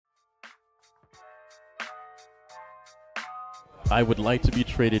I would like to be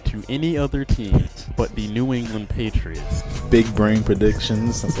traded to any other team but the New England Patriots. Big brain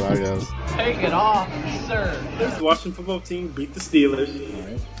predictions. That's what I got. Take it off, sir. The Washington football team beat the Steelers.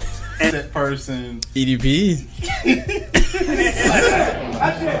 All right. And that person. EDP.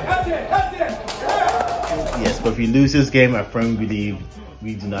 Yes, but if we lose this game, I firmly believe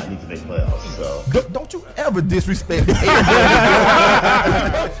we do not need to make playoffs. So Don't you ever disrespect me.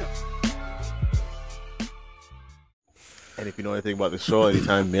 And if you know anything about the show,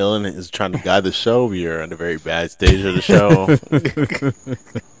 anytime Millen is trying to guide the show, we are on a very bad stage of the show.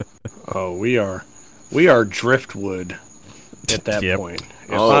 Oh, we are driftwood at that Yep. point.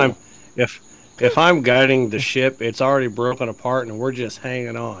 If I'm guiding the ship, it's already broken apart and we're just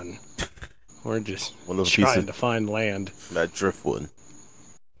hanging on. We're just One of those trying pieces- to find land. That driftwood.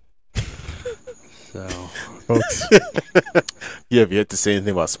 So Folks, Yeah, have you had to say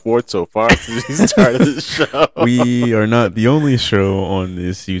anything about sports so far since we started the show? we are not the only show on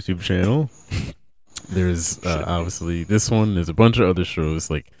this YouTube channel. There's obviously this one. There's a bunch of other shows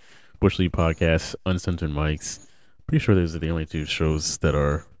like Bush League Podcast, Uncensored Mics. Pretty sure those are the only two shows that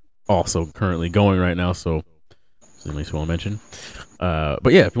are also currently going right now. So it's the only two I'll mention.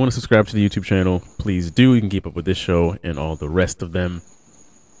 But yeah, if you want to subscribe to the YouTube channel, please do. You can keep up with this show and all the rest of them.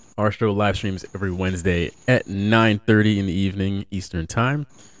 Our show live streams every Wednesday at 9:30 in the evening Eastern Time.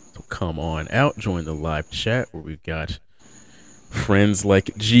 So come on out, join the live chat where we've got friends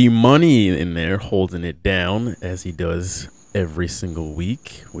like G Money in there holding it down as he does every single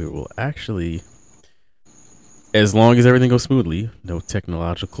week. We will actually, as long as everything goes smoothly, no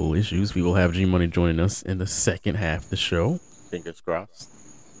technological issues, we will have G Money joining us in the second half of the show. Fingers crossed.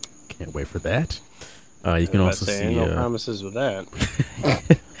 Can't wait for that. You can also see no promises with that.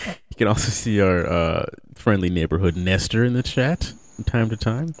 you can also see our friendly neighborhood Nestor in the chat from time to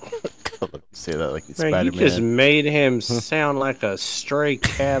time. Say that like he's Man, Spider-Man. you just made him sound like a stray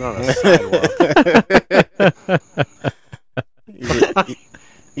cat on a sidewalk.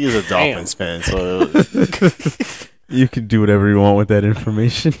 He is a Dolphins fan, so You can do whatever you want with that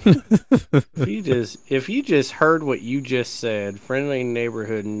information. If you just heard what you just said, friendly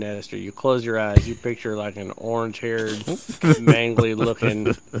neighborhood Nestor, you close your eyes, you picture like an orange-haired,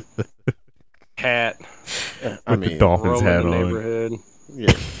 mangly-looking cat I With the mean, Dolphins roaming hat the on. neighborhood.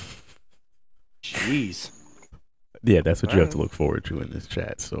 yeah. Jeez. Yeah, that's what you have to look forward to in this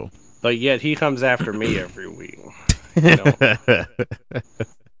chat. So But yet he comes after me every week. You know,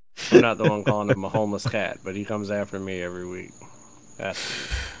 I'm not the one calling him a homeless cat, but he comes after me every week. That's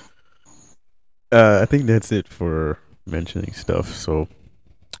I think that's it for mentioning stuff. So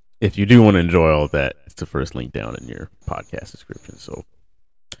if you do want to enjoy all of that, it's the first link down in your podcast description. So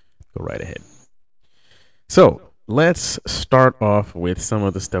go right ahead. So let's start off with some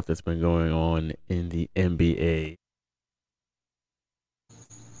of the stuff that's been going on in the NBA.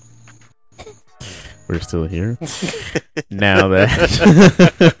 We're still here. Now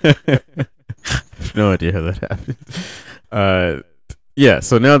that no idea how that happened. Yeah,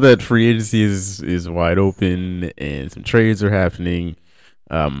 so now that free agency is wide open and some trades are happening,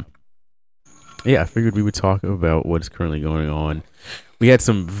 I figured we would talk about what's currently going on. We had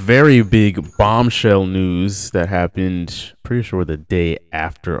some very big bombshell news that happened, pretty sure the day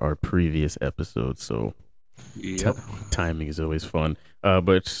after our previous episode, so timing is always fun.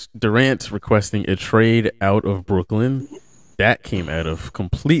 But Durant requesting a trade out of Brooklyn, that came out of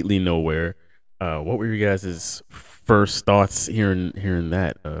completely nowhere. What were your guys' first thoughts hearing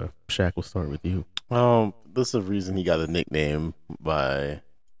that? Shaq, we'll start with you. This is the reason he got a nickname by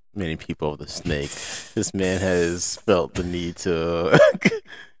many people of the Snake. This man has felt the need to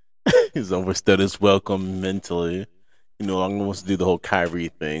he's overstood his welcome mentally. You know, I'm going to do the whole Kyrie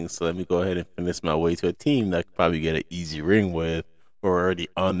thing, so let me go ahead and finish my way to a team that could probably get an easy ring with, or already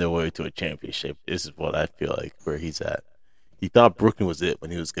on their way to a championship. This is what I feel like where he's at. He thought Brooklyn was it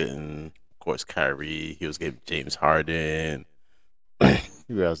when he was getting, of course, Kyrie. He was getting James Harden.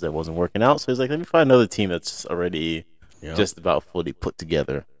 He realized that wasn't working out, so he's like, let me find another team that's already just about fully put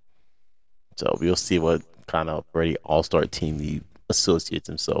together. So we'll see what kind of already all-star team he associates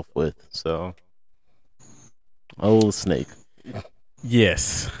himself with. So, Snake.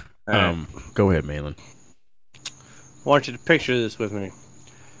 Yes. Go ahead, Malin. I want you to picture this with me. You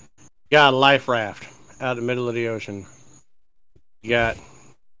got a life raft out in the middle of the ocean. You got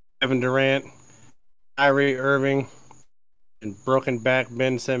Kevin Durant, Kyrie Irving, and broken back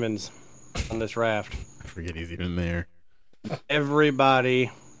Ben Simmons on this raft. I forget he's even there.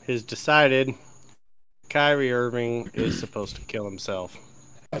 Everybody has decided Kyrie Irving is supposed to kill himself.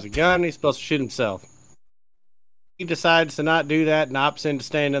 He has a gun, he's supposed to shoot himself. He decides to not do that and opts in to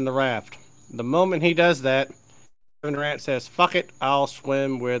stand in the raft. The moment he does that, Kevin Durant says, "Fuck it, I'll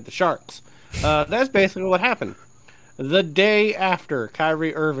swim with the sharks." That's basically what happened. The day after,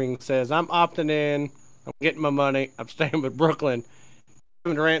 Kyrie Irving says, "I'm opting in. I'm getting my money. I'm staying with Brooklyn."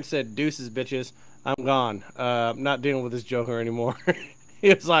 Kevin Durant said, "Deuces, bitches. I'm gone. I'm not dealing with this joker anymore."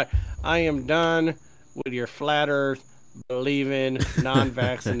 He was like, "I am done with your flat earth, believing,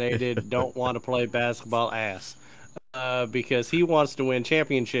 non-vaccinated, don't want to play basketball ass." Because he wants to win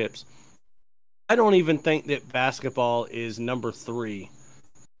championships. I don't even think that basketball is number 3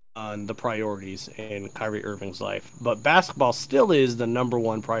 on the priorities in Kyrie Irving's life. But basketball still is the number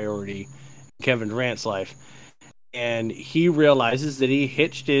 1 priority in Kevin Durant's life. And he realizes that he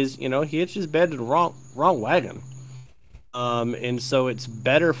hitched his bed to the wrong wagon. And so it's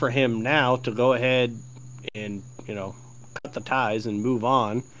better for him now to go ahead and, cut the ties and move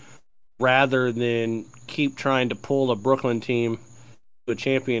on rather than keep trying to pull a Brooklyn team to a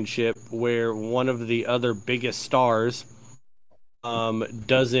championship where one of the other biggest stars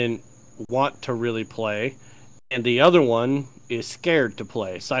doesn't want to really play and the other one is scared to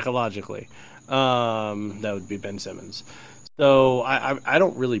play psychologically. That would be Ben Simmons. So I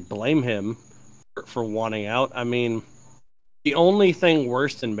don't really blame him for wanting out. I mean, the only thing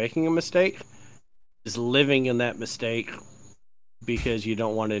worse than making a mistake is living in that mistake because you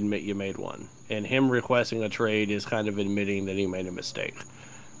don't want to admit you made one. And him requesting a trade is kind of admitting that he made a mistake.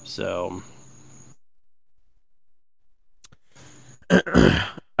 So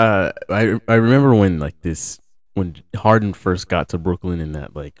I remember when Harden first got to Brooklyn and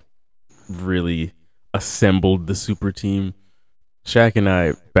that really assembled the super team. Shaq and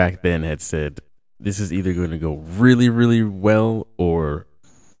I back then had said this is either going to go really, really well or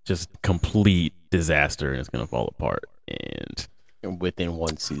just complete disaster and it's going to fall apart. And within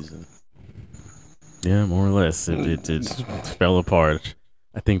one season, yeah, more or less, it fell apart.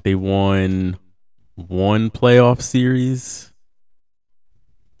 I think they won one playoff series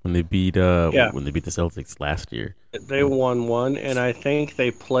when they beat the Celtics last year. They won one, and I think they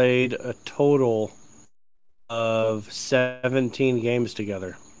played a total of 17 games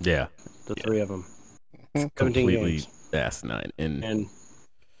together. Yeah, the three of them. Completely asinine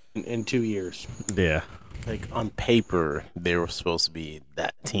in 2 years. Yeah, on paper they were supposed to be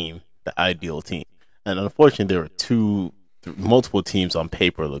that team, the ideal team, and unfortunately there were multiple teams on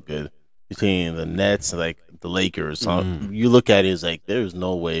paper look good between the Nets and the Lakers. You look at it as there's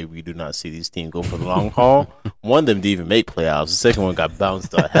no way we do not see these teams go for the long haul. One of them didn't even make playoffs. The second one got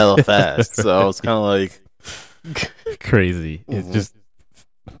bounced out hella fast. So it's kind of crazy. It's just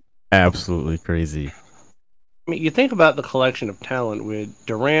absolutely crazy. I mean, you think about the collection of talent with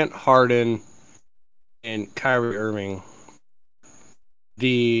Durant, Harden, and Kyrie Irving.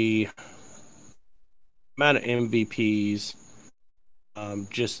 The amount of MVPs,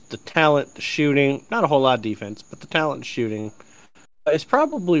 just the talent, the shooting, not a whole lot of defense, but the talent and shooting is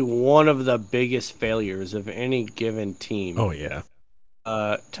probably one of the biggest failures of any given team. Oh, yeah.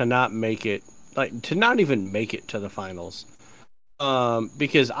 To not make it, to not even make it to the finals.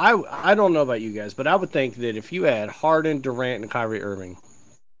 Because I don't know about you guys, but I would think that if you had Harden, Durant, and Kyrie Irving,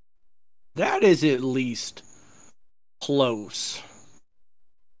 that is at least close,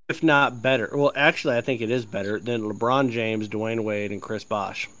 if not better. Well, actually, I think it is better than LeBron James, Dwayne Wade, and Chris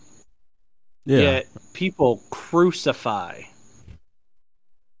Bosh. Yeah. Yet people crucify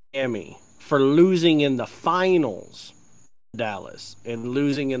Miami for losing in the finals, Dallas, and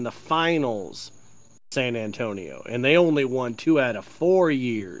losing in the finals, San Antonio, and they only won 2 out of 4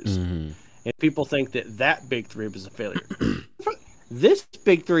 years. Mm-hmm. And people think that big three was a failure. This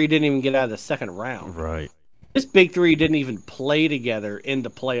big three didn't even get out of the second round. Right. This big three didn't even play together in the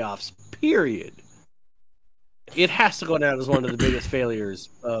playoffs, period. It has to go down as one of the biggest failures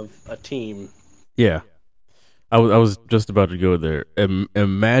of a team. Yeah. I was just about to go there.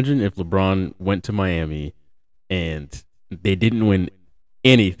 Imagine if LeBron went to Miami and they didn't win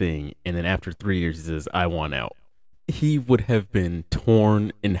anything, and then after 3 years he says, "I want out." He would have been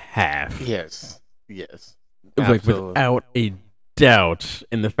torn in half. Yes. Without a doubt.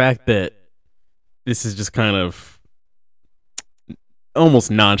 And the fact that this is just kind of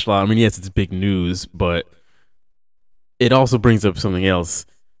almost nonchalant. I mean, yes, it's big news, but it also brings up something else.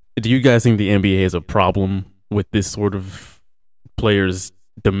 Do you guys think the NBA has a problem with this sort of players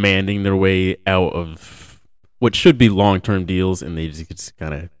demanding their way out of what should be long-term deals, and they just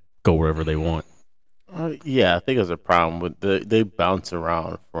kind of go wherever they want? Yeah, I think there's a problem with they bounce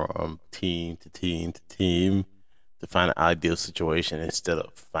around from team to team to team to find an ideal situation instead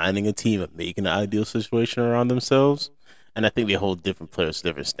of finding a team and making an ideal situation around themselves. And I think they hold different players to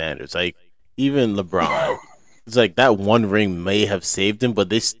different standards. Even LeBron, it's like that one ring may have saved him, but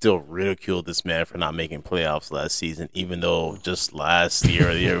they still ridiculed this man for not making playoffs last season, even though just last year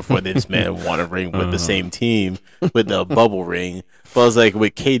or the year before this man won a ring with the same team with the bubble ring. But I was like,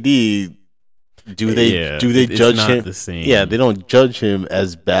 with KD, do they judge him the same? Yeah, they don't judge him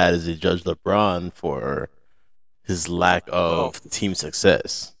as bad as they judge LeBron for his lack of team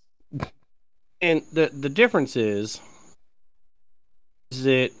success. And the difference is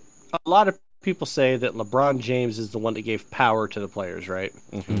that a lot of people say that LeBron James is the one that gave power to the players, right?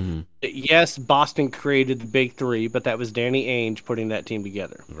 Mm-hmm. Yes, Boston created the big three, but that was Danny Ainge putting that team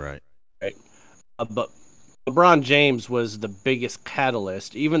together. Right. But LeBron James was the biggest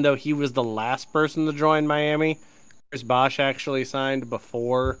catalyst, even though he was the last person to join Miami. Chris Bosh actually signed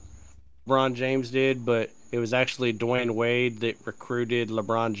before LeBron James did, but it was actually Dwayne Wade that recruited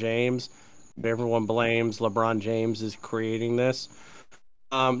LeBron James. Everyone blames LeBron James is creating this.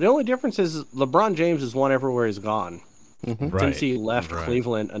 The only difference is LeBron James has won everywhere he's gone since he left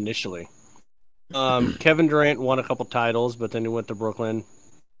Cleveland initially. Kevin Durant won a couple titles, but then he went to Brooklyn.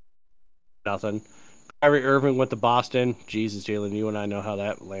 Nothing. Kyrie Irving went to Boston. Jesus, Jalen, you and I know how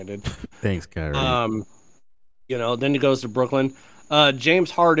that landed. Thanks, Kyrie. Then he goes to Brooklyn.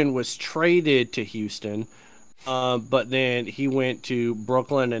 James Harden was traded to Houston, but then he went to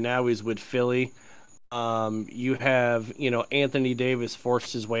Brooklyn, and now he's with Philly. You have, Anthony Davis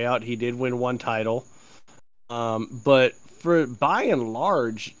forced his way out. He did win one title. But for by and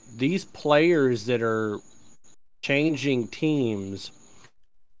large, these players that are changing teams,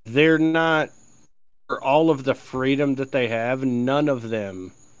 they're not, for all of the freedom that they have, none of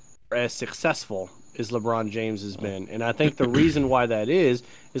them are as successful as LeBron James has been. And I think the reason why that is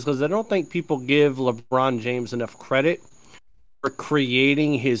because I don't think people give LeBron James enough credit for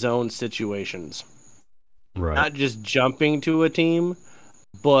creating his own situations. Right. Not just jumping to a team,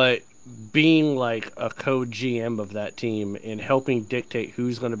 but being like a co-GM of that team and helping dictate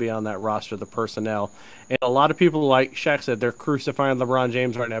who's going to be on that roster, the personnel. And a lot of people, like Shaq said, they're crucifying LeBron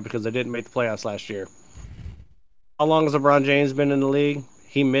James right now because they didn't make the playoffs last year. How long has LeBron James been in the league?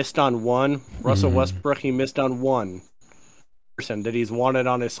 He missed on one. Russell Westbrook, he missed on one person that he's wanted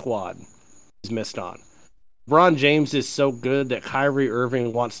on his squad. He's missed on. LeBron James is so good that Kyrie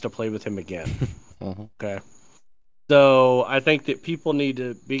Irving wants to play with him again. Okay. So I think that people need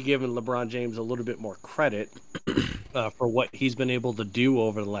to be giving LeBron James a little bit more credit for what he's been able to do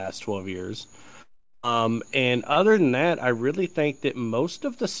over the last 12 years. And other than that, I really think that most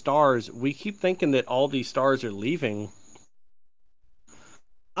of the stars, we keep thinking that all these stars are leaving.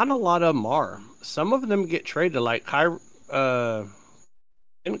 Not a lot of them are. Some of them get traded. Like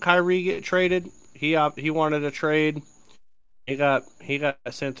didn't Kyrie get traded? He wanted a trade. He got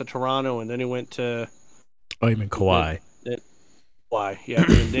sent to Toronto, and then he went to. Oh, you mean Kawhi? Kawhi, yeah.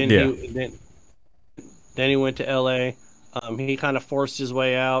 And then then he went to L.A. He kind of forced his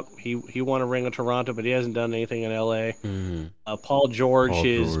way out. He won a ring in Toronto, but he hasn't done anything in L.A. Paul George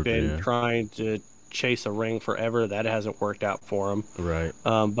has been trying to chase a ring forever. That hasn't worked out for him. Right.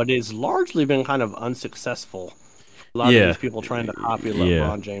 But it's largely been kind of unsuccessful. A lot of these people trying to copy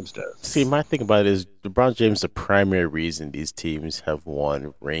LeBron James does. See, my thing about it is LeBron James is the primary reason these teams have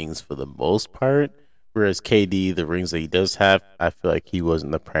won rings for the most part. Whereas KD, the rings that he does have, I feel like he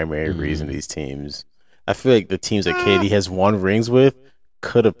wasn't the primary reason these teams. I feel like the teams that KD has won rings with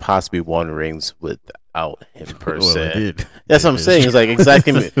could have possibly won rings without him per se. That's what I'm saying. It's like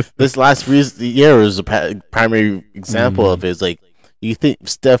exactly this last year was a primary example of it. It's like you think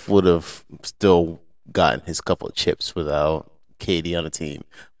Steph would have still gotten his couple of chips without KD on the team,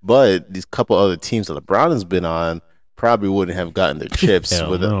 but these couple other teams that LeBron has been on probably wouldn't have gotten their chips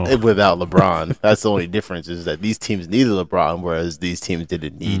without LeBron. That's the only difference, is that these teams needed LeBron, whereas these teams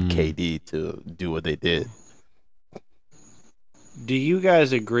didn't need KD to do what they did. Do you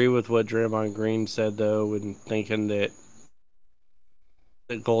guys agree with what Draymond Green said, though, when thinking that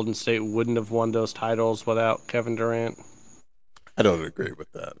Golden State wouldn't have won those titles without Kevin Durant? I don't agree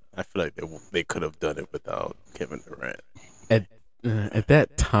with that. I feel like they could have done it without Kevin Durant. At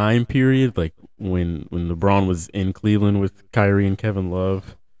that time period, like when LeBron was in Cleveland with Kyrie and Kevin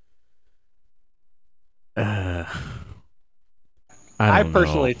Love, I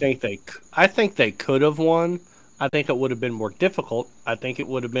personally think they could have won. I think it would have been more difficult. I think it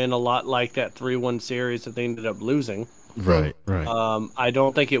would have been a lot like that 3-1 series that they ended up losing. Right. I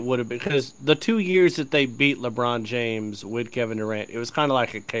don't think it would have been, because the 2 years that they beat LeBron James with Kevin Durant, it was kind of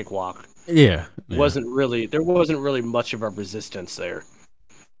like a cakewalk. Yeah. There wasn't really much of a resistance there.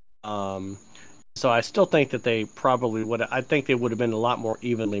 So I still think that they probably would. I think they would have been a lot more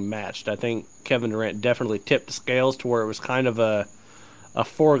evenly matched. I think Kevin Durant definitely tipped the scales to where it was kind of a a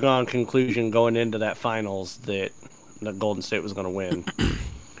foregone conclusion going into that finals that Golden State was going to win.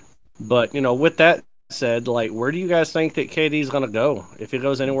 But, with that said, like, where do you guys think that KD is going to go, if he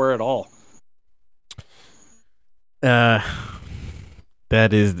goes anywhere at all? That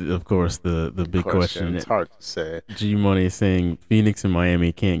is, of course, the big question. It's hard to say. G Money is saying Phoenix and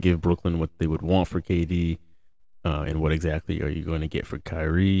Miami can't give Brooklyn what they would want for KD. And what exactly are you going to get for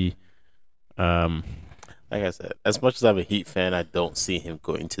Kyrie? Like I said, as much as I'm a Heat fan, I don't see him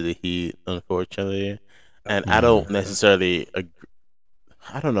going to the Heat, unfortunately. And I don't necessarily agree.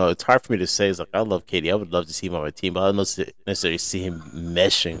 I don't know. It's hard for me to say. It's like, I love KD. I would love to see him on my team, but I don't necessarily see him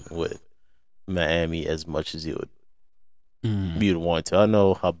meshing with Miami as much as you'd want to. I don't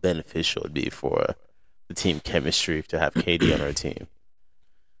know how beneficial it would be for the team chemistry to have KD on our team.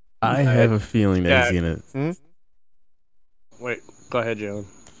 I have a feeling that he's going to... Wait, go ahead, Jalen.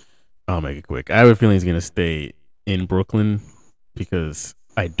 I'll make it quick. I have a feeling he's going to stay in Brooklyn because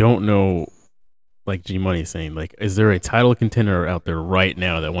I don't know, like G Money is saying, like, is there a title contender out there right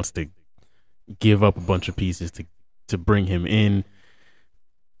now that wants to give up a bunch of pieces to bring him in?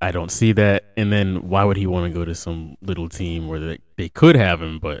 I don't see that. And then why would he want to go to some little team where they could have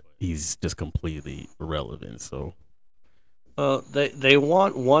him, but he's just completely irrelevant? So, they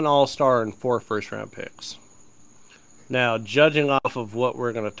want 1 All-Star and 4 first-round picks. Now, judging off of what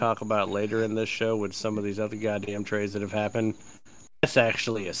we're going to talk about later in this show with some of these other goddamn trades that have happened, that's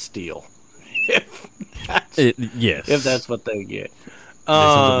actually a steal. Yes. If that's what they get.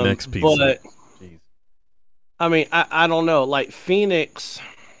 The next piece. But, I mean, I don't know. Like, Phoenix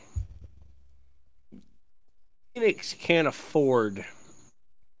can't afford to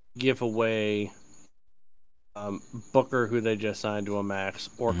give away Booker, who they just signed to a max,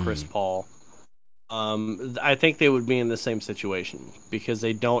 or Chris Paul. I think they would be in the same situation because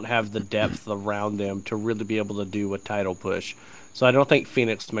they don't have the depth around them to really be able to do a title push. So I don't think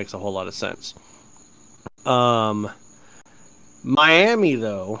Phoenix makes a whole lot of sense. Miami,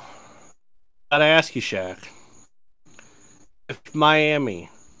 though, gotta ask you, Shaq. If Miami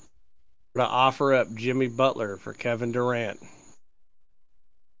were to offer up Jimmy Butler for Kevin Durant,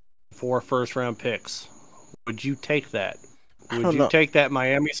 4 first-round picks, would you take that? Would you take that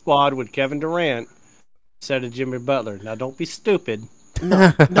Miami squad with Kevin Durant instead of Jimmy Butler? Now, don't be stupid.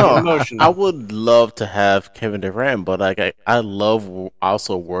 No, I would love to have Kevin Durant, but like I love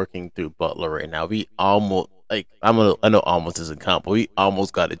also working through Butler right now. We almost I know almost doesn't count, but we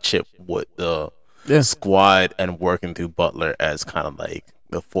almost got a chip with the squad and working through Butler as kind of like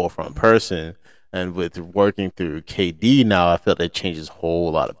the forefront person. And with working through KD now, I feel that changes a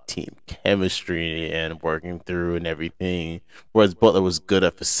whole lot of team chemistry and working through and everything. Whereas Butler was good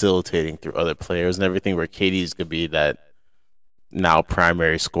at facilitating through other players and everything, where KD is going to be that now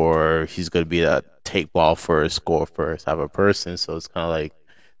primary scorer. He's going to be that take ball first, score first type of person. So it's kind of like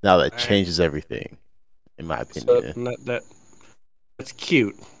now that changes everything, in my opinion. So that's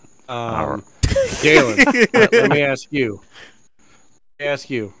cute. Jalen, let me ask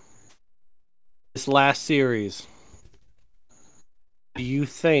you. This last series, do you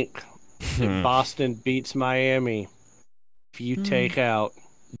think that Boston beats Miami if you take out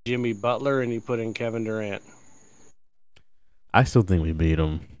Jimmy Butler and you put in Kevin Durant? I still think we beat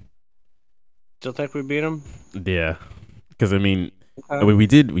them. Still think we beat them? Yeah, because I mean,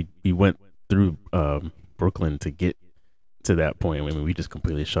 we went through Brooklyn to get to that point. I mean, we just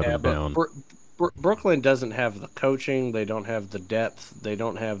completely shut them down. Brooklyn doesn't have the coaching. They don't have the depth. They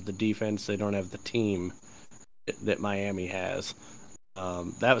don't have the defense. They don't have the team that Miami has.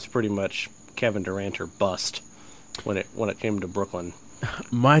 That was pretty much Kevin Durant or bust when it came to Brooklyn.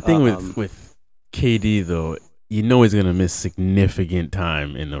 My thing with KD, though, he's going to miss significant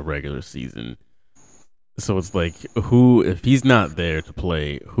time in the regular season. So it's like, if he's not there to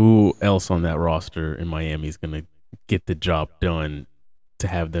play, who else on that roster in Miami is going to get the job done to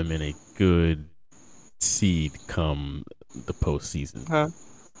have them in a good seed come the postseason?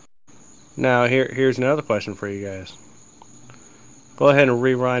 Now, here's another question for you guys. Go ahead and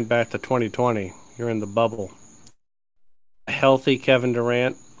rewind back to 2020. You're in the bubble. A healthy Kevin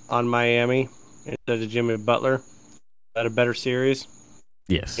Durant on Miami instead of Jimmy Butler. Is that a better series?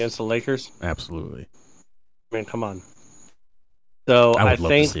 Yes. Against the Lakers? Absolutely. I mean, come on. So I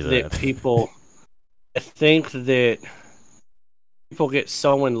think that people get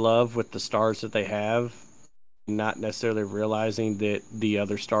so in love with the stars that they have, not necessarily realizing that the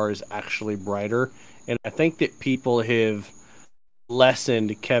other star is actually brighter. And I think that people have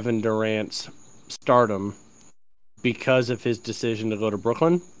lessened Kevin Durant's stardom because of his decision to go to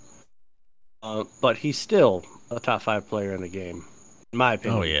Brooklyn. But he's still a top 5 player in the game, in my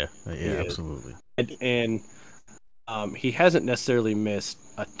opinion. Oh, yeah. Yeah, absolutely. And he hasn't necessarily missed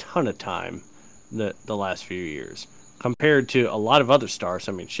a ton of time the last few years compared to a lot of other stars.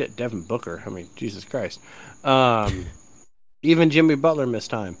 I mean, shit, Devin Booker. I mean, Jesus Christ. Even Jimmy Butler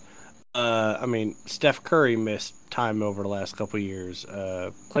missed time. I mean, Steph Curry missed time over the last couple of years.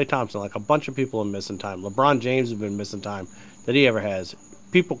 Klay Thompson, like a bunch of people have missing time. LeBron James has been missing time that he ever has.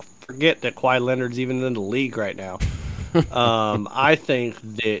 People forget that Kawhi Leonard's even in the league right now. I think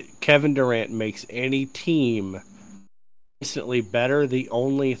that Kevin Durant makes any team instantly better. The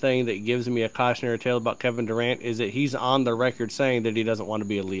only thing that gives me a cautionary tale about Kevin Durant is that he's on the record saying that he doesn't want to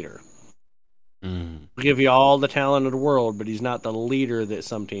be a leader. He'll give you all the talent of the world, but he's not the leader that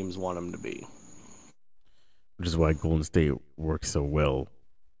some teams want him to be. Which is why Golden State works so well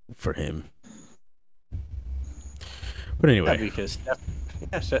for him. But anyway. Yeah, because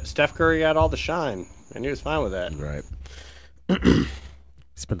Steph Curry got all the shine, and he was fine with that. Right.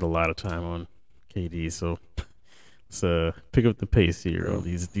 Spent a lot of time on KD, so let's pick up the pace here on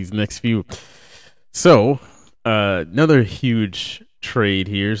these next few. So, another huge trade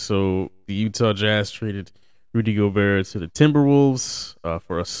here. So, the Utah Jazz traded Rudy Gobert to the Timberwolves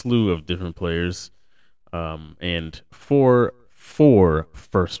for a slew of different players and four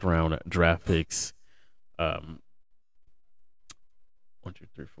first-round draft picks. 1, 2,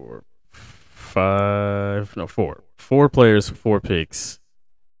 3, 4, 5. No, 4. 4 players, 4 picks,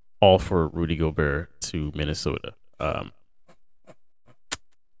 all for Rudy Gobert to Minnesota.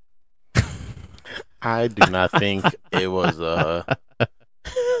 I do not think it was a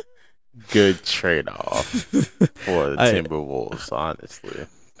good trade-off for the Timberwolves, honestly.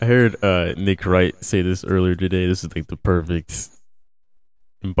 I heard Nick Wright say this earlier today. This is like the perfect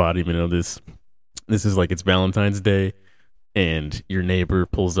embodiment of this. This is like it's Valentine's Day, and your neighbor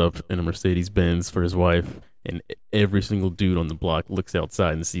pulls up in a Mercedes-Benz for his wife, and every single dude on the block looks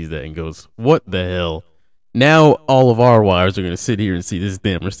outside and sees that and goes, "What the hell?" Now all of our wives are going to sit here and see this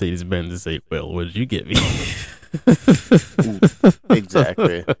damn Mercedes-Benz and say, "Well, what did you get me?"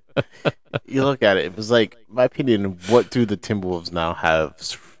 Exactly. You look at it, it was like, in my opinion, what do the Timberwolves now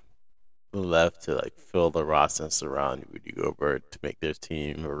have left to like fill the roster and surround Rudy Gobert to make their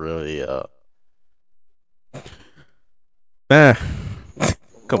team really I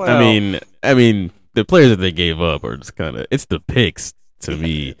mean, the players that they gave up are just kind of, it's the picks to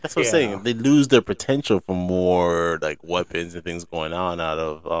me. That's what I'm saying. They lose their potential for more like weapons and things going on out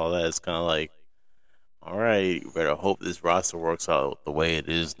of all that. It's kind of like, all right, you better hope this roster works out the way it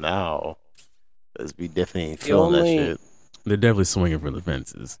is now, because we definitely ain't feeling that shit. They're definitely swinging for the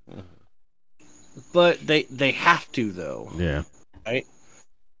fences. But they have to, though. Yeah. Right?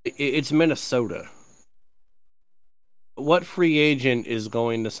 It's Minnesota. What free agent is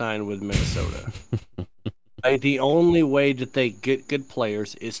going to sign with Minnesota? The only way that they get good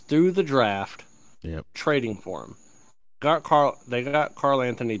players is through the draft, trading for them. They got Karl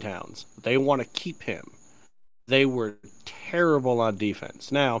Anthony Towns. They want to keep him. They were terrible on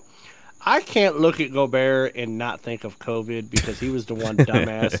defense. Now, I can't look at Gobert and not think of COVID because he was the one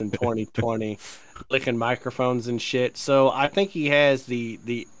dumbass in 2020 licking microphones and shit. So I think he has the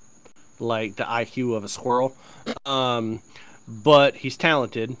IQ of a squirrel. But he's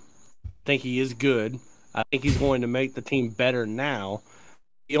talented. I think he is good. I think he's going to make the team better now.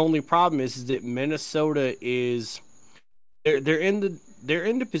 The only problem is that Minnesota is they're in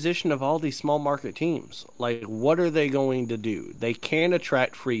the position of all these small market teams. Like, what are they going to do? They can't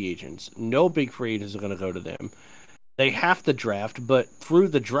attract free agents. No big free agents are going to go to them. They have to draft, but through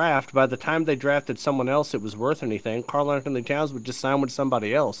the draft, by the time they drafted someone else that was worth anything, Karl Anthony Towns would just sign with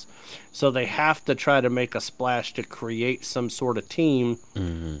somebody else. So they have to try to make a splash to create some sort of team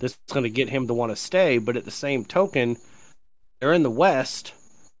that's going to get him to want to stay. But at the same token, they're in the West,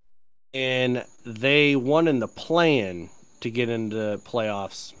 and they won in the play-in to get into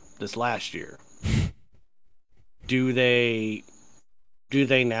playoffs this last year. Do they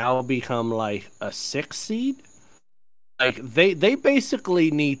now become like a 6th seed? Like they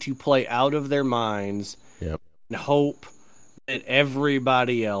basically need to play out of their minds and hope that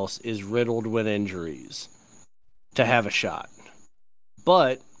everybody else is riddled with injuries to have a shot.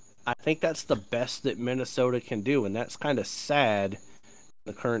 But I think that's the best that Minnesota can do, and that's kind of sad in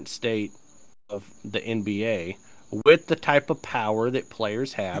the current state of the NBA. With the type of power that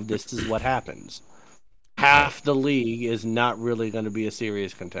players have, this is what happens. Half the league is not really going to be a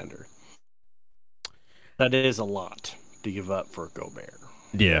serious contender. That is a lot to give up for Gobert.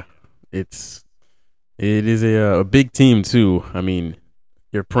 Yeah, it is a big team too. I mean,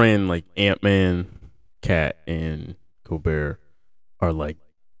 you're praying like Ant-Man, Cat, and Gobert are like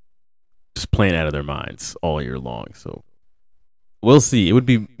just playing out of their minds all year long. So we'll see. It would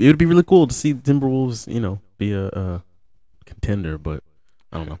be really cool to see the Timberwolves, be a contender, but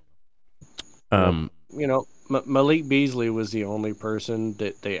I don't know. Malik Beasley was the only person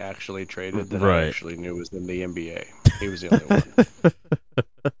that they actually traded that I actually knew was in the NBA. He was the only one.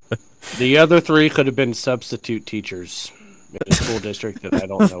 The other three could have been substitute teachers in a school district that I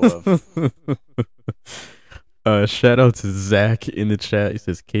don't know of. Shout out to Zach in the chat. He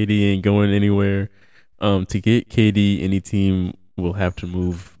says KD ain't going anywhere. To get KD, any team will have to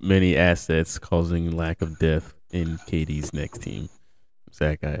move many assets, causing lack of depth in KD's next team.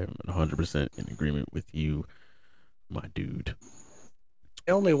 Zach, I am 100% in agreement with you, my dude.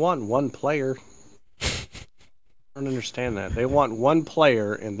 They only want one player. I don't understand that. They want one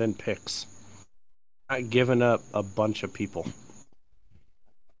player and then picks. Not giving up a bunch of people.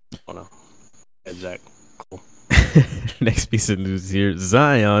 Oh no. Hey, Zach. Cool. Next piece of news here.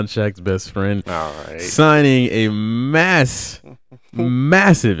 Zion, Shaq's best friend, All right. signing a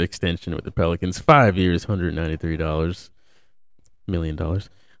massive extension with the Pelicans. 5 years, $193 million.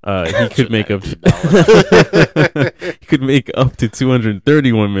 He could make up to he could make up to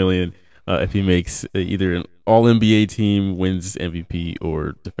 $231 million if he makes either an All NBA team, wins MVP,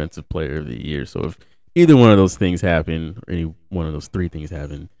 or Defensive Player of the Year. So if either one of those things happen, or any one of those three things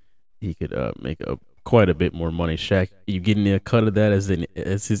happen, he could make quite a bit more money. Shaq, you getting a cut of that as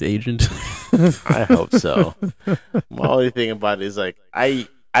his agent? I hope so. My only thing about it is like I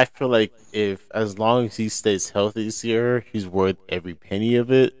feel like if as long as he stays healthy this year, he's worth every penny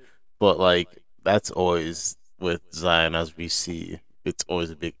of it. But like that's always with Zion, as we see, it's always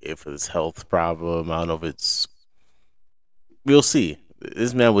a big if for this health problem. I don't know if it's. We'll see.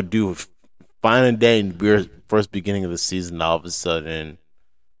 This man would do fine and day weird first beginning of the season. All of a sudden,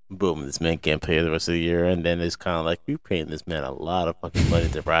 boom, this man can't play the rest of the year, and then it's kind of like we're paying this man a lot of fucking money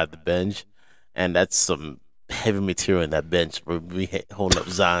to ride the bench, and that's some heavy material in that bench for we holding up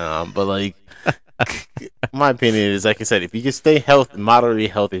Zion. But like, my opinion is, like I said, if you can stay moderately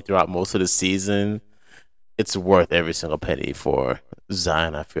healthy throughout most of the season, it's worth every single penny for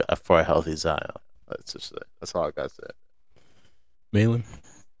Zion. I feel for a healthy Zion. That's all I got to say. Malin?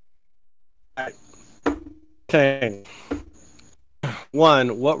 Okay.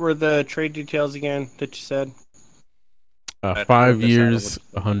 One, what were the trade details again that you said? 5 years,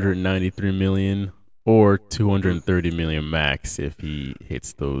 $193 million, or $230 million max if he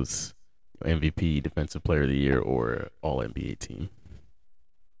hits those MVP, Defensive Player of the Year, or All NBA team.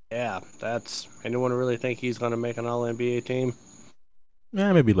 Yeah, that's. Anyone really think he's going to make an All NBA team?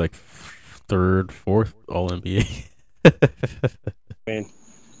 Yeah, maybe like third, fourth All NBA. I mean,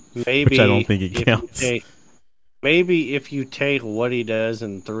 maybe. Which I don't think it counts. Maybe if you take what he does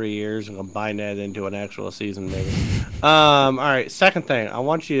in 3 years and combine that into an actual season, maybe. All right, second thing.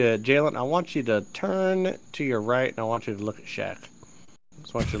 Jalen, I want you to turn to your right, and I want you to look at Shaq. I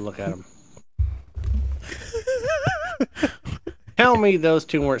just want you to look at him. Tell me those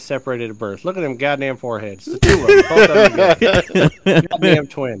two weren't separated at birth. Look at them goddamn foreheads. The two of them. Both of them. Goddamn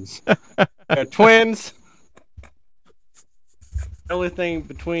twins. They're twins. The only thing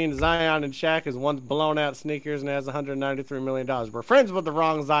between Zion and Shaq is one's blown out sneakers and has $193 million. We're friends with the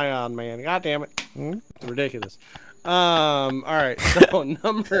wrong Zion, man. God damn it. It's ridiculous. All right. So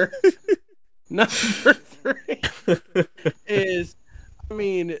number 3 is, I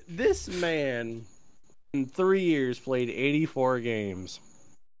mean, this man in 3 years played 84 games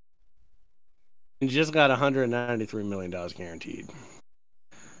and just got $193 million guaranteed.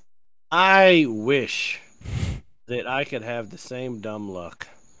 I wish that I could have the same dumb luck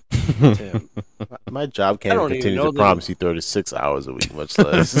as him. My job can't don't continue even to know promise you 36 hours a week, much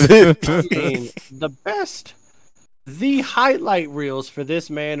less. I mean, the highlight reels for this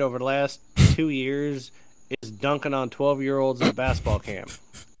man over the last 2 years is dunking on 12-year-olds in a basketball camp.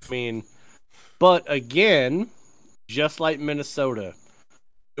 I mean, but again, just like Minnesota,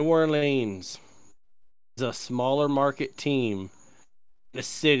 New Orleans is a smaller market team in a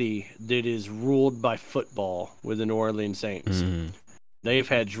city that is ruled by football with the New Orleans Saints. Mm-hmm. They've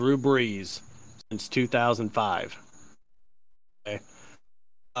had Drew Brees since 2005. Okay.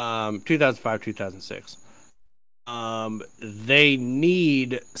 2005, 2006. They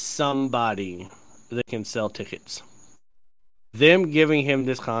need somebody that can sell tickets. Them giving him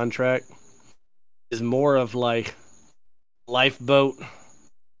this contract is more of like lifeboat,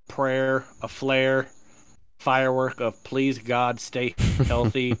 prayer, a flare, firework of please God stay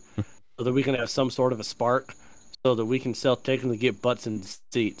healthy so that we can have some sort of a spark so that we can sell tickets and get butts in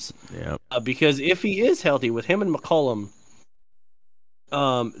seats. Yeah. Because if he is healthy with him and McCollum,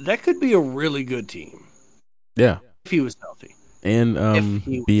 that could be a really good team. Yeah. If he was healthy. And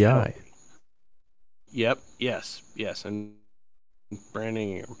BI. Healthy. Yep. Yes. And Brandon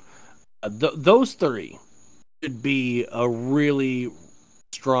Ingram. Those three. could be a really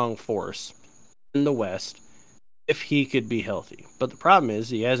strong force in the West if he could be healthy. But the problem is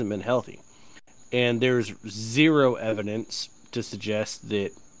he hasn't been healthy. And there's zero evidence to suggest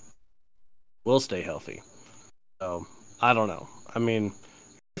that we'll stay healthy. So, I don't know. I mean,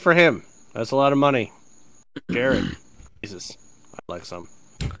 good for him. That's a lot of money. Jared. Jesus. I'd like some.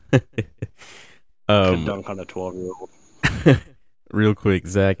 Could dunk on a 12-year-old. Real quick,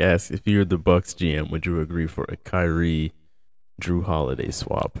 Zach asks, if you're the Bucks GM, would you agree for a Kyrie Drew Holiday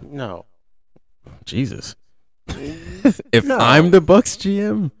swap? No. Jesus. If I'm the Bucks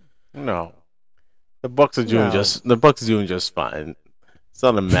GM? No. The Bucks are doing just fine. It's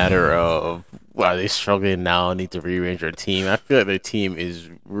not a matter of why they struggling now, need to rearrange their team. I feel like their team is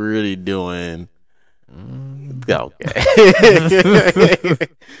really doing okay. I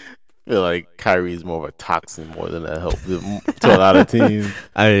feel like Kyrie is more of a toxin more than a help to a lot of teams.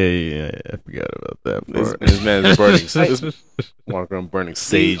 I forgot about that part. This man is walking around burning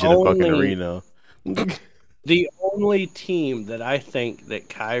sage in a fucking arena. The only team that I think that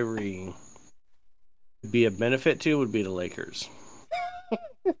Kyrie would be a benefit to would be the Lakers.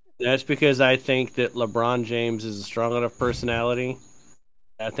 That's because I think that LeBron James is a strong enough personality.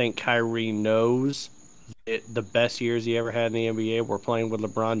 I think Kyrie knows that the best years he ever had in the NBA were playing with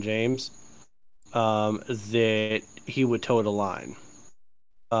LeBron James, that he would toe the line.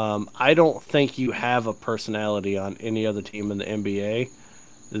 I don't think you have a personality on any other team in the NBA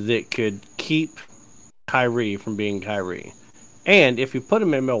that could keep Kyrie from being Kyrie. And if you put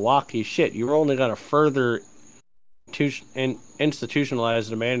him in Milwaukee, you're only going to further institutionalize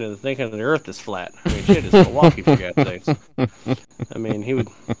the man into thinking the earth is flat. I mean, it's Milwaukee, for God's sakes. I mean, he would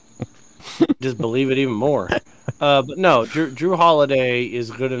just believe it even more. But no, Drew Holiday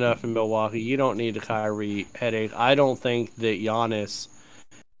is good enough in Milwaukee. You don't need a Kyrie headache. I don't think that Giannis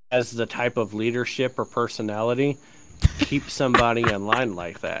has the type of leadership or personality to keep somebody in line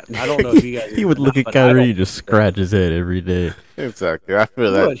like that. I don't know if you guys... He would look at Kyrie and just scratch his head every day. Exactly. I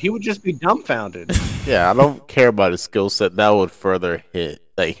feel that he would just be dumbfounded. Yeah, I don't care about his skill set. That would further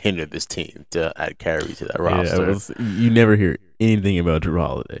hinder this team to add Kyrie to that roster. You never hear anything about Drew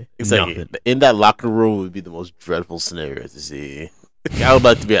Holiday. Exactly. Nothing. In that locker room would be the most dreadful scenario to see. I would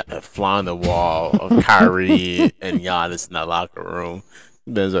like to be a fly on the wall of Kyrie and Giannis in that locker room.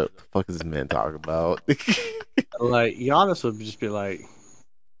 What the fuck is this man talking about? Like, Giannis would just be like,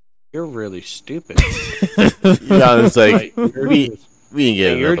 "You're really stupid." Giannis like, we ain't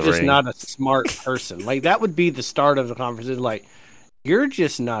getting you're another just ring. not a smart person. Like, that would be the start of the conversation. Like, you're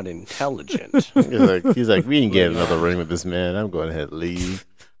just not intelligent. He's like, we ain't getting another ring with this man. I'm going ahead and leave.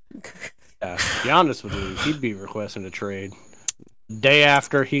 Yeah, Giannis would leave. He'd be requesting a trade. Day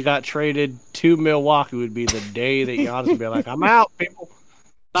after he got traded to Milwaukee would be the day that Giannis would be like, "I'm out, people.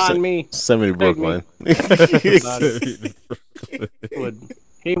 Sign me." Send me to Brooklyn.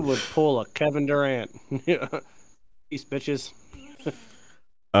 He would pull a Kevin Durant. These bitches.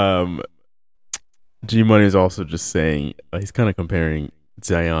 G Money is also just saying he's kind of comparing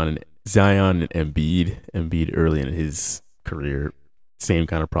Zion and Embiid. Embiid early in his career, same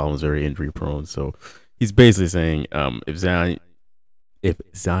kind of problems, very injury prone. So he's basically saying if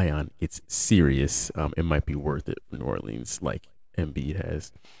Zion gets serious, it might be worth it for New Orleans, like Embiid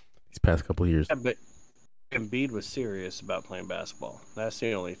has these past couple of years. Yeah, but Embiid was serious about playing basketball. That's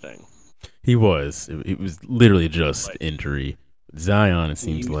the only thing. He was. It was literally just injury. Zion, it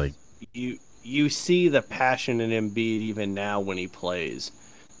seems like you see the passion in Embiid even now when he plays.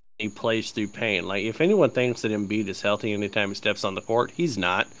 He plays through pain. Like, if anyone thinks that Embiid is healthy anytime he steps on the court, he's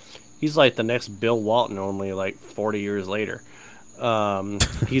not. He's like the next Bill Walton, only like 40 years later.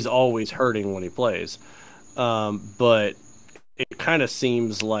 He's always hurting when he plays. But it kind of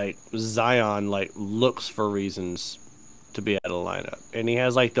seems like Zion looks for reasons to be out of the lineup, and he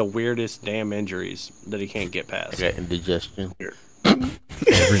has the weirdest damn injuries that he can't get past. Okay, indigestion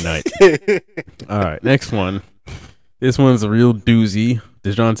every night. All right, next one. This one's a real doozy.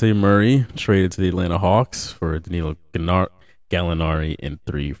 DeJounte Murray traded to the Atlanta Hawks for Danilo Gallinari and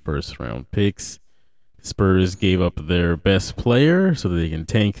 3 first-round picks. Spurs gave up their best player so that they can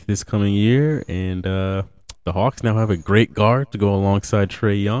tank this coming year, and the Hawks now have a great guard to go alongside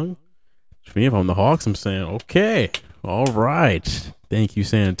Trae Young. For me, if I'm the Hawks, I'm saying, okay, all right. Thank you,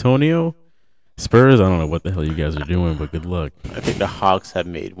 San Antonio. Spurs, I don't know what the hell you guys are doing, but good luck. I think the Hawks have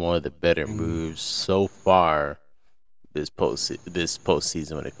made one of the better moves so far this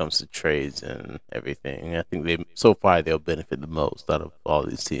postseason when it comes to trades and everything. I think they'll benefit the most out of all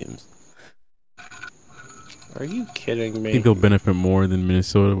these teams. Are you kidding me? I think they'll benefit more than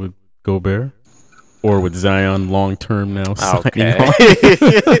Minnesota with Gobert. Or with Zion long term now signing Okay. on.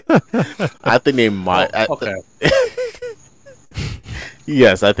 I think they might. Okay.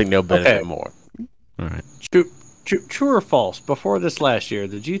 Yes, I think they'll benefit Okay. more. All right. True or false? Before this last year,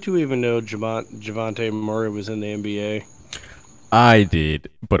 did you two even know Javante Murray was in the NBA? I did,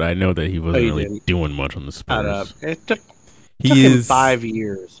 but I know that he wasn't you really didn't. doing much on the Shut up. Spurs. It took He him is 5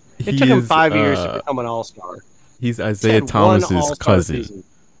 years. It he took him is, 5 years to become an All-Star. He's He Isaiah had one Thomas's All-Star cousin. season.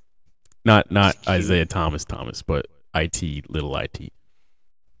 Not Excuse me. Isaiah Thomas, but little IT.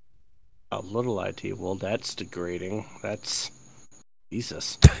 Oh, little IT. Well, that's degrading. That's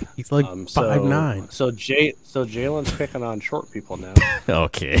Jesus. He's like So 5'9". Jalen's picking on short people now.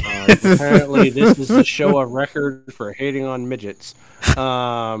 Okay. Apparently, this is a show of record for hating on midgets.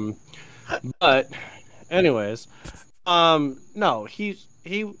 But, anyways, no,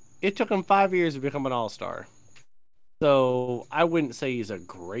 it took him 5 years to become an all-star. So I wouldn't say he's a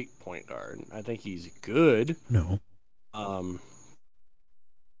great point guard. I think he's good. No.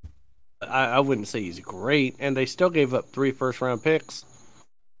 I wouldn't say he's great, and they still gave up 3 first-round picks.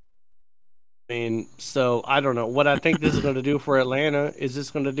 I mean, so I don't know. What I think this is going to do for Atlanta is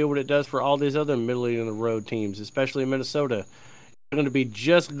this going to do what it does for all these other middle-of-the-road teams, especially Minnesota. They're going to be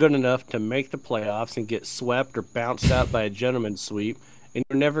just good enough to make the playoffs and get swept or bounced out by a gentleman's sweep, and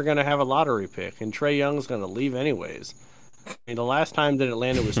you're never going to have a lottery pick. And Trae Young's going to leave anyways. I mean, the last time that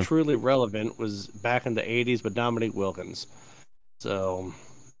Atlanta was truly relevant was back in the 80s with Dominique Wilkins. So,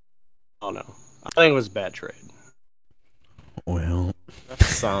 I don't know. I think it was a bad trade. Well, That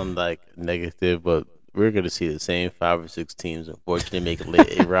sound like negative, but we're going to see the same 5 or 6 teams unfortunately make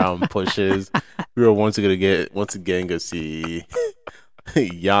late round pushes. We are once again going to see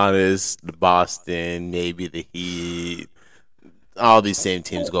Giannis, the Boston, maybe the Heat. All these same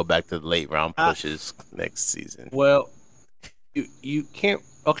teams go back to the late round pushes next season. Well, you can't.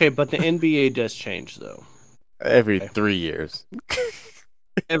 Okay, but the NBA does change though. Every 3 years.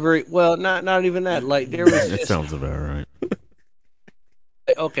 Not even that. Like there was that just, sounds about right.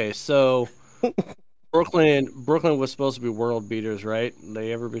 okay, so Brooklyn was supposed to be world beaters, right?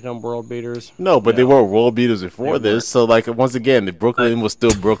 They ever become world beaters? No, but they No. weren't world beaters before They this. So, like, once again, the Brooklyn was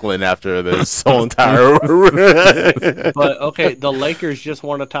still Brooklyn after this whole entire. But okay, the Lakers just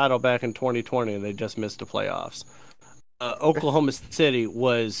won a title back in 2020, and they just missed the playoffs. Oklahoma City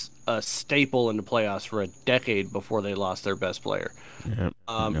was a staple in the playoffs for a decade before they lost their best player. Yep.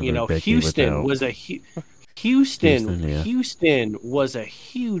 Another decade Houston without. was a Houston was a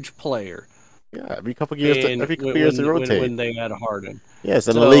huge player. Yeah, every couple years, they rotate. when they had Harden. Yes,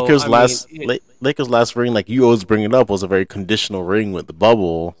 and So, the Lakers' I mean, Lakers' last ring, like you always bring it up, was a very conditional ring with the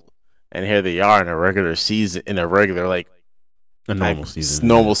bubble, and here they are in a regular season, like A normal season.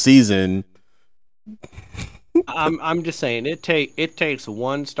 Normal season. I'm just saying it takes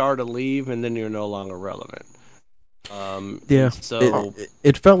one star to leave, and then you're no longer relevant. Yeah. So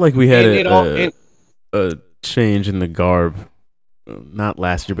It felt like we had and a change in the garb, not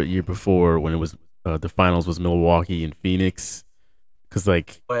last year, but year before when it was the finals was Milwaukee and Phoenix, because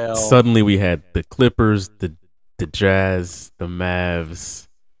suddenly we had the Clippers, the Jazz, the Mavs,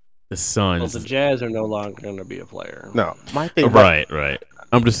 the Suns. the Jazz are no longer going to be a player. No, my thing. Right.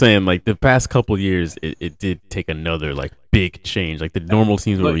 I'm just saying, like the past couple years, it did take another like big change. Like the normal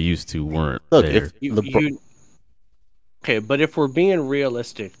teams we were used to weren't Look, there. Okay, but if we're being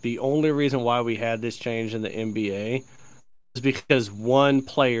realistic, the only reason why we had this change in the NBA is because one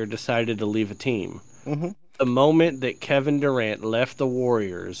player decided to leave a team. Mm-hmm. The moment that Kevin Durant left the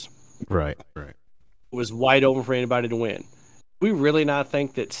Warriors, Right. it was wide open for anybody to win. We really not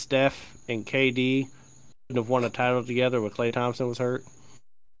think that Steph and KD would have won a title together when Klay Thompson was hurt?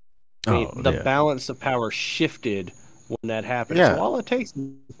 I mean, the balance of power shifted when that happened. Yeah. So all it takes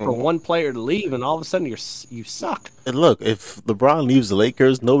is for one player to leave, and all of a sudden you suck. And look, if LeBron leaves the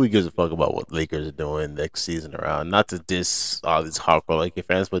Lakers, nobody gives a fuck about what the Lakers are doing next season around. Not to diss all these hardcore Lakers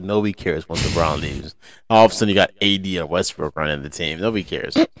fans, but nobody cares when LeBron leaves. All of a sudden, you got AD and Westbrook running the team. Nobody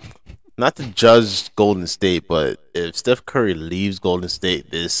cares. Not to judge Golden State, but if Steph Curry leaves Golden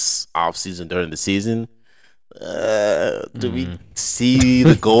State this offseason during the season, do we see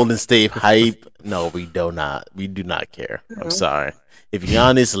the Golden State hype? No, we do not. We do not care. I'm sorry. If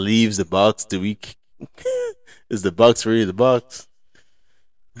Giannis leaves the Bucks, is the Bucks really the Bucks?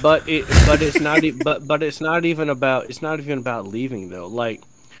 But it's not even about leaving though. Like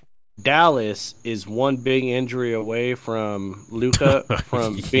Dallas is one big injury away from Luka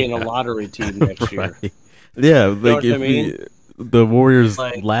from being a lottery team next year. Right. Yeah, what I mean? The Warriors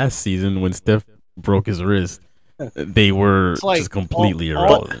Like- last season when Steph broke his wrist, they were It's like just completely all-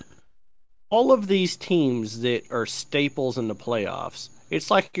 irrelevant. All of these teams that are staples in the playoffs, It's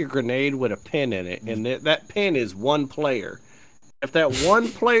like a grenade with a pin in it, and that pin is one player. If that one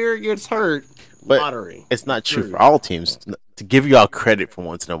player gets hurt, But lottery. it's not true for all teams. To give y'all credit for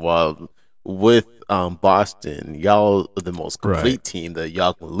once in a while, with Boston, y'all are the most complete team that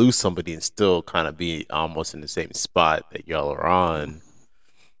y'all can lose somebody and still kind of be almost in the same spot that y'all are on.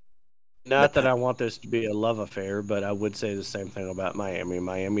 Not that I want this to be a love affair, but I would say the same thing about Miami.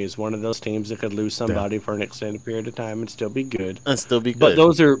 Miami is one of those teams that could lose somebody for an extended period of time and still be good. And still be good.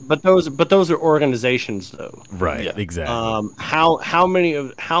 But those are organizations, though. Right. Yeah. Exactly. How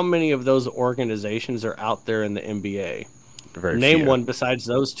many of those organizations are out there in the NBA? Very Name few. one besides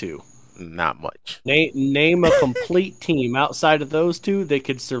those two. Not much. Name a complete team outside of those two that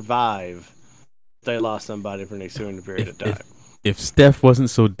could survive if they lost somebody for an extended period of time. If Steph wasn't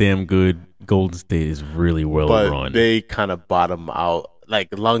so damn good, Golden State is really well But run. they kind of bottom out. Like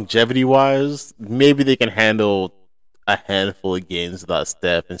longevity wise, maybe they can handle a handful of games without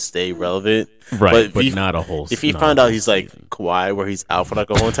Steph and stay relevant. Right, but if not a whole. If you not find a out whole he's like season. Kawhi, where he's out for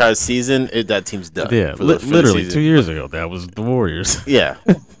like a whole entire season, that team's done. Yeah, for the literally season. 2 years ago, that was the Warriors. Yeah,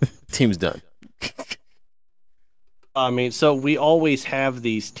 team's done. I mean, so we always have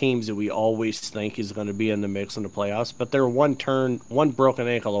these teams that we always think is going to be in the mix in the playoffs, but they're one broken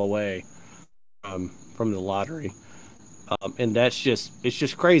ankle away from the lottery, and it's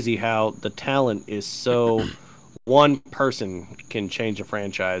just crazy how the talent is so. One person can change a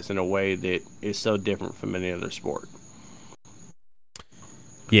franchise in a way that is so different from any other sport.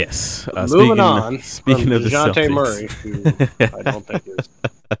 Yes. Moving on. Speaking from of the DeJounte Celtics, Murray, who I don't think is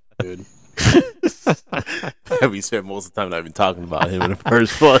good. We spent most of the time not even talking about him in the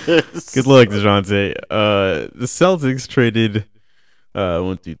first place. Good luck, DeJounte. The Celtics traded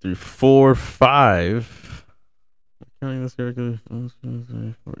 1, 2, 3, 4, 5. Counting this correctly,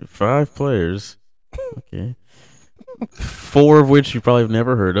 5 players. Okay. 4 of which you probably have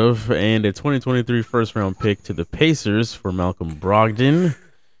never heard of, and a 2023 first round pick to the Pacers for Malcolm Brogdon.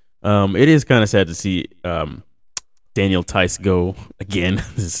 It is kind of sad to see Daniel Tice go again.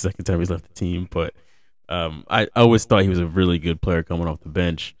 This is the second time he's left the team, but I always thought he was a really good player coming off the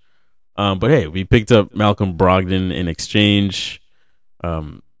bench. But hey, we picked up Malcolm Brogdon in exchange.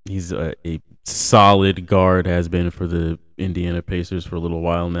 He's a solid guard, has been for the Indiana Pacers for a little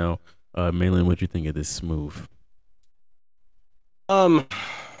while now. Malin, what do you think of this move? When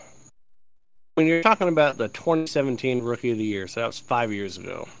you're talking about the 2017 Rookie of the Year, so that was 5 years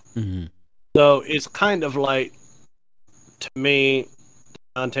ago. Mm-hmm. So it's kind of like, to me,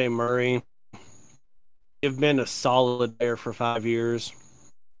 DeJounte Murray, you've been a solid player for 5 years.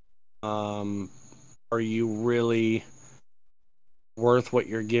 Are you really worth what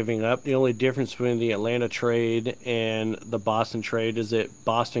you're giving up? The only difference between the Atlanta trade and the Boston trade is that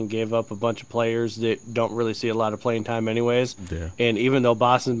Boston gave up a bunch of players that don't really see a lot of playing time anyways. Yeah. And even though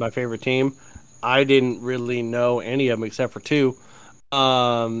Boston's my favorite team, I didn't really know any of them except for 2.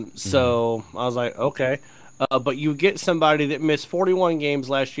 So I was like, okay. But you get somebody that missed 41 games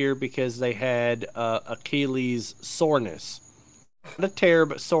last year because they had Achilles soreness. Not a tear,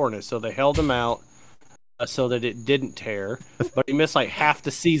 but soreness. So they held him out so that it didn't tear. But he missed like half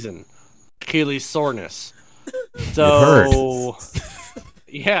the season. Achilles soreness. So,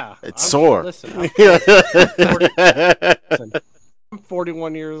 yeah. It's sore. Listen, I'm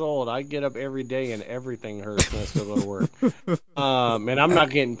 41 years old. I get up every day and everything hurts when I still go to work. And I'm not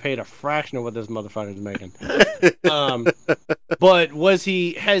getting paid a fraction of what this motherfucker's making. But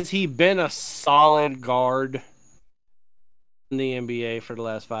has he been a solid guard in the NBA for the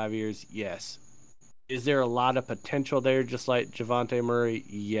last 5 years? Yes. Is there a lot of potential there, just like Javonte Murray?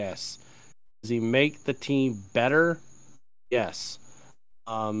 Yes. Does he make the team better? Yes.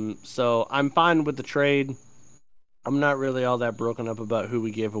 So I'm fine with the trade. I'm not really all that broken up about who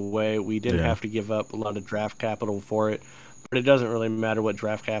we gave away. We didn't have to give up a lot of draft capital for it, but it doesn't really matter what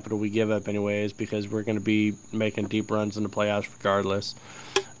draft capital we give up anyways, because we're going to be making deep runs in the playoffs regardless.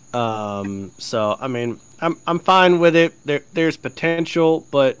 So I mean, I'm fine with it. There's potential,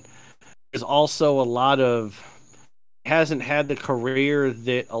 but there's also a lot of hasn't had the career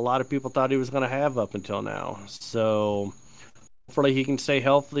that a lot of people thought he was going to have up until now. So hopefully he can stay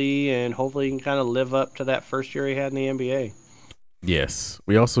healthy, and hopefully he can kind of live up to that first year he had in the NBA. Yes.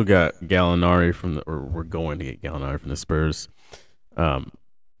 We also got Gallinari we're going to get Gallinari from the Spurs.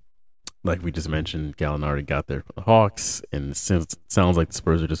 Like we just mentioned, Gallinari got there from the Hawks, and it sounds like the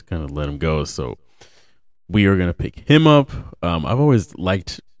Spurs are just going to let him go. So we are going to pick him up. I've always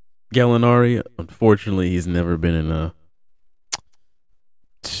liked Gallinari. Unfortunately, he's never been in a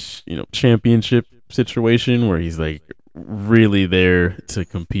championship situation where he's like really there to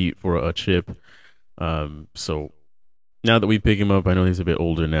compete for a chip. So now that we pick him up, I know he's a bit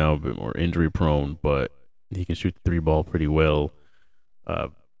older now, a bit more injury prone, but he can shoot the 3-ball pretty well.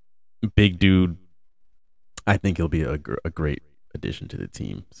 Big dude. I think he'll be a great addition to the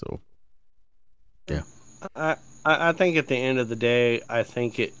team. So, yeah. I think at the end of the day, I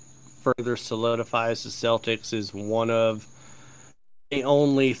think it further solidifies the Celtics as one of the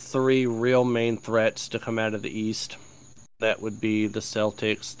only 3 real main threats to come out of the East. That would be the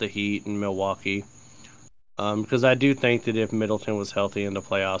Celtics, the Heat, and Milwaukee. Because I do think that if Middleton was healthy in the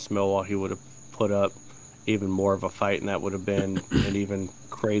playoffs, Milwaukee would have put up even more of a fight, and that would have been an even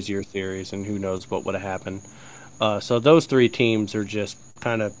crazier series, and who knows what would have happened. So those 3 teams are just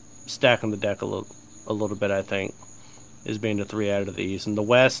kind of stacking the deck a little bit, I think, as being the 3 out of the East. And the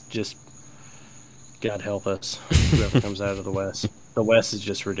West, just God help us, whoever comes out of the West. The West is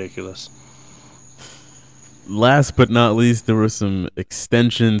just ridiculous. Last but not least, there were some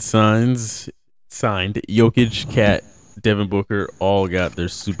extension signed. Jokic, Cat, Devin Booker all got their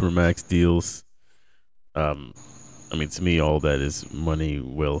Supermax deals. I mean, to me, all that is money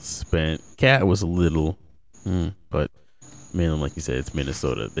well spent. Cat was a little, but man, like you said, it's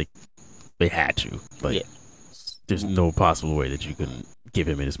Minnesota. They had to. Like, there's no possible way that you can give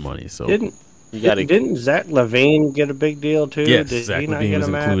him his money. So didn't Zach LaVine get a big deal too? Yes, Did Zach he not LaVine get was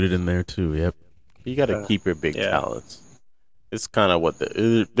a included in there too. Yep. You got to keep your big talents. It's kind of what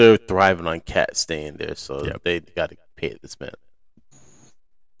they're thriving on Cat staying there, so they got to pay this man.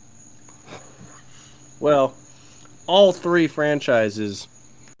 Well, all 3 franchises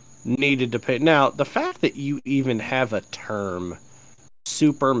needed to pay. Now, the fact that you even have a term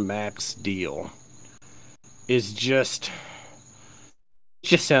super max deal is just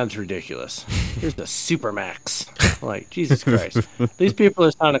sounds ridiculous. Here's the super max. Like, Jesus Christ. These people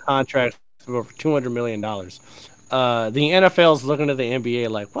are signing contracts for over $200 million. The NFL's looking at the NBA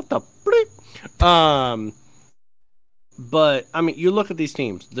like, what the bleep? But, I mean, you look at these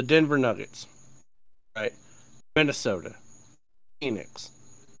teams. The Denver Nuggets, right? Minnesota, Phoenix,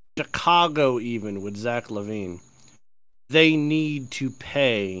 Chicago even with Zach LaVine. They need to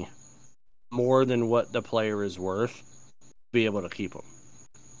pay more than what the player is worth to be able to keep him.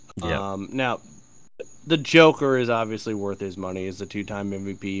 Yeah. Now, the Joker is obviously worth his money as a 2-time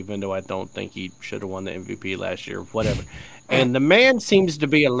MVP, even though I don't think he should have won the MVP last year, whatever. And the man seems to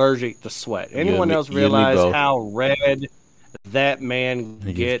be allergic to sweat. Anyone else realize how red that man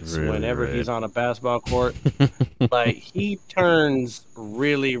gets really whenever red. He's on a basketball court? Like, he turns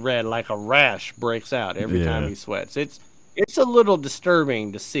really red, like a rash breaks out every time he sweats. It's a little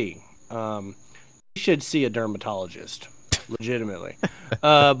disturbing to see. You should see a dermatologist. Legitimately.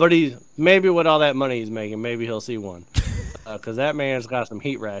 But maybe with all that money he's making, maybe he'll see one. Because that man's got some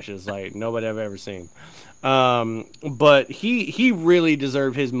heat rashes like nobody I've ever seen. But he really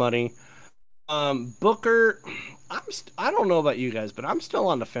deserved his money. Booker, I don't know about you guys, but I'm still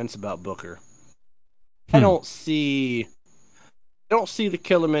on the fence about Booker. I don't see the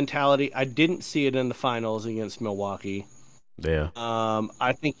killer mentality. I didn't see it in the finals against Milwaukee. Yeah.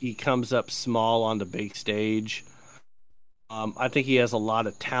 I think he comes up small on the big stage. I think he has a lot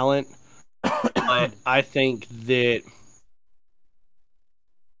of talent, but I think that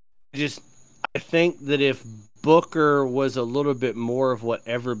if Booker was a little bit more of what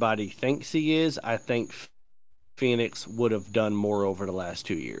everybody thinks he is, I think Phoenix would have done more over the last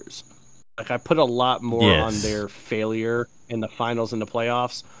 2 years. Like, I put a lot more on their failure in the finals and the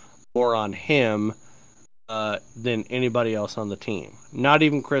playoffs, more on him than anybody else on the team. Not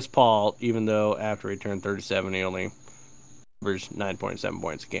even Chris Paul, even though after he turned 37, he only averaged 9.7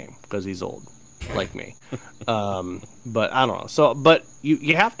 points a game because he's old, like me. But I don't know. So, but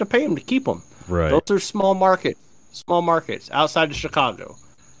you have to pay him to keep him. Right. Those are small markets outside of Chicago.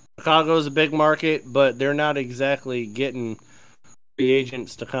 Chicago is a big market, but they're not exactly getting free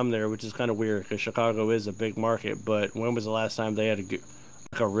agents to come there, which is kind of weird because Chicago is a big market. But when was the last time they had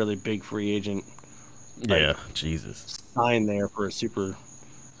a really big free agent? Jesus. Sign there for a super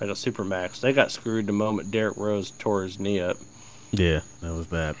max. They got screwed the moment Derrick Rose tore his knee up. Yeah, that was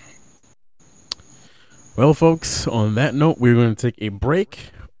that. Well, folks, on that note, we're going to take a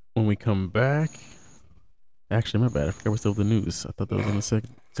break. When we come back, actually, my bad. I forgot we're still the news. I thought that was on the second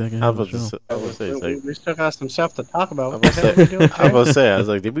half of the show. We still got some stuff to talk about. I was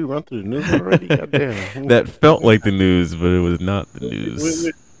like, did we run through the news already? Goddamn. That felt like the news, but it was not the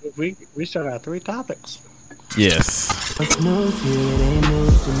news. We still got 3 topics. Yes.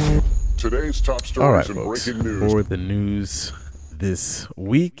 Today's top stories All right, and folks. breaking news. For the news this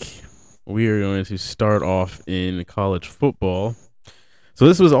week, we are going to start off in college football. So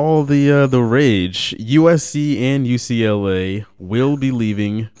this was all the rage. USC and UCLA will be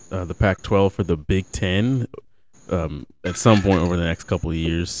leaving the Pac-12 for the Big Ten. at some point over the next couple of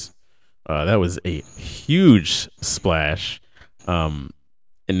years. That was a huge splash. And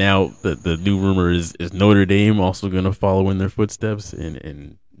now the new rumor is Notre Dame also going to follow in their footsteps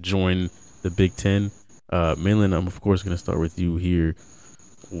and join the Big Ten. Malin, I'm of course going to start with you here.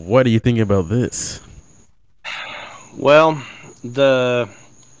 What do you think about this? Well, the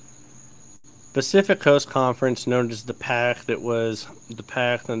Pacific Coast Conference, known as the PAC, that was the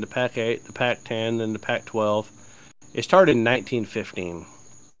PAC, then the PAC-8, the PAC-10, then the PAC-12, it started in 1915.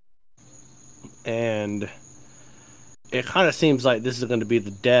 And it kind of seems like this is going to be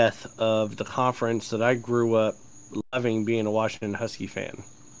the death of the conference that I grew up loving, being a Washington Husky fan.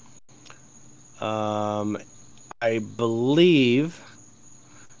 I believe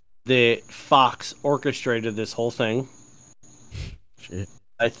that Fox orchestrated this whole thing. Shit.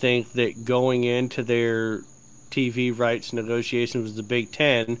 I think that going into their TV rights negotiations with the Big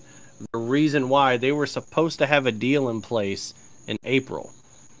Ten, the reason why they were supposed to have a deal in place in April,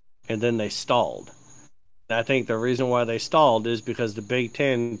 and then they stalled. And I think the reason why they stalled is because the Big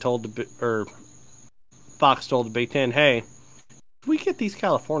Ten Fox told the Big Ten, hey, if we get these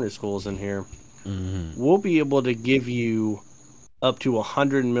California schools in here, we'll be able to give you up to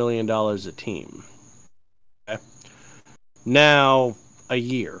 $100 million a team. Okay? Now, a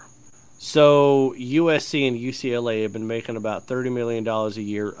year. So USC and UCLA have been making about $30 million a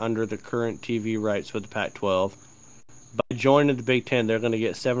year under the current TV rights with the Pac-12. By joining the Big Ten, they're going to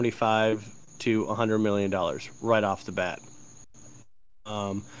get $75 to $100 million right off the bat.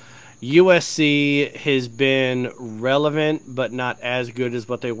 USC has been relevant, but not as good as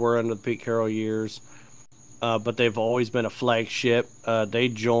what they were under the Pete Carroll years. But they've always been a flagship. They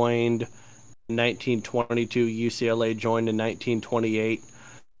joined in 1922. UCLA joined in 1928.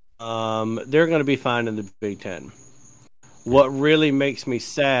 They're going to be fine in the Big Ten. What really makes me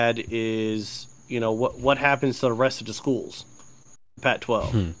sad is, what happens to the rest of the schools?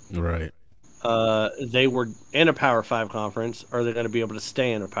 Pac-12. Right. They were in a Power 5 conference. Are they going to be able to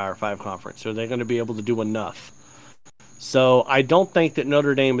stay in a Power 5 conference? Are they going to be able to do enough? So I don't think that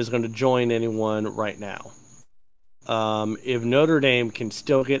Notre Dame is going to join anyone right now. If Notre Dame can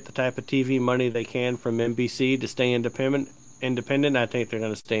still get the type of TV money they can from NBC to stay independent, I think they're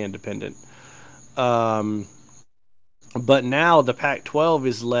going to stay independent. But now the Pac-12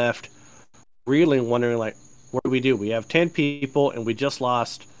 is left really wondering, like, what do? We have 10 people, and we just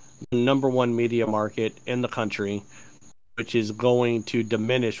lost the number one media market in the country, which is going to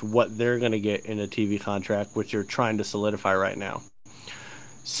diminish what they're going to get in a TV contract, which they're trying to solidify right now.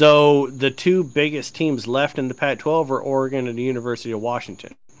 So the two biggest teams left in the Pac-12 are Oregon and the University of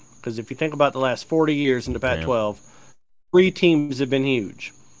Washington. Because if you think about the last 40 years in the Pac-12, three teams have been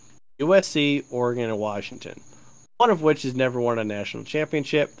huge. USC, Oregon, and Washington. One of which has never won a national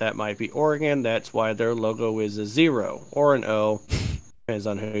championship. That might be Oregon. That's why their logo is a 0 or an O. Depends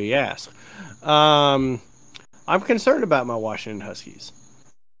on who you ask. I'm concerned about my Washington Huskies.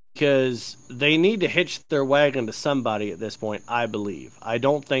 Because they need to hitch their wagon to somebody at this point, I believe. I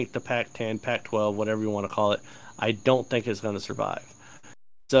don't think the Pac-10, Pac-12, whatever you want to call it, I don't think it's going to survive.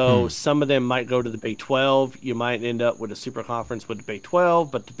 So some of them might go to the Big 12. You might end up with a super conference with the Big 12,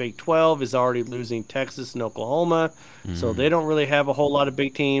 but the Big 12 is already losing Texas and Oklahoma, so they don't really have a whole lot of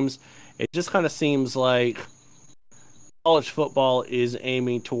big teams. It just kind of seems like college football is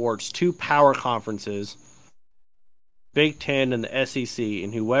aiming towards two power conferences, Big Ten and the SEC,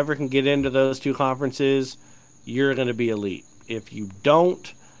 and whoever can get into those two conferences, you're going to be elite. If you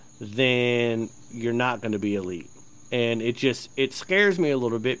don't, then you're not going to be elite. And it scares me a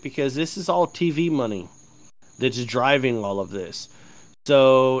little bit because this is all TV money that's driving all of this.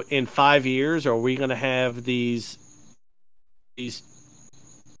 So in 5 years, are we going to have these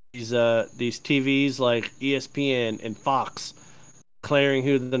TVs like ESPN and Fox declaring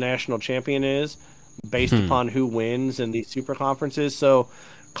who the national champion is based upon who wins in these super conferences? So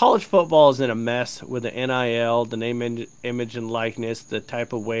college football is in a mess with the NIL, the name, image, and likeness, the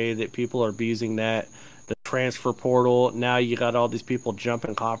type of way that people are abusing that, the transfer portal. Now you got all these people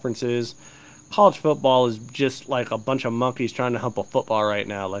jumping conferences. College football is just like a bunch of monkeys trying to hump a football right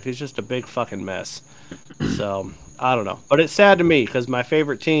now. Like, it's just a big fucking mess. So I don't know, but it's sad to me because my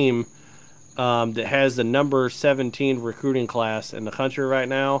favorite team that has the number 17 recruiting class in the country right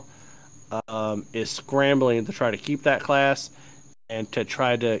now is scrambling to try to keep that class and to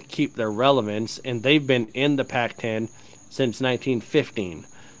try to keep their relevance. And they've been in the Pac-10 since 1915.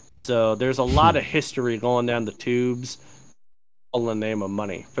 So there's a lot of history going down the tubes all in the name of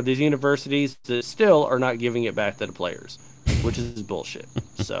money for these universities that still are not giving it back to the players, which is bullshit.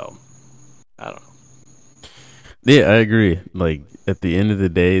 So I don't know. Yeah, I agree. Like, at the end of the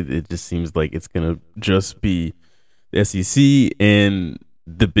day, it just seems like it's going to just be the SEC and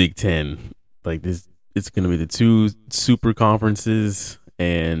the Big Ten. Like this, it's going to be the two super conferences,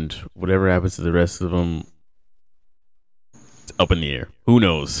 and whatever happens to the rest of them, it's up in the air. Who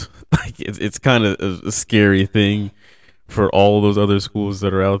knows? Like it's kind of a scary thing for all those other schools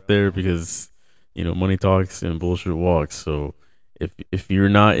that are out there because money talks and bullshit walks. So if you're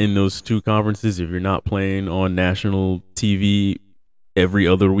not in those two conferences, if you're not playing on national TV every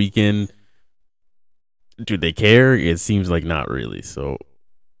other weekend, do they care? It seems like not really. So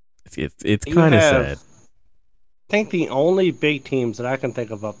it's kind of sad. I think the only big teams that I can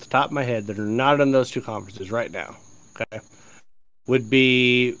think of off the top of my head that are not in those two conferences right now, okay, would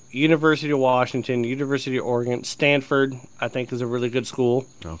be University of Washington, University of Oregon, Stanford. I think is a really good school.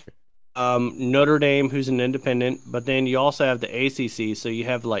 Okay. Notre Dame, who's an independent, but then you also have the ACC. So you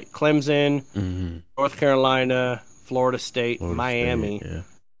have like Clemson, North Carolina, Florida State, Miami. State, yeah.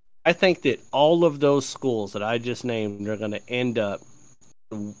 I think that all of those schools that I just named are going to end up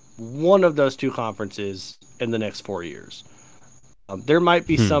one of those two conferences in the next 4 years. There might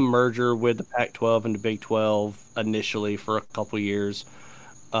be some merger with the Pac-12 and the Big 12 initially for a couple years,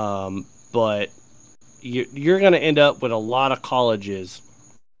 but you're going to end up with a lot of colleges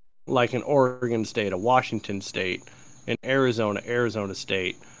like an Oregon State, a Washington State, an Arizona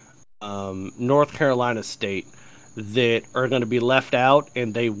State, North Carolina State that are going to be left out,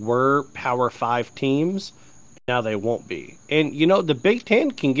 and they were Power 5 teams. Now they won't be. And, the Big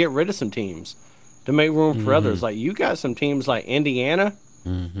Ten can get rid of some teams to make room for others. Like, you got some teams like Indiana.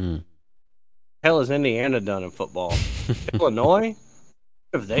 Hell has Indiana done in football? Illinois?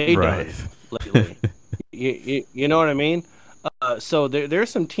 What have they done lately? You know what I mean? So there's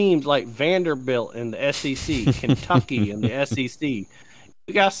some teams like Vanderbilt in the SEC, Kentucky in the SEC.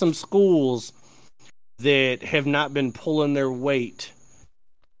 You got some schools that have not been pulling their weight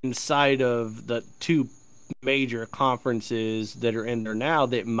inside of the two major conferences that are in there now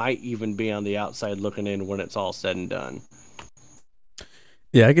that might even be on the outside looking in when it's all said and done.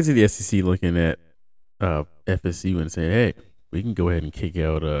 Yeah, I can see the SEC looking at FSU and saying, hey, we can go ahead and kick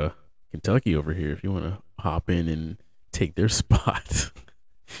out Kentucky over here if you want to hop in and take their spot.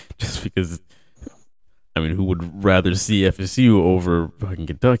 Just because, who would rather see FSU over fucking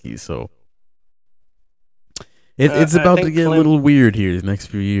Kentucky? So it's about to get a little weird here the next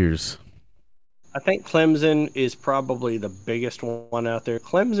few years. I think Clemson is probably the biggest one out there.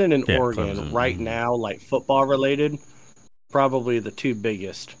 Clemson and Oregon right now, like football related, probably the two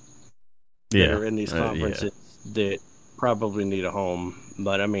biggest that are in these conferences that probably need a home.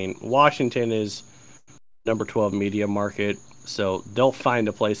 But Washington is number 12 media market, so they'll find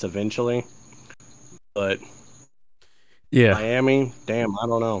a place eventually. But Miami, damn, I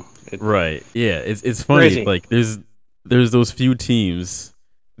don't know. It's funny. Crazy. Like there's those few teams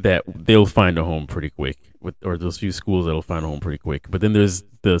that they'll find a home pretty quick, or those few schools that'll find a home pretty quick. But then there's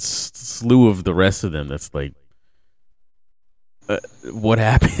the slew of the rest of them that's like, what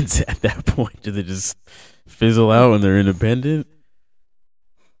happens at that point? Do they just fizzle out and they're independent?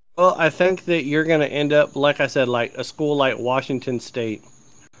 Well, I think that you're going to end up, like I said, like a school like Washington State,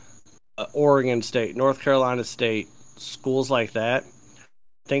 Oregon State, North Carolina State, schools like that.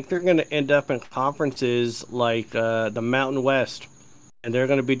 I think they're going to end up in conferences like the Mountain West, and they're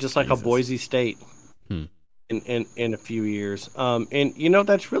going to be just like a Boise State in a few years. And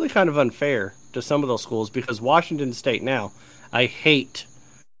that's really kind of unfair to some of those schools because Washington State now, I hate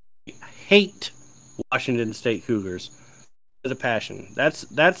Washington State Cougars. With a passion.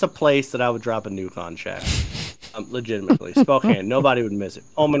 That's a place that I would drop a nuke on, Shaq. Legitimately. Spokane. Nobody would miss it.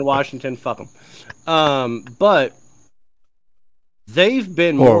 Pullman, Washington, fuck them. But they've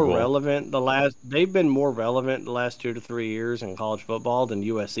been more relevant the last 2 to 3 years in college football than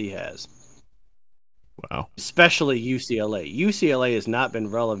USC has. Wow. Especially UCLA. UCLA has not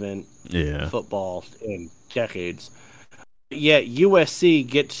been relevant in football in decades. Yet USC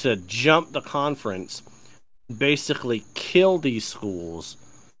gets to jump the conference, basically kill these schools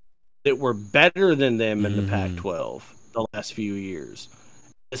that were better than them in the Pac-12 the last few years.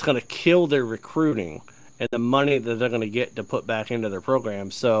 It's going to kill their recruiting and the money that they're going to get to put back into their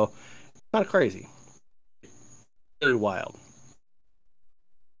programs. So, it's kind of crazy. Really wild.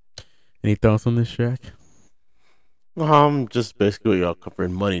 Any thoughts on this, Shaq? Just basically what y'all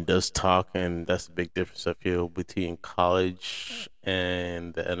covering. Money does talk, and that's the big difference I feel between college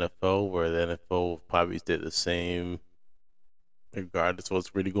and the NFL, where the NFL probably did the same regardless of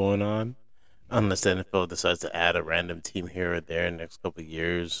what's really going on, unless the NFL decides to add a random team here or there in the next couple of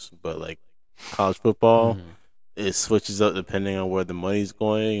years. But like college football, it switches up depending on where the money's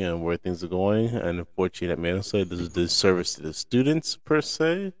going and where things are going, and unfortunately that may also does a disservice to the students per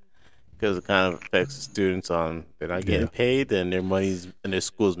se. because it kind of affects the students on they're not getting paid and their money's and their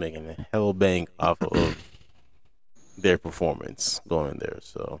school's making a hell bank off of their performance going there.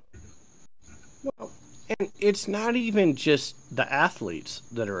 So, and it's not even just the athletes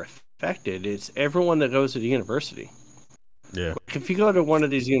that are affected; it's everyone that goes to the university. Yeah. If you go to one of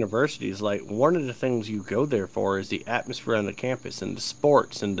these universities, like one of the things you go there for is the atmosphere on the campus and the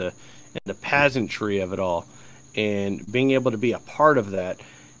sports and the pageantry of it all, and being able to be a part of that.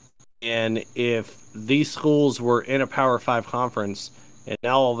 And if these schools were in a Power 5 conference and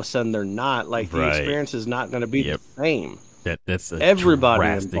now all of a sudden they're not, like the experience is not going to be the same. That's a everybody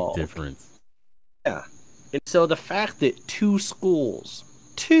drastic involved. difference. Yeah. And so the fact that two schools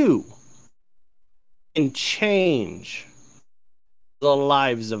can change the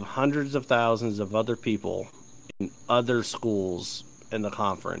lives of hundreds of thousands of other people in other schools in the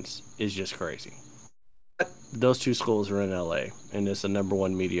conference is just crazy. Those two schools are in LA, and it's the number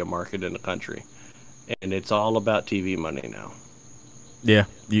one media market in the country. And it's all about TV money now. Yeah.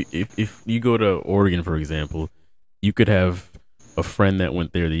 If you go to Oregon, for example, you could have a friend that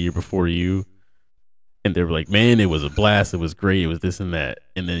went there the year before you, and they were like, man, it was a blast. It was great. It was this and that.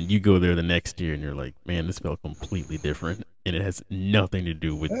 And then you go there the next year and you're like, man, this felt completely different. And it has nothing to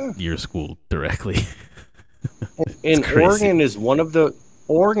do with your school directly. And Oregon is one of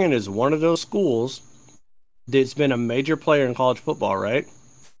those schools that's been a major player in college football, right?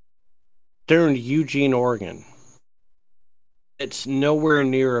 They're in Eugene, Oregon. It's nowhere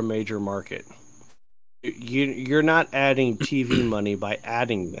near a major market. You're not adding TV money by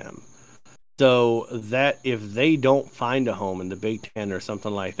adding them. So that if they don't find a home in the Big Ten or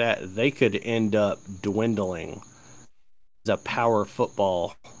something like that, they could end up dwindling the power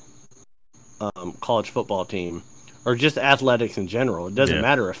football, college football team, or just athletics in general. It doesn't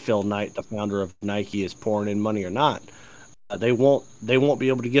matter if Phil Knight, the founder of Nike, is pouring in money or not. They won't be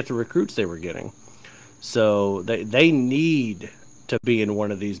able to get the recruits they were getting. So they need to be in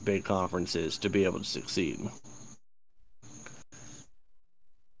one of these big conferences to be able to succeed.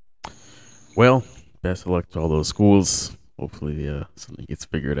 Well, best of luck to all those schools. Hopefully something gets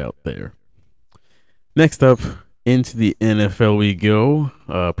figured out there. Next up, into the NFL we go.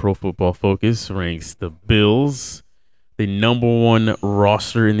 Pro Football Focus ranks the Bills the number one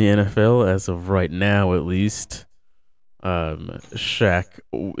roster in the NFL as of right now, at least. Shaq,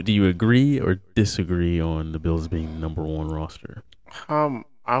 do you agree or disagree on the Bills being the number one roster?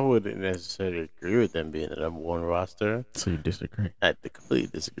 I wouldn't necessarily agree with them being the number one roster. So you disagree? I completely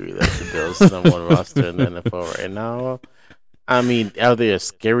disagree that the Bills are the number one roster in the NFL right now. I mean, are they a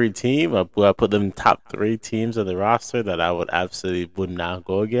scary team? Or would I put them top 3 teams of the roster that I would not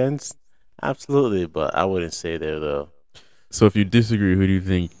go against? Absolutely, but I wouldn't say they're the. So if you disagree, who do you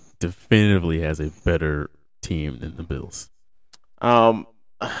think definitively has a better team than the Bills?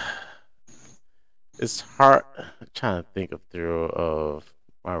 It's hard. I'm trying to think of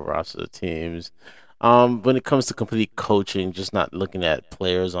my roster of teams. When it comes to complete coaching, just not looking at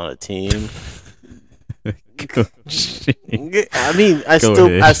players on a team. I mean,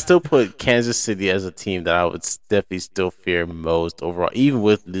 I still put Kansas City as a team that I would definitely still fear most overall, even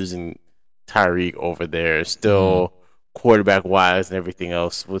with losing Tyreek over there. Still, quarterback wise and everything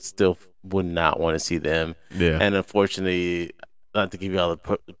else, would not want to see them. Yeah, and unfortunately, not to give you all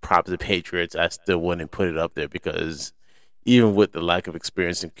the props to the Patriots, I still wouldn't put it up there because even with the lack of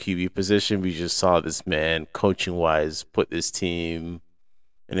experience in QB position, we just saw this man coaching wise put this team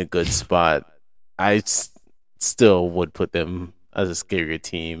in a good spot. I still would put them as a scarier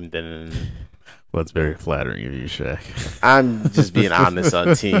team than. Well, it's very flattering of you, Shaq. I'm just being honest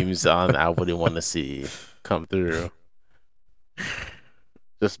on teams I wouldn't want to see come through.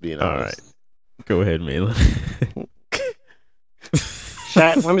 Just being honest. All right. Go ahead, Malin.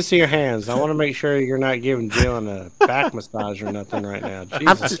 Shaq, let me see your hands. I want to make sure you're not giving Jalen a back massage or nothing right now.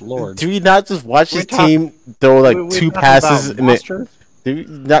 Jesus Lord. Do we not just watch his team throw like 2 passes in the? Did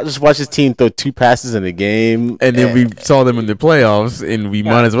we not just watch his team throw 2 passes in a game? And then we saw them in the playoffs, and we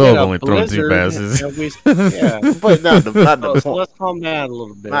might as well have only thrown 2 passes. But not the point. Let's calm down a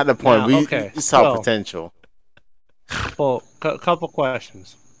little bit. Not the point. We saw potential. Well, couple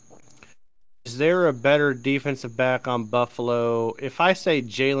questions. Is there a better defensive back on Buffalo? If I say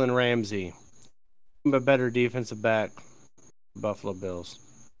Jalen Ramsey, I'm a better defensive back Buffalo Bills.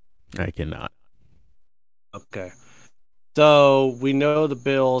 I cannot. Okay. So we know the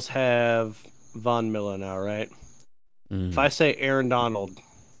Bills have Von Miller now, right? If I say Aaron Donald, what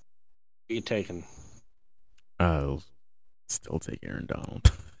are you taking? I'll still take Aaron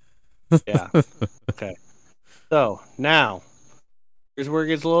Donald. Yeah. Okay. So now, here's where it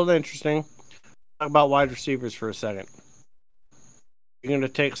gets a little interesting. Talk about wide receivers for a second. You're going to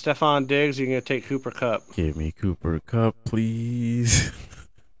take Stephon Diggs, you're going to take Cooper Kupp. Give me Cooper Kupp, please.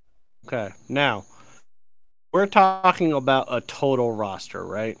 Okay, now, we're talking about a total roster,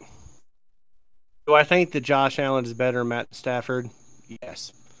 right? Do I think that Josh Allen is better than Matt Stafford?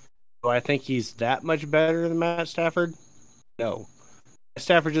 Yes. Do I think he's that much better than Matt Stafford? No.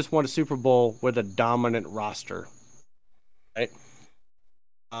 Stafford just won a Super Bowl with a dominant roster, right?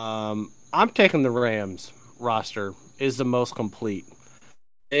 I'm taking the Rams roster is the most complete.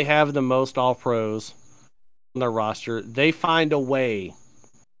 They have the most All-Pros on their roster. They find a way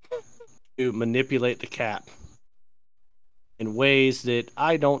to manipulate the cap in ways that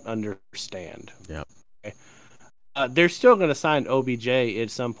I don't understand. Yep. Okay? They're still going to sign OBJ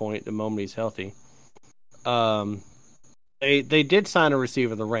at some point the moment he's healthy. They did sign a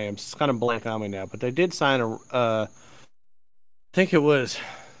receiver, the Rams. It's kind of blank on me now, but they did sign I think it was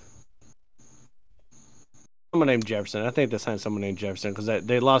someone named Jefferson. I think they signed someone named Jefferson because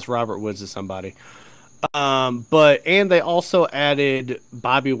they lost Robert Woods to somebody. And they also added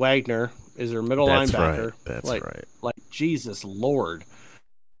Bobby Wagner as their middle linebacker. Right. That's right. Like Jesus Lord.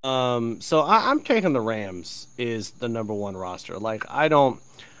 So I'm taking the Rams is the number one roster. Like I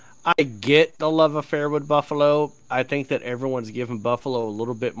get the love affair with Buffalo. I think that everyone's giving Buffalo a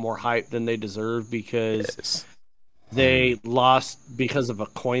little bit more hype than they deserve because they lost because of a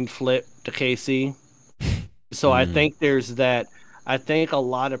coin flip to KC. So I think there's that. I think a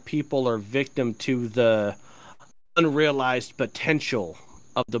lot of people are victim to the unrealized potential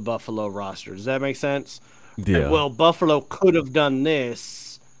of the Buffalo roster. Does that make sense? Yeah. Like, well, Buffalo could have done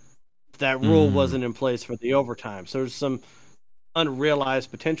this if that rule wasn't in place for the overtime. So there's some unrealized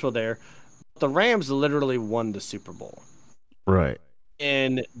potential there. The Rams literally won the Super Bowl. Right.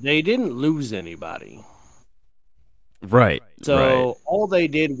 And they didn't lose anybody. Right. So all they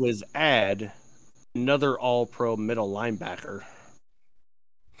did was add another all-pro middle linebacker.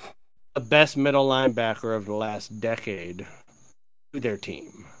 The best middle linebacker of the last decade to their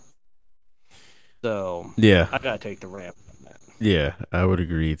team. So yeah, I gotta take the Rams on that. Yeah, I would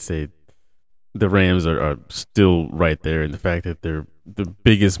agree. Say the Rams are still right there, and the fact that the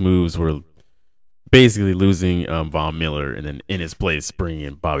biggest moves were basically losing Von Miller and then in his place bringing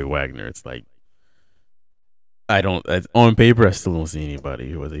in Bobby Wagner. It's like on paper I still don't see anybody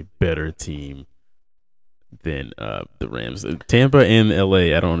who has a better team than the Rams. Tampa and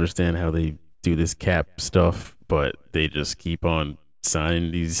LA, I don't understand how they do this cap stuff, but they just keep on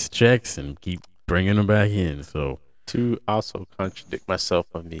signing these checks and keep bringing them back in. So to also contradict myself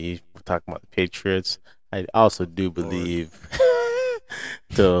on me talking about the Patriots, I also do believe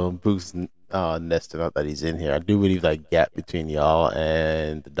to Bruce Nestor, not that he's in here, I do believe that gap between y'all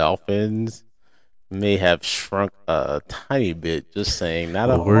and the Dolphins may have shrunk a tiny bit. Just saying.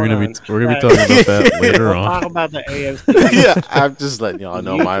 We're gonna be talking about that later on. Talk about the AFC. Yeah, I'm just letting y'all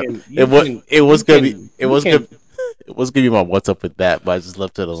know it was gonna be my what's up with that, but I just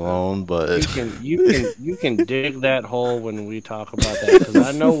left it alone. But you can dig that hole when we talk about that because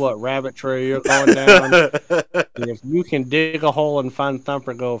I know what rabbit trail you're going down. And if you can dig a hole and find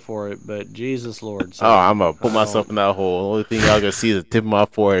Thumper, go for it. But Jesus Lord, so, I'm gonna put myself in that hole. The only thing y'all gonna see is the tip of my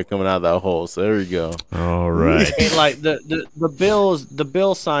forehead coming out of that hole. So there we go. All right. Hey, like the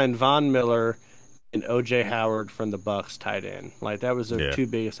Bills signed Von Miller and OJ Howard from the Bucks tight end. Like that was their two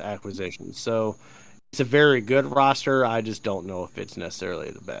biggest acquisitions. So it's a very good roster. I just don't know if it's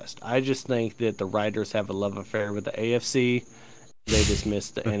necessarily the best. I just think that the writers have a love affair with the AFC. They just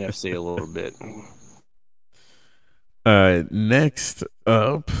missed the NFC a little bit. Next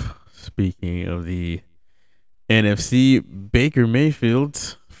up, speaking of the NFC, Baker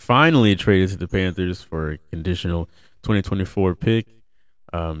Mayfield finally traded to the Panthers for a conditional 2024 pick.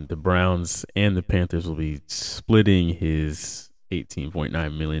 The Browns and the Panthers will be splitting his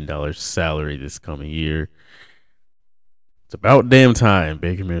 $18.9 million salary this coming year. It's about damn time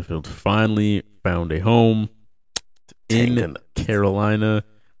Baker Mayfield finally found a home in Carolina.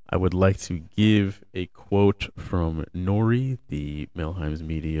 I would like to give a quote from Nori, the Melheims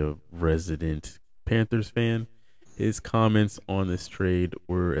Media resident Panthers fan. His comments on this trade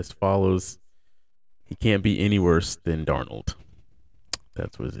were as follows: "He can't be any worse than Darnold."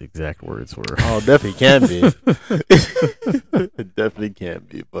 That's what his exact words were. Oh, definitely can be. It definitely can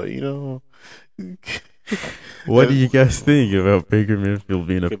be. But, what do you guys think about Baker Mayfield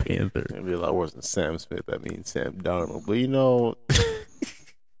being a Panther? It'd be a lot worse than Sam Smith. That means Sam Darnold.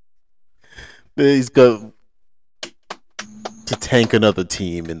 But, he's going to tank another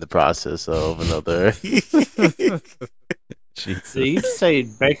team in the process of another. Jesus. Did you say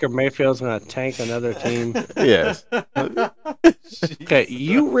Baker Mayfield's going to tank another team? Yes. Okay,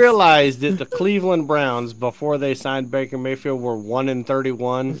 you realize that the Cleveland Browns, before they signed Baker Mayfield, were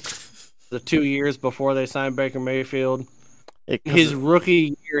 1-31. The 2 years before they signed Baker Mayfield, his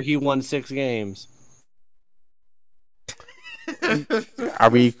rookie year, he won 6 games. Are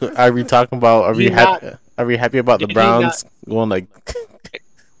we talking about? Are we happy about the Browns going like?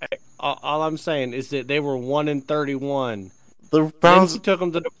 All I'm saying is that they were 1-31. The Browns. Then he took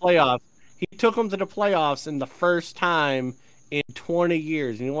them to the playoffs. He took them to the playoffs in the first time in 20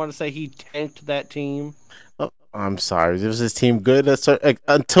 years. And you want to say he tanked that team? Oh, I'm sorry. Was this team good?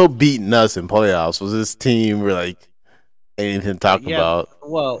 Until beating us in playoffs, was this team like anything to talk about?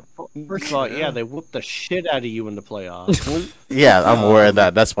 Well, first of all, they whooped the shit out of you in the playoffs. Yeah, I'm aware of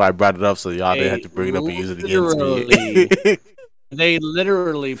that. That's why I brought it up, so y'all didn't have to bring it up and use it against me. They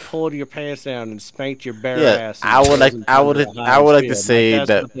literally pulled your pants down and spanked your bare ass. I would like to say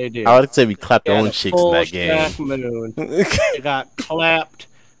that I would like to say we clapped our own cheeks in that game. They got clapped.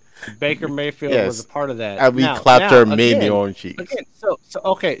 Baker Mayfield was a part of that. And we clapped our main own cheeks. Again,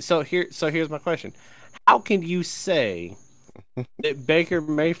 so here's my question: how can you say that Baker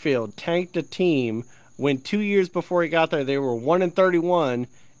Mayfield tanked a team when 2 years before he got there they were 1-31?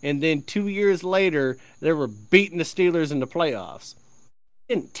 And then 2 years later, they were beating the Steelers in the playoffs.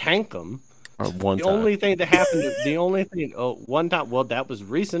 Didn't tank them. Only thing that happened, one time. Well, that was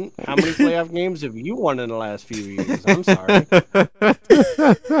recent. How many playoff games have you won in the last few years? I'm sorry.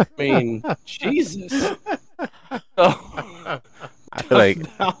 I mean, Jesus. So, I feel like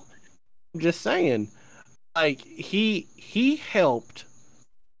I'm just saying, like he helped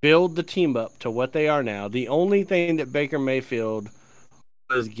build the team up to what they are now. The only thing that Baker Mayfield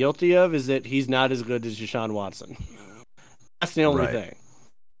is guilty of is that he's not as good as Deshaun Watson. That's the only thing.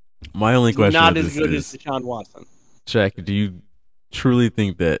 My only question not as good as Deshaun Watson. Jack, do you truly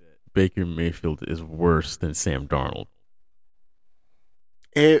think that Baker Mayfield is worse than Sam Darnold?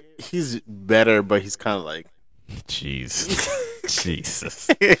 He's better, but he's kind of like, jeez, Jesus.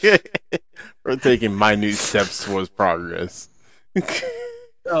 We're taking minute steps towards progress.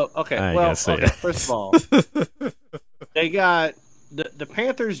 Oh, okay. First of all, they got. The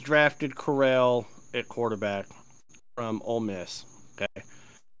Panthers drafted Corral at quarterback from Ole Miss. Okay,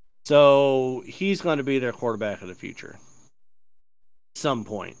 so he's going to be their quarterback of the future. At some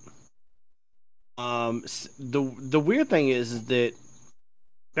point. The weird thing is that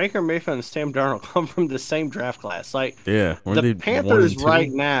Baker Mayfield and Sam Darnold come from the same draft class. Like, the Panthers right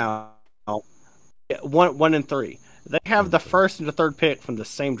now, 1-3. They have the first and the third pick from the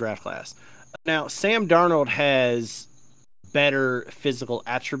same draft class. Now, Sam Darnold has better physical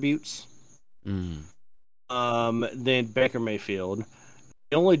attributes than Baker Mayfield.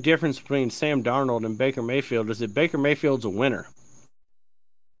 The only difference between Sam Darnold and Baker Mayfield is that Baker Mayfield's a winner.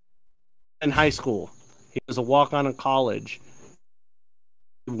 In high school, he was a walk-on in college.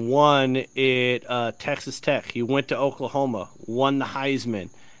 He won at Texas Tech. He went to Oklahoma, won the Heisman.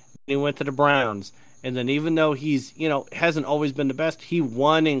 He went to the Browns. And then even though he's, hasn't always been the best, he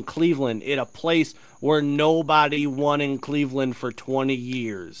won in Cleveland at a place where nobody won in Cleveland for 20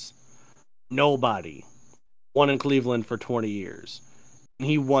 years. Nobody won in Cleveland for 20 years. And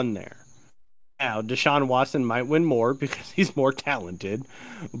he won there. Now, Deshaun Watson might win more because he's more talented.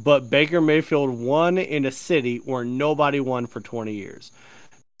 But Baker Mayfield won in a city where nobody won for 20 years.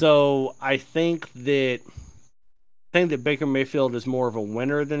 So I think that Baker Mayfield is more of a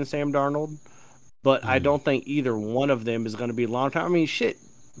winner than Sam Darnold. But I don't think either one of them is going to be long term. I mean, shit.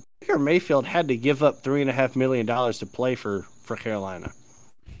 Baker Mayfield had to give up $3.5 million to play for Carolina.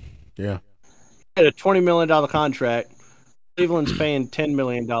 Yeah. He had a $20 million contract. Cleveland's paying $10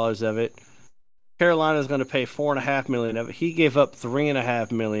 million of it. Carolina's going to pay $4.5 million of it. He gave up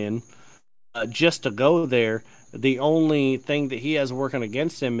 $3.5 million just to go there. The only thing that he has working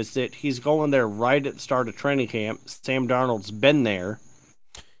against him is that he's going there right at the start of training camp. Sam Darnold's been there.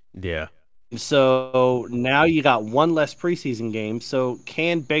 Yeah. So now you got one less preseason game. So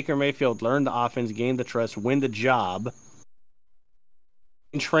can Baker Mayfield learn the offense, gain the trust, win the job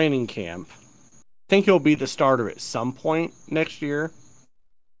in training camp? I think he'll be the starter at some point next year.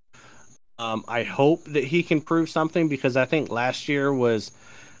 I hope that he can prove something because I think last year was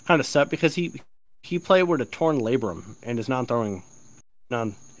kind of sucked because he played with a torn labrum and his non-throwing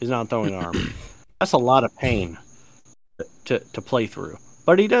arm. That's a lot of pain to play through.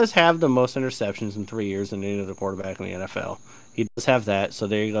 But he does have the most interceptions in 3 years than any other quarterback in the NFL. He does have that, so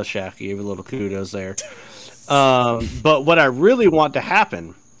there you go, Shaq. You gave a little kudos there. But what I really want to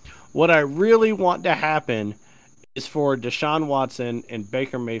happen is for Deshaun Watson and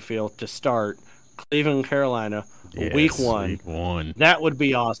Baker Mayfield to start Cleveland, Carolina, Week 1. Week 1. That would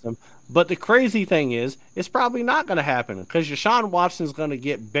be awesome. But the crazy thing is, it's probably not going to happen because Deshaun Watson's going to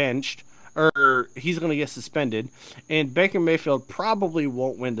get benched or he's going to get suspended, and Baker Mayfield probably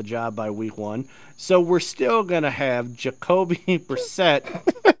won't win the job by week 1. So we're still going to have Jacoby Brissett,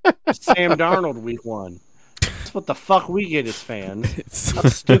 Sam Darnold week 1. That's what the fuck we get as fans. How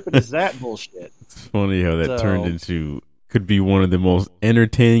stupid is that bullshit? It's funny how that turned into could be one of the most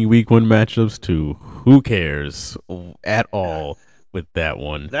entertaining week 1 matchups to who cares at all with that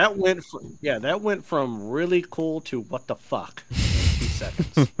one. That went from really cool to what the fuck in 2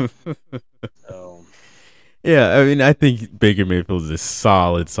 seconds. So yeah, I mean, I think Baker Mayfield is a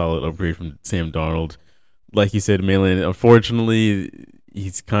solid upgrade from Sam Darnold. Like you said, Malin, unfortunately,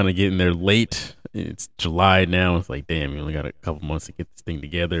 he's kind of getting there late. It's July now. It's like, damn, you only got a couple months to get this thing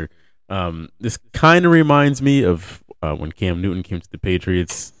together. This kind of reminds me of when Cam Newton came to the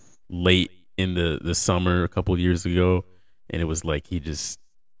Patriots late in the summer a couple of years ago, and it was like he just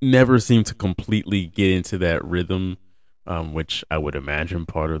never seemed to completely get into that rhythm, which I would imagine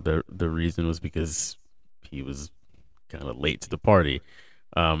part of the reason was because he was kind of late to the party.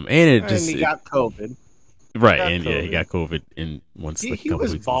 And he got COVID. Right, he got COVID in once he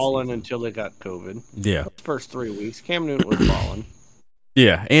was balling until he got COVID. Yeah. The first 3 weeks, Cam Newton was balling.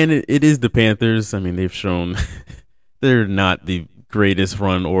 Yeah, and it is the Panthers. I mean, they've shown they're not the greatest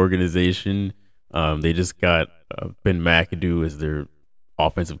run organization. They just got Ben McAdoo as their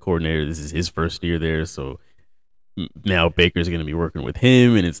offensive coordinator. This is his first year there, so now Baker's going to be working with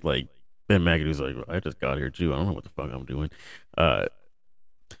him, and it's like Ben McAdoo's like, I just got here too. I don't know what the fuck I'm doing.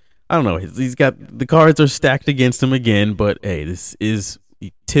 I don't know. He's got the cards are stacked against him again, but hey, this is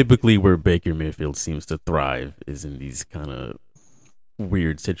typically where Baker Mayfield seems to thrive, is in these kind of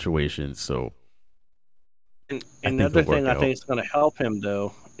weird situations. So another thing I think is going to help him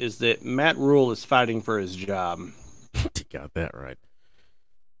though is that Matt Rule is fighting for his job. You got that right.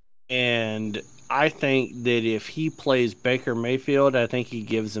 And I think that if he plays Baker Mayfield, I think he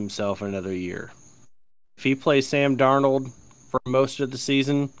gives himself another year. If he plays Sam Darnold for most of the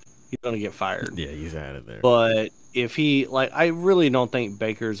season, he's going to get fired. Yeah, he's out of there. But if he, I really don't think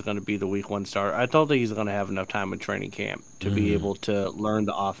Baker's going to be the week 1 starter. I don't think he's going to have enough time in training camp to be able to learn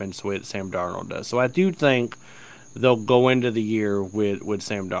the offense the way that Sam Darnold does. So I do think they'll go into the year with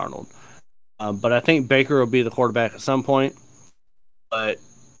Sam Darnold. But I think Baker will be the quarterback at some point. But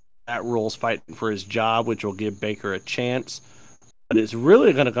Matt Rule's fighting for his job, which will give Baker a chance. But it's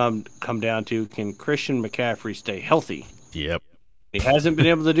really going to come down to, can Christian McCaffrey stay healthy? Yep. He hasn't been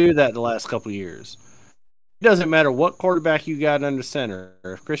able to do that the last couple of years. It doesn't matter what quarterback you got under center.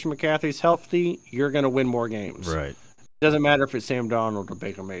 If Christian McCaffrey's healthy, you're going to win more games. Right. It doesn't matter if it's Sam Darnold or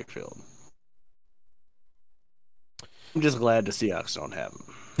Baker Mayfield. I'm just glad the Seahawks don't have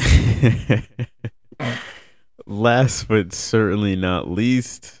him. Last but certainly not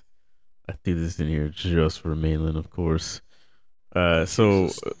least, I threw this in here just for Malin, of course. So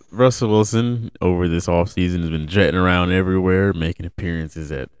Russell Wilson over this offseason has been jetting around everywhere, making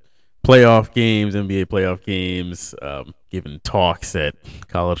appearances at playoff games, NBA playoff games, giving talks at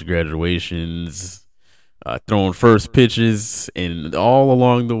college graduations, throwing first pitches, and all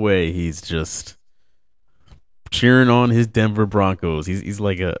along the way, he's just cheering on his Denver Broncos. He's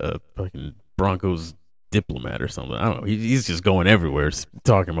like a fucking Broncos diplomat or something. I don't know. He's just going everywhere,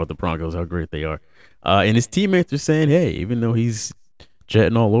 talking about the Broncos, how great they are. And his teammates are saying, hey, even though he's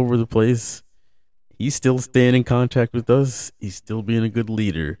jetting all over the place, he's still staying in contact with us. He's still being a good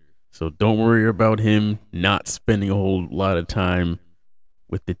leader. So don't worry about him not spending a whole lot of time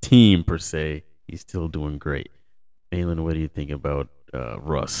with the team, per se. He's still doing great. Malin, what do you think about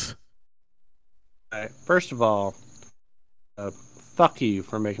Russ? All right. First of all, fuck you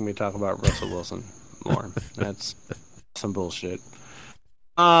for making me talk about Russell Wilson more. That's some bullshit.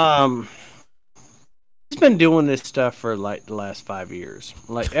 He's been doing this stuff for like the last 5 years.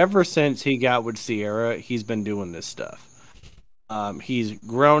 Like ever since he got with Sierra, he's been doing this stuff. He's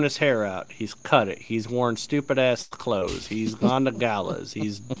grown his hair out. He's cut it. He's worn stupid ass clothes. He's gone to galas.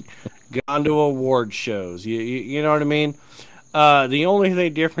 He's gone to award shows. You know what I mean? The only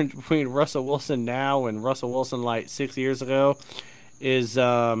thing different between Russell Wilson now and Russell Wilson like 6 years ago is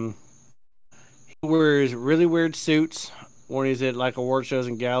he wears really weird suits when he's at like award shows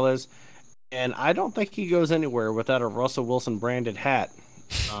and galas. And I don't think he goes anywhere without a Russell Wilson branded hat.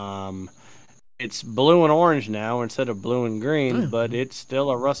 It's blue and orange now instead of blue and green, but it's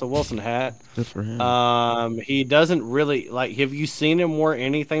still a Russell Wilson hat. Good for him. He doesn't really like. Have you seen him wear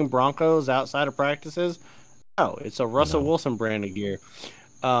anything Broncos outside of practices? No, it's a Russell Wilson branded gear.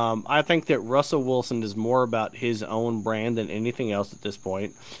 I think that Russell Wilson is more about his own brand than anything else at this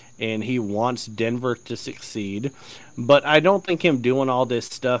point, and he wants Denver to succeed. But I don't think him doing all this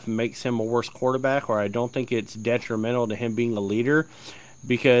stuff makes him a worse quarterback, or I don't think it's detrimental to him being a leader,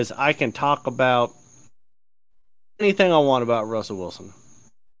 because I can talk about anything I want about Russell Wilson.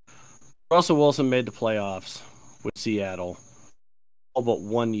 Russell Wilson made the playoffs with Seattle all but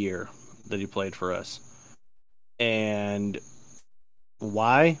 1 year that he played for us. And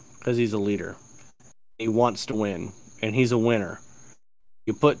why? Because he's a leader. He wants to win, and he's a winner.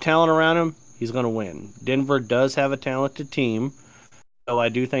 You put talent around him, he's going to win. Denver does have a talented team, so I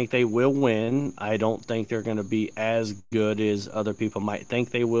do think they will win. I don't think they're going to be as good as other people might think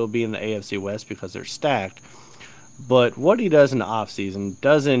they will be in the AFC West because they're stacked. But what he does in the offseason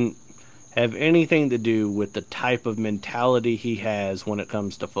doesn't have anything to do with the type of mentality he has when it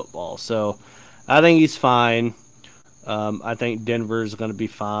comes to football. So I think he's fine. I think Denver's going to be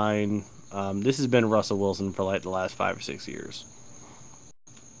fine. This has been Russell Wilson for like the last 5 or 6 years.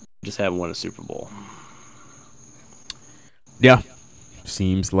 Just haven't won a Super Bowl. Yeah,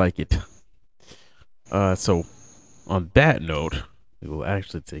 seems like it. So on that note, we will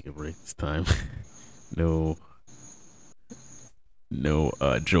actually take a break this time. No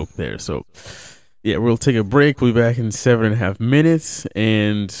joke there. So yeah, we'll take a break. We'll be back in 7.5 minutes,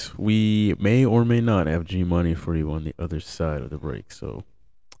 and we may or may not have G Money for you on the other side of the break. So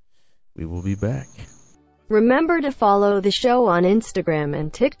we will be back. Remember to follow the show on Instagram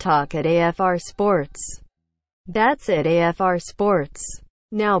and TikTok at AFR Sports. That's it, AFR Sports.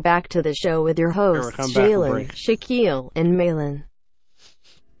 Now back to the show with your hosts, Jalen, Shaquille, and Malin.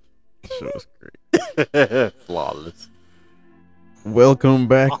 Show was great. Flawless. Welcome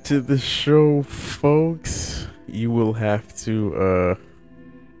back to the show, folks. You will have to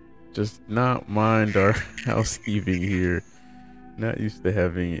just not mind our housekeeping here. Not used to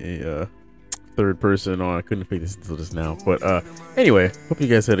having a third person on. I couldn't figure this until just now. But anyway, hope you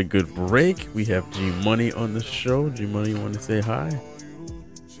guys had a good break. We have G Money on the show. G Money, you want to say hi?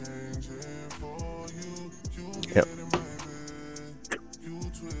 Yep.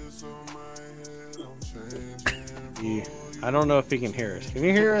 I don't know if he can hear us. Can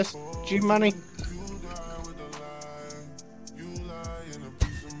you hear us, G Money?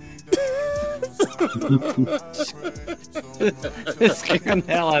 It's scaring the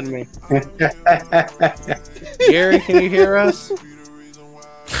hell out of me. Gary, can you hear us?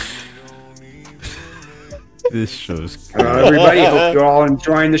 This show's Hello, everybody. Hope you're all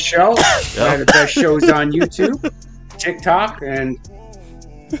enjoying the show. One of the best shows on YouTube, TikTok, and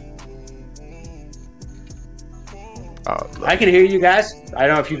I can hear you guys. I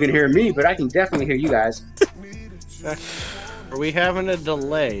don't know if you can hear me, but I can definitely hear you guys. Are we having a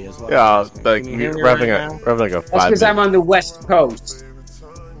delay as well? Yeah, like we're having a 5 That's because I'm on the West Coast.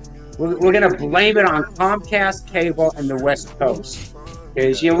 We're gonna blame it on Comcast cable and the West Coast,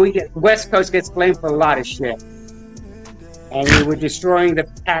 because West Coast gets blamed for a lot of shit, and we were destroying the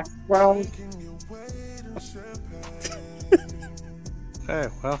Pac-12. Okay,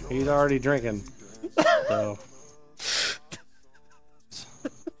 well, he's already drinking, so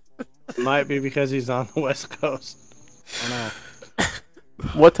it might be because he's on the West Coast. I don't know.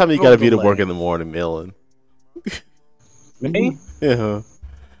 What time you gotta be to work in the morning, Millen? Me? Yeah.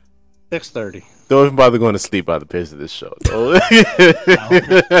 6:30. Don't even bother going to sleep by the pace of this show.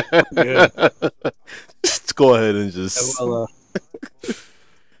 Just go ahead and just. All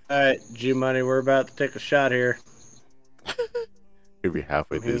right, G Money, we're about to take a shot here. He'll be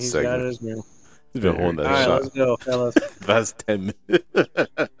halfway through this He's got segment. his meal. He's been holding that All right, shot. let's go, fellas. That's 10 minutes.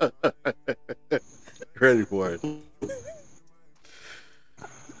 Ready for it.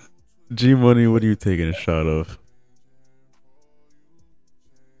 G Money. What are you taking a shot of?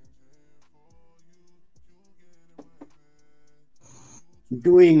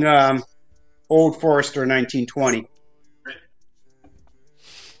 Doing Old Forester 1920.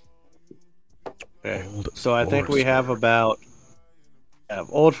 Okay. So I think we have about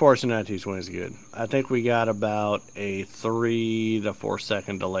Old Forester 1920 is good. I think we got about a 3 to 4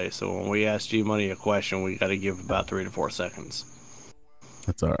 second delay. So when we ask G Money a question, we got to give about 3 to 4 seconds.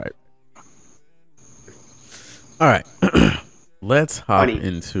 That's all right. All right. Let's hop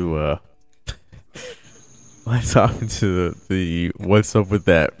into the what's up with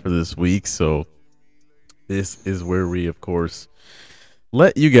that for this week. So this is where we, of course,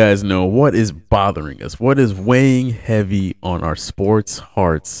 let you guys know what is bothering us, what is weighing heavy on our sports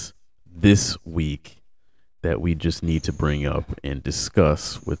hearts this week that we just need to bring up and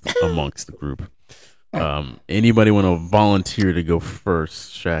discuss with amongst the group. Anybody want to volunteer to go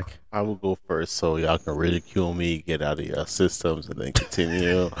first, Shaq? I will go first so y'all can ridicule me, get out of your systems, and then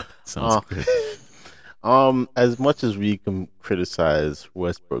continue. Sounds good. As much as we can criticize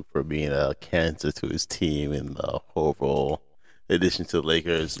Westbrook for being a cancer to his team and the overall addition to the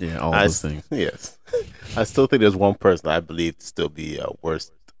Lakers, all those things. Yes, I still think there's one person I believe to still be a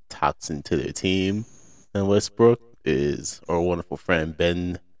worse toxin to their team than Westbrook is our wonderful friend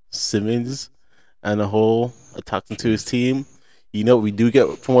Ben Simmons, and a toxin to his team. You know what we do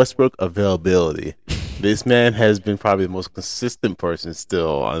get from Westbrook? Availability. This man has been probably the most consistent person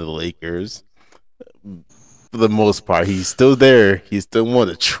still on the Lakers. For the most part, he's still there. He still want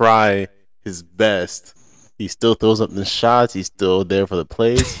to try his best. He still throws up the shots. He's still there for the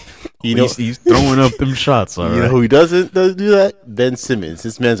plays. He's throwing up them shots. All right. You know who doesn't do that? Ben Simmons.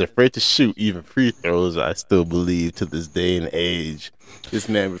 This man's afraid to shoot even free throws. I still believe to this day and age, this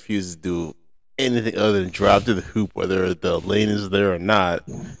man refuses to do anything other than drive to the hoop, whether the lane is there or not.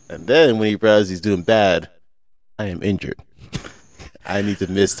 And then when he realizes he's doing bad, I am injured. I need to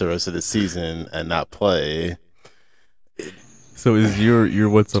miss the rest of the season and not play. So is your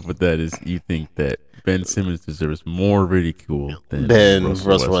what's up with that? Is you think that Ben Simmons deserves more ridicule than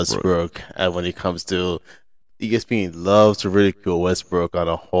Russell Westbrook? And when it comes to ESPN loves to ridicule Westbrook on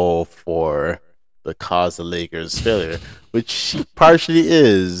a whole for the cause of Lakers' failure, which he partially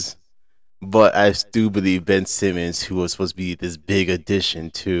is. But I do believe Ben Simmons, who was supposed to be this big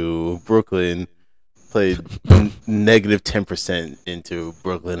addition to Brooklyn, played negative 10% into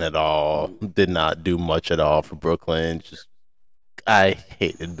Brooklyn at all. Did not do much at all for Brooklyn. I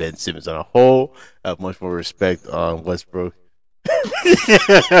hated Ben Simmons on a whole. I have much more respect on Westbrook.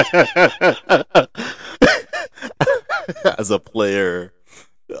 As a player,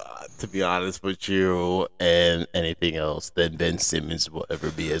 to be honest with you, and anything else than Ben Simmons will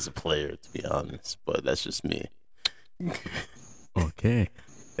ever be as a player, to be honest. But that's just me. Okay.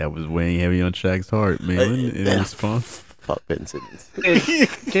 That was weighing heavy on Shaq's heart, Malin, in response. Fuck Ben Simmons.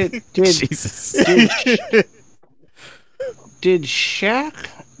 Jesus. Did Shaq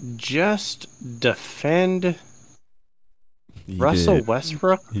just defend Russell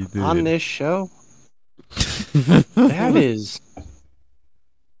Westbrook on this show? That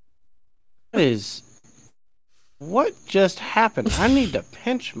is what just happened. I need to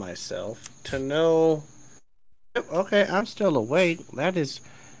pinch myself to know. Okay, I'm still awake.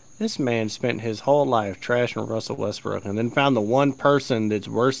 This man spent his whole life trashing Russell Westbrook and then found the one person that's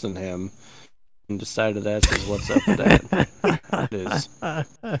worse than him and decided that's his what's up with that.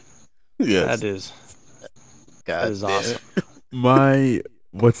 That is awesome. My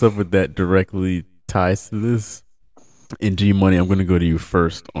what's up with that directly ties to this. And G Money, I'm going to go to you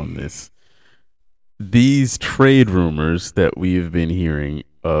first on this. These trade rumors that we have been hearing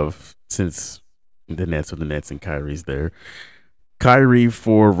of since the Nets and Kyrie's there. Kyrie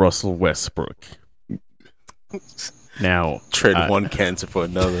for Russell Westbrook. Now, trade one cancer for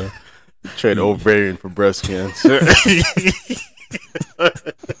another. Trade ovarian for breast cancer.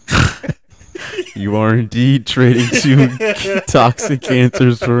 You are indeed trading two toxic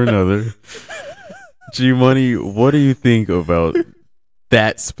cancers for another. G Money, what do you think about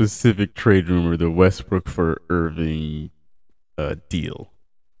that specific trade rumor, the Westbrook for Irving deal?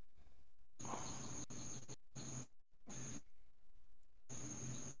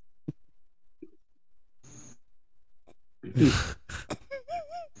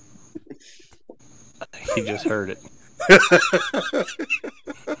 He just heard it.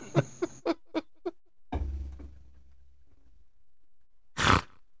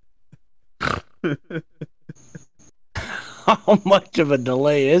 How much of a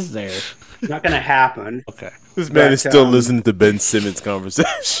delay is there? Not going to happen. Okay. This man is still listening to Ben Simmons'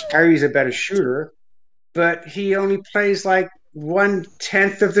 conversation. Kyrie's a better shooter, but he only plays like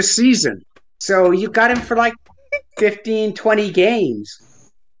 1/10 of the season. So you got him for like 15, 20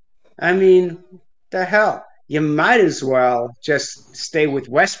 games. I mean, the hell? You might as well just stay with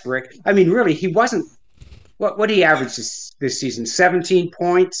Westbrook. I mean, really, he wasn't. What he averaged this season? 17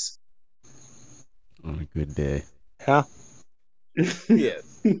 points. On a good day. Yeah. Yes.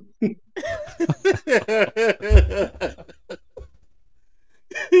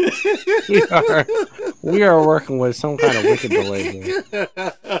 we are working with some kind of wicked delay here.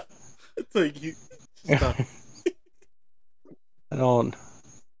 It's like you. Stop. I don't.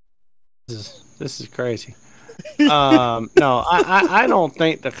 This is crazy. No, I don't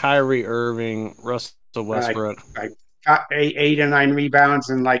think the Kyrie Irving, Russell Westbrook, like 8 or 9 rebounds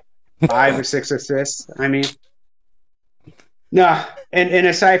and like 5 or 6 assists. I mean, no. And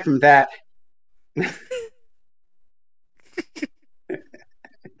aside from that,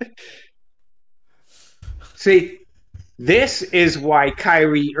 See, this is why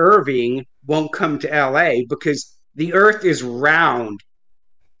Kyrie Irving won't come to LA because the earth is round.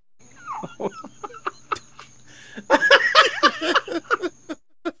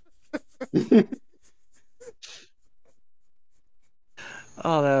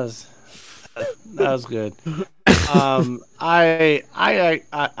 Oh, that was good. I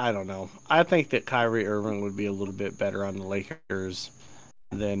don't know. I think that Kyrie Irving would be a little bit better on the Lakers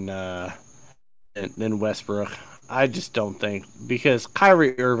than Westbrook. I just don't think, because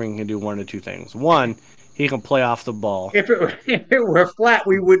Kyrie Irving can do one of two things. One, he can play off the ball. If it were flat,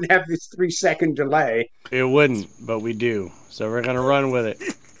 we wouldn't have this 3-second delay. It wouldn't, but we do. So we're gonna run with it.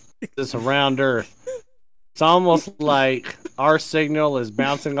 It's a round Earth. It's almost like our signal is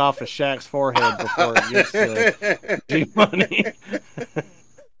bouncing off of Shaq's forehead before it gets to G-Money.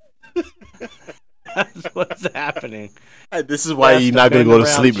 That's what's happening. This is why you're not going to go to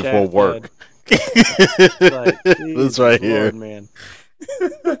sleep before work. This right here. Man.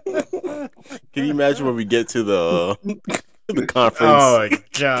 Can you imagine when we get to the conference? Oh, my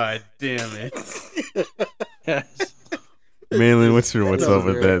God damn it. Yes. Malin, what's up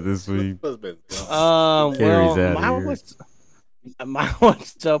with that this week? My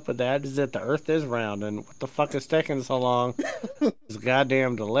what's up with that is that the Earth is round, and what the fuck is taking so long? This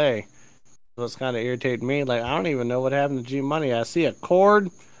goddamn delay. So it's kind of irritating me. Like, I don't even know what happened to G Money. I see a cord.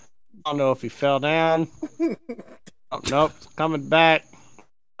 I don't know if he fell down. Oh, nope, it's coming back.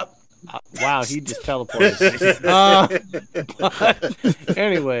 Wow, he just teleported. But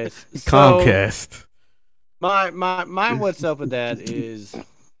anyways, Comcast. My what's up with that is,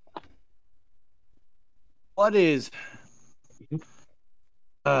 what is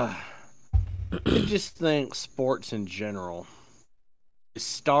I just think sports in general is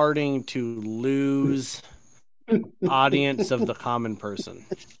starting to lose audience of the common person,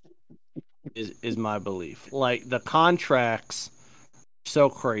 is my belief. Like, the contracts are so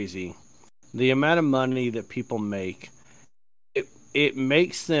crazy. The amount of money that people make, it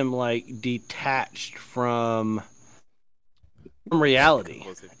makes them like detached from reality.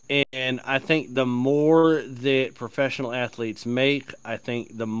 And I think the more that professional athletes make, I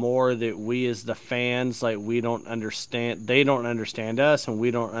think the more that we as the fans, like, they don't understand us and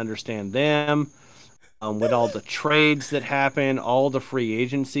we don't understand them. With all the trades that happen, all the free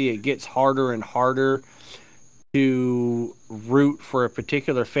agency, it gets harder and harder to root for a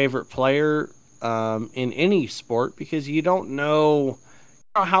particular favorite player in any sport, because you don't know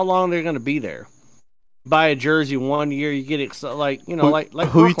how long they're going to be there. Buy a jersey one year, you get excited, like who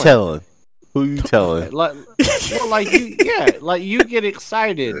Brooklyn. you telling? Who you telling? You get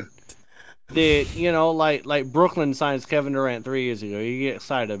excited that like Brooklyn signs Kevin Durant 3 years ago. You get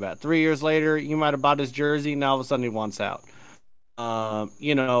excited about it. 3 years later, you might have bought his jersey, now all of a sudden he wants out. How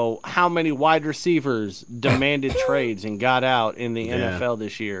many wide receivers demanded trades and got out in the NFL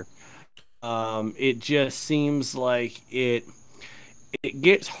this year? It just seems like it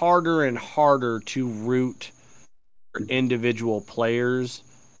gets harder and harder to root for individual players,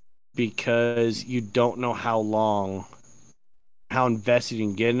 because you don't know how invested you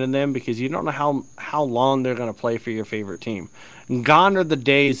can get in them, because you don't know how long they're going to play for your favorite team. And gone are the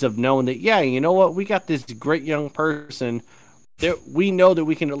days of knowing that, yeah, you know what, we got this great young person that we know that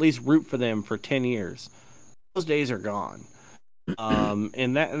we can at least root for them for 10 years. Those days are gone.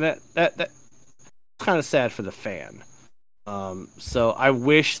 And that's kind of sad for the fan. So I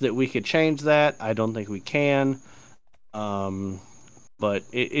wish that we could change that. I don't think we can. But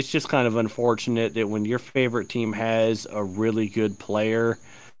it's just kind of unfortunate that when your favorite team has a really good player,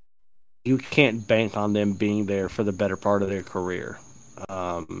 you can't bank on them being there for the better part of their career.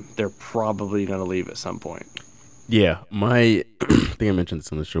 They're probably going to leave at some point. Yeah, I think I mentioned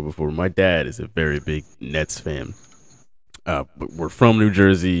this on the show before. My dad is a very big Nets fan. We're from New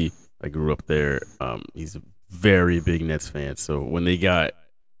Jersey. I grew up there. He's a very big Nets fan. So when they got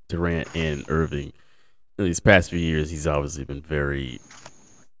Durant and Irving, these past few years, he's obviously been very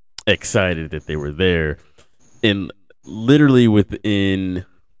excited that they were there. And literally within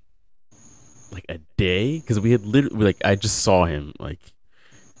like a day, because we had literally, I just saw him, I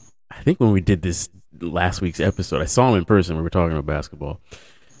think when we did this last week's episode, I saw him in person. We were talking about basketball.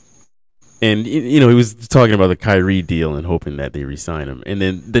 And, he was talking about the Kyrie deal and hoping that they re-sign him. And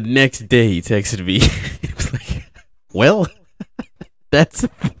then the next day he texted me. He was like, well, that's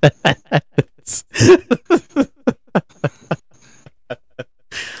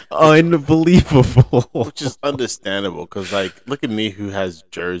unbelievable. Which is understandable, because, look at me, who has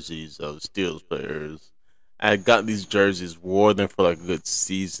jerseys of Steelers players. I got these jerseys, wore them for a good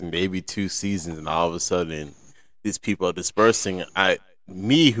season, maybe 2 seasons, and all of a sudden, these people are dispersing.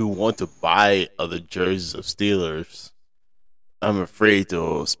 me who want to buy other jerseys of Steelers, I'm afraid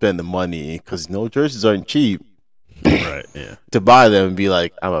to spend the money because no jerseys aren't cheap. Right. Yeah. To buy them and be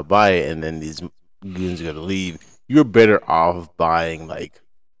like, I'm gonna buy it, and then these goons are gonna leave. You're better off buying like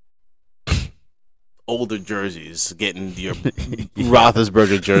older jerseys, getting your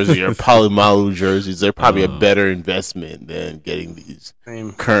Roethlisberger jersey or Palomalu jerseys. They're probably a better investment than getting these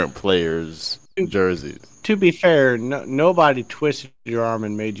current players' jerseys. To be fair, nobody twisted your arm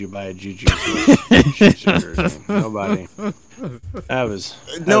and made you buy a Juju jersey. Nobody.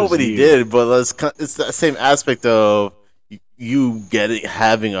 Nobody did, but it's that same aspect of you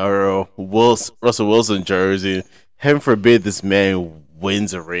having a Russell Wilson jersey. Heaven forbid this man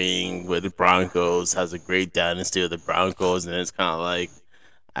wins a ring with the Broncos, has a great dynasty with the Broncos, and it's kind of like,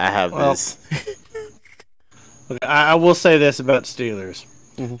 I have this. I will say this about Steelers.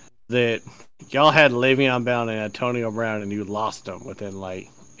 That y'all had Le'Veon Bell and Antonio Brown, and you lost them within like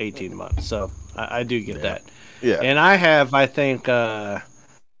 18 months. So I do get that. Yeah. And I have, I think I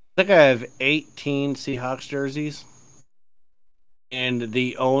have 18 Seahawks jerseys. And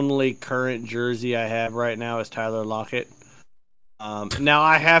the only current jersey I have right now is Tyler Lockett. Now,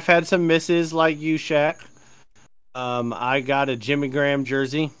 I have had some misses like you, Shaq. I got a Jimmy Graham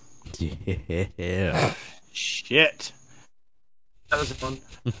jersey. Yeah. Shit. That was fun.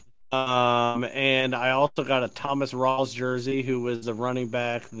 And I also got a Thomas Rawls jersey, who was the running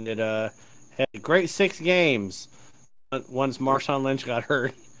back that had a great 6 games once Marshawn Lynch got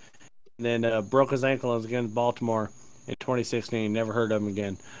hurt. And then broke his ankle against Baltimore in 2016. Never heard of him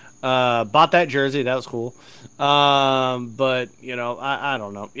again. Bought that jersey. That was cool. But, you know, I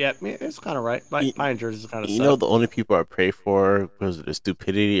don't know. Yeah, it's kind of right. Buying jerseys kind of You know, the only people I pray for because of the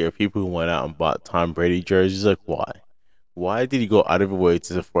stupidity are people who went out and bought Tom Brady jerseys. Like, why? Why did he go out of his way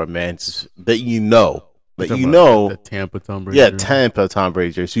for a man that the Tampa Tom Brady? Yeah, Tampa Tom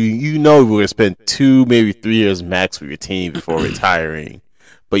Brady jersey. You know we're going to spend 2, maybe 3 years max with your team before retiring.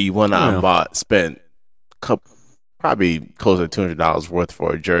 But you went out and spent probably close to $200 worth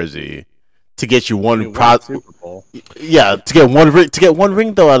for a jersey to get you one Super Bowl. Yeah, to get one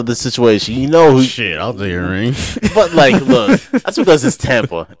ring though out of the situation. You know who? Shit, I'll take a ring. But like, look, that's because it's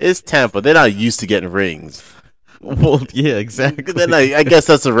Tampa. It's Tampa. They're not used to getting rings. Well, yeah, exactly. Then I guess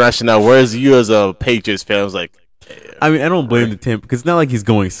that's the rationale. Whereas you, as a Patriots fan, was like, I mean, I don't blame the Tampa because it's not like he's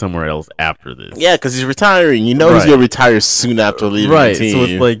going somewhere else after this. Yeah, because he's retiring. You know, he's gonna retire soon after leaving the team. So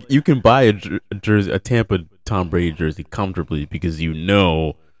it's like you can buy a Tampa Tom Brady jersey comfortably because you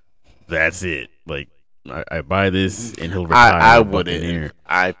know that's it. Like I buy this and he'll retire. I wouldn't.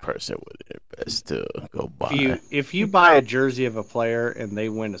 I personally wouldn't invest to go buy. If you buy a jersey of a player and they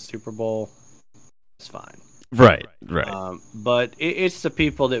win a Super Bowl, it's fine. Right. But it's the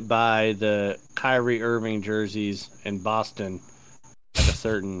people that buy the Kyrie Irving jerseys in Boston at a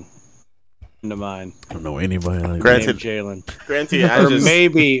certain friend of mine. I don't know anybody like Granted, Jalen. Granted, or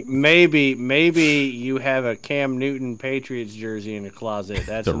maybe you have a Cam Newton Patriots jersey in the closet.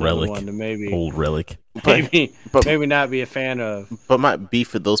 That's a another relic. one to maybe Old relic. Maybe not be a fan of. But my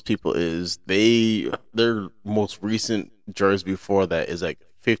beef with those people is their most recent jersey before that is like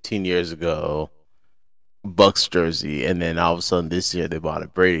 15 years ago. Bucks jersey, and then all of a sudden this year they bought a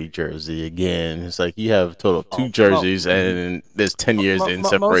Brady jersey again. It's like you have a total of 2 jerseys, and there's 10 years in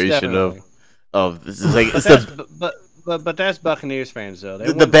separation of this. Is like but that's Buccaneers fans though.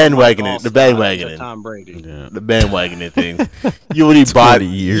 The bandwagoning, Tom Brady, the bandwagoning thing. You only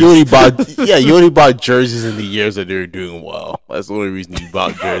bought jerseys in the years that they were doing well. That's the only reason you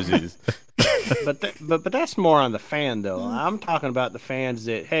bought jerseys. But that's more on the fan though. I'm talking about the fans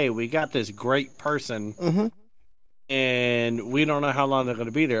that, hey, we got this great person, and we don't know how long they're going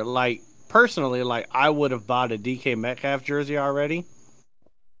to be there. Like personally, like I would have bought a DK Metcalf jersey already.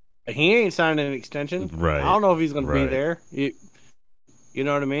 He ain't signing an extension. Right. I don't know if he's going to be there. You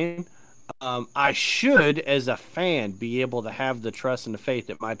know what I mean? I should, as a fan, be able to have the trust and the faith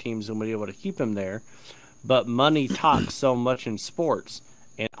that my team's going to be able to keep him there. But money talks so much in sports.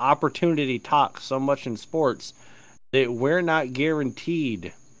 And opportunity talks so much in sports that we're not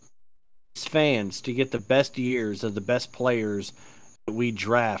guaranteed as fans to get the best years of the best players that we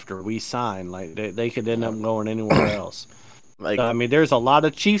draft or we sign. Like they could end up going anywhere else. Like, I mean, there's a lot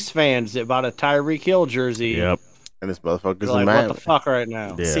of Chiefs fans that bought a Tyreek Hill jersey. Yep. And this motherfucker's like, in Miami. what the fuck right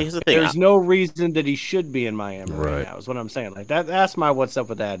now? Yeah. See, here's the thing. There's no reason that he should be in Miami right now, is what I'm saying. Like that's my what's up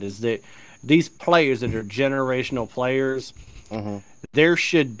with that, is that these players that are generational players, there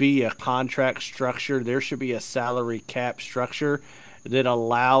should be a contract structure. There should be a salary cap structure that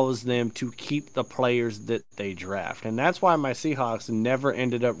allows them to keep the players that they draft. And that's why my Seahawks never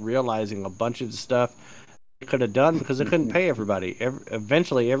ended up realizing a bunch of the stuff could have done because they couldn't pay everybody.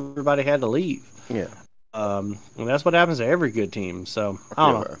 Eventually, everybody had to leave. Yeah. And that's what happens to every good team. So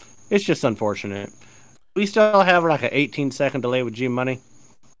I don't know. It's just unfortunate. We still have like an 18-second delay with G Money.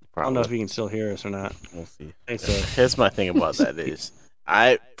 I don't know if you can still hear us or not. We'll see. I think so. Here's my thing about that is,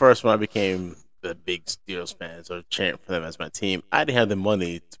 when I became the big Steelers fans or cheering for them as my team, I didn't have the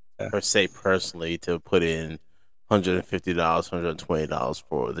money per se personally to put in $150, $120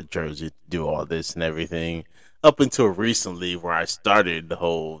 for the jersey to do all this and everything. Up until recently, where I started the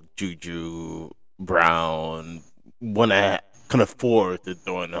whole Juju Brown, when I couldn't afford to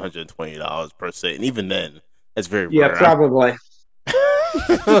throw in $120 per se, and even then, that's very rare. Probably.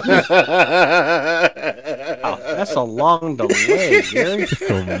 Wow, that's a long delay, Gary.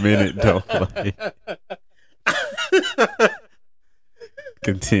 A minute delay.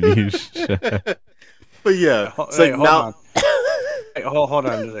 Continue. But yeah, it's hey, like now. On. Hey, hold on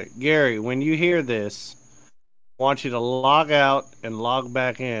a second. Gary, when you hear this, I want you to log out and log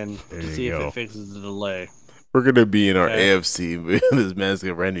back in to see if it fixes the delay. We're gonna be in our AFC, but this man's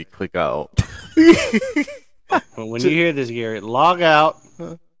gonna randomly click out. When you hear this, Gary, log out,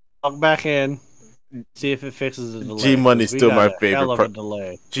 log back in, see if it fixes the delay. G Money's still my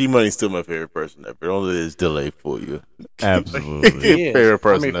favorite. G Money's still my favorite person ever. Only this delay for you. Absolutely, favorite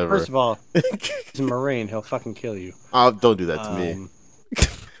person ever. First of all, he's a Marine. He'll fucking kill you. Don't do that to me.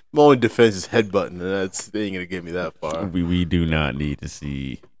 My only defense is headbutting, and they ain't gonna get me that far. We do not need to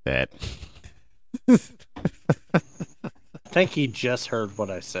see that. I think he just heard what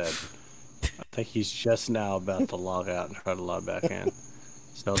I said. I think he's just now about to log out and try to log back in.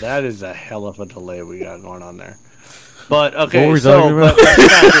 So that is a hell of a delay we got going on there. But okay,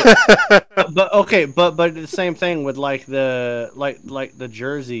 but the same thing with like the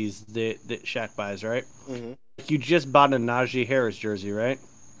jerseys that Shaq buys, right? Mm-hmm. You just bought a Najee Harris jersey, right?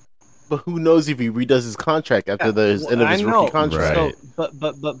 But who knows if he redoes his contract after the end of his rookie contract? Right. So,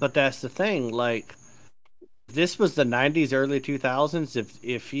 but that's the thing. Like, this was the '90s, early 2000s.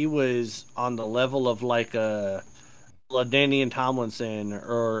 If he was on the level of like a LaDainian Tomlinson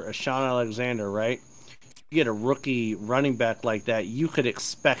or a Sean Alexander, right? You get a rookie running back like that, you could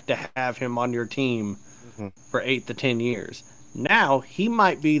expect to have him on your team for 8 to 10 years. Now he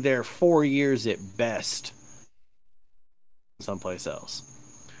might be there 4 years at best, someplace else.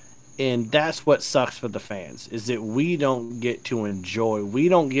 And that's what sucks for the fans, is that we don't get to enjoy. We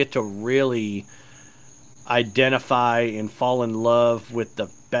don't get to really identify and fall in love with the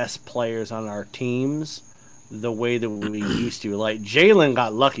best players on our teams the way that we used to. Like, Jalen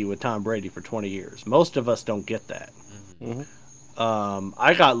got lucky with Tom Brady for 20 years. Most of us don't get that. Mm-hmm.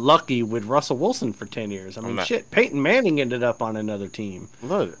 I got lucky with Russell Wilson for 10 years. I mean, Peyton Manning ended up on another team.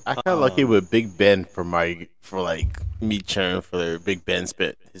 Look, I got lucky with Big Ben for me cheering for Big Ben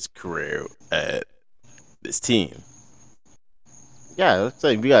spent his career at this team. Yeah, it's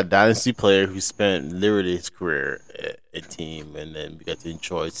like we got a dynasty player who spent literally his career at a team, and then we got to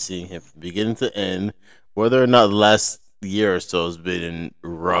enjoy seeing him from beginning to end. Whether or not the last year or so has been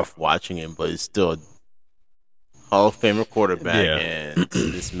rough watching him, but he's still a Hall of Famer quarterback, and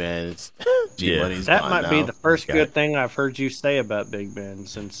this man is G-Money's that might be the first good thing I've heard you say about Big Ben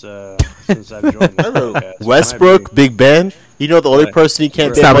since I've joined the podcast. Westbrook, Big Ben. You know the only person he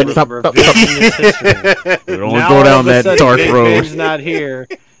can't stop. Don't go down that dark road. Big Ben's not here.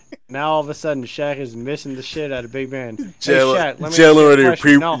 Now all of a sudden Shaq is missing the shit out of Big Ben. Hey, Shaq, let me ask you a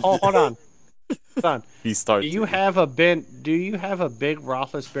question. No, hold on. Hold on. Do you have a big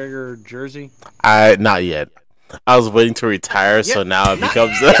Roethlisberger jersey? Not yet. I was waiting to retire, so now it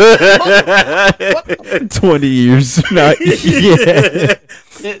becomes 20 years. Not yet.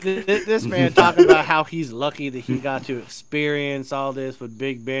 This man talking about how he's lucky that he got to experience all this with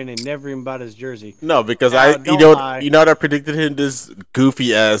Big Ben and never even bought his jersey. No, because you know what I predicted him, this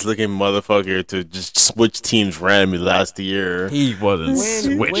goofy ass looking motherfucker, to just switch teams randomly last year. He wasn't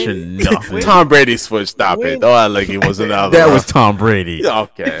switching nothing. Tom Brady switched. Stop it. Oh, I like he wasn't out. That was Tom Brady.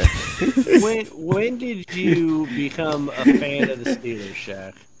 Okay. When did you become a fan of the Steelers,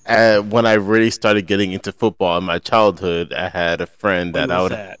 Shaq? When I really started getting into football in my childhood, I had a friend that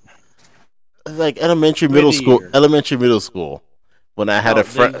like elementary, middle school. When I had a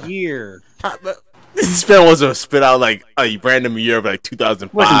friend. The year. This man wasn't spit out like a random year of like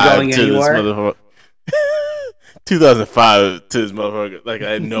 2005 to this motherfucker. 2005 to this motherfucker. Like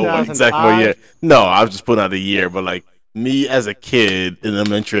I know what exactly year. No, I was just putting out a year, but like me as a kid in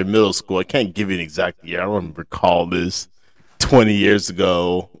elementary and middle school, I can't give you an exact year. I don't recall this 20 years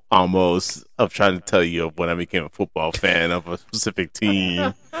ago almost of trying to tell you of when I became a football fan of a specific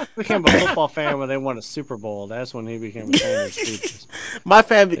team. Became a football fan when they won a Super Bowl. That's when he became a fan of the Steelers. My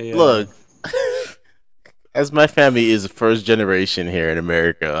family, look, as my family is the first generation here in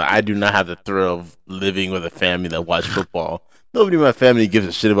America, I do not have the thrill of living with a family that watch football. Nobody in my family gives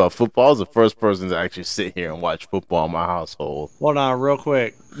a shit about football. I was the first person to actually sit here and watch football in my household. Hold on, real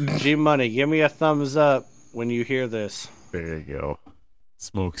quick. G Money, give me a thumbs up when you hear this. There you go.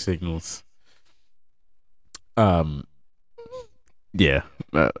 Smoke signals. Yeah.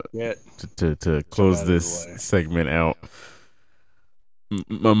 To close this segment out.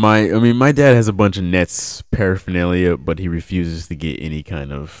 My dad has a bunch of Nets paraphernalia, but he refuses to get any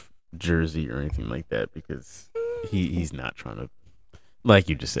kind of jersey or anything like that because he's not trying to, like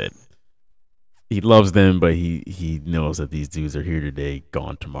you just said. He loves them, but he knows that these dudes are here today,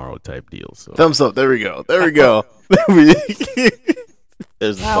 gone tomorrow type deal. So thumbs up. There we go.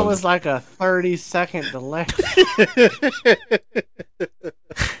 That was like a 30-second delay.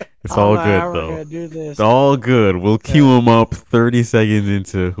 It's all good, though. It's all good. We'll cue him up 30 seconds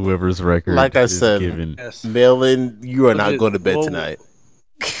into whoever's record. Like I said, given. Malin, you are not going to bed tonight.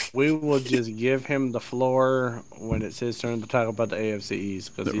 We will just give him the floor when it's his turn to talk about the AFC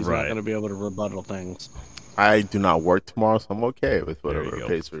East because he's not going to be able to rebuttal things. I do not work tomorrow, so I'm okay with whatever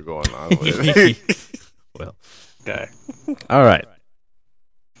pace we're going on with. Well, okay. All right.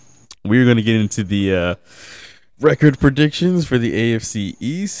 We're going to get into the record predictions for the AFC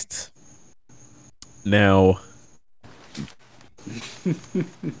East. Now,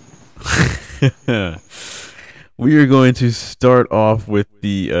 we are going to start off with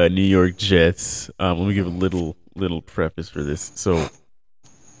the New York Jets. Let me give a little preface for this. So,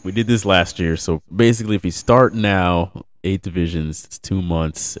 we did this last year. So, basically, if we start now, 8 divisions, it's 2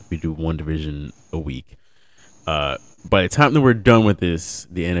 months. If we do 1 division a week. By the time that we're done with this,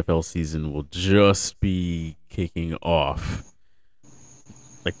 the NFL season will just be kicking off,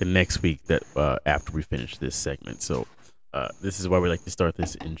 like the next week that after we finish this segment. So this is why we like to start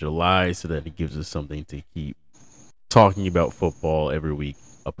this in July, so that it gives us something to keep talking about football every week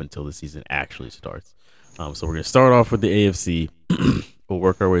up until the season actually starts. So we're gonna start off with the AFC. We'll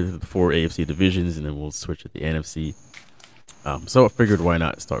work our way through the 4 AFC divisions, and then we'll switch to the NFC. So I figured why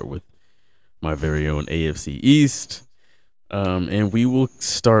not start with my very own AFC East. And we will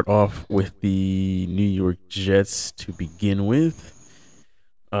start off with the New York Jets to begin with.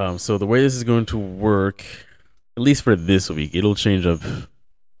 So the way this is going to work, at least for this week, it'll change up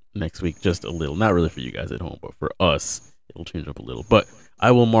next week just a little. Not really for you guys at home, but for us, it'll change up a little. But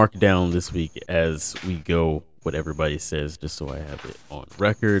I will mark down this week as we go what everybody says, just so I have it on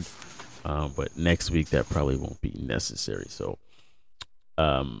record. But next week, that probably won't be necessary. So,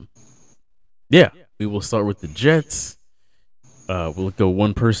 yeah, we will start with the Jets. We'll go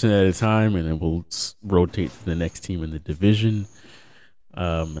one person at a time, and then we'll rotate to the next team in the division.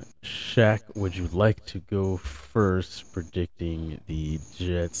 Shaq, would you like to go first, predicting the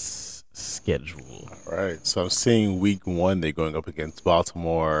Jets' schedule? All right, so I'm seeing week 1, they're going up against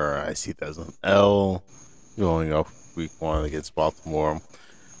Baltimore. I see that as an L, going up week 1 against Baltimore.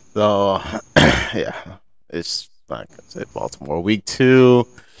 So, yeah, it's not going to say Baltimore. Week 2,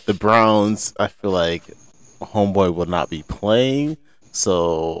 the Browns, I feel like homeboy will not be playing,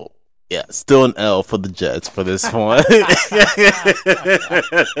 so yeah, still an L for the Jets for this one.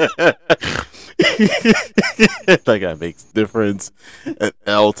 That makes a difference. An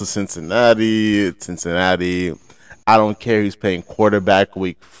L to Cincinnati. I don't care who's playing quarterback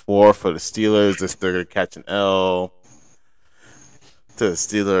week 4 for the Steelers. They're still gonna catch an L to the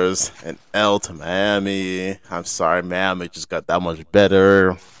Steelers. An L to Miami. I'm sorry, Miami just got that much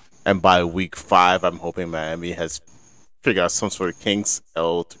better. And by week 5, I'm hoping Miami has figured out some sort of kinks.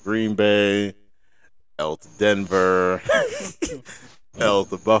 L to Green Bay, L to Denver, L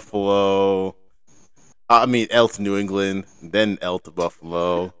to Buffalo. L to New England, then L to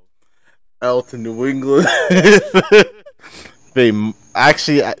Buffalo, L to New England. Their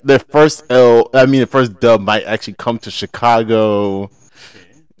first the first dub might actually come to Chicago.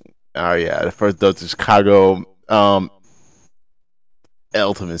 Oh yeah, the first dub to Chicago.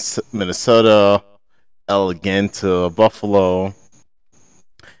 L to Minnesota, L again to Buffalo.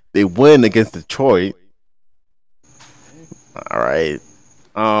 They win against Detroit. All right.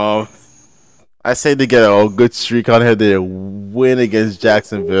 I say they get a good streak on here. They win against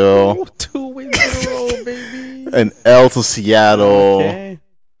Jacksonville. 2 wins in a row, baby. An L to Seattle. Okay.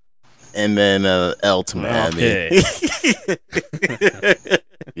 And then an L to Miami. Okay.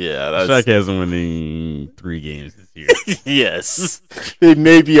 Yeah, Shaq has them winning 3 games this year. Yes, they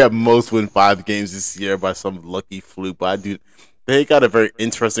maybe at most win 5 games this year by some lucky fluke. But they got a very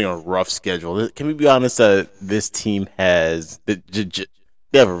interesting and rough schedule. Can we be honest that this team has the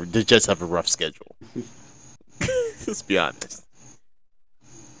Jets have a rough schedule? Let's be honest.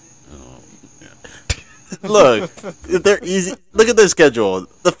 Oh, yeah. Look, if they're easy. Look at their schedule.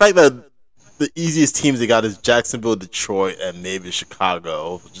 The fact that the easiest teams they got is Jacksonville, Detroit, and maybe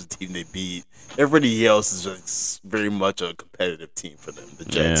Chicago, which is the team they beat. Everybody else is just very much a competitive team for them. The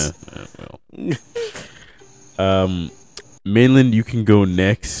Jets. Yeah, well. Mainland, you can go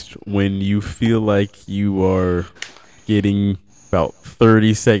next when you feel like you are getting about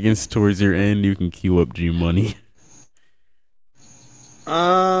 30 seconds towards your end. You can queue up G Money.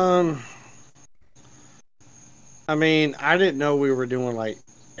 I mean, I didn't know we were doing like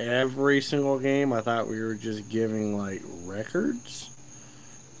every single game. I thought we were just giving like records.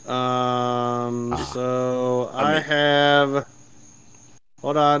 So I have.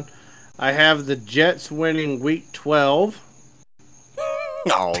 Hold on. I have the Jets winning week 12.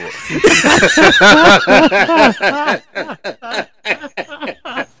 No.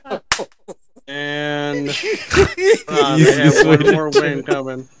 And they have one more win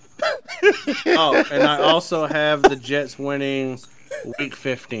coming. Oh, and I also have the Jets winning week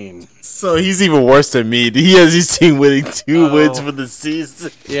 15. So he's even worse than me. He has his team winning 2 wins for the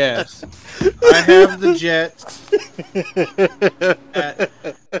season. Yes. I have the Jets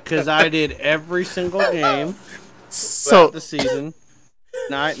because I did every single game throughout the season.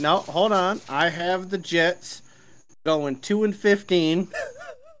 No, hold on. I have the Jets going 2-15.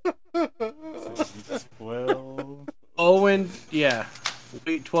 12. Yeah.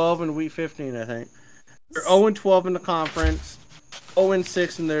 Week 12 and week 15, I think. They're 0-12 in the conference,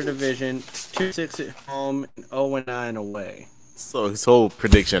 0-6 in their division, 2-6 at home, and 0-9 away. So his whole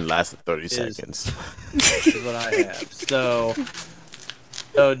prediction lasted 30 seconds. Is what I have. So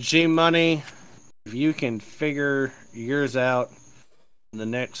G Money, if you can figure yours out in the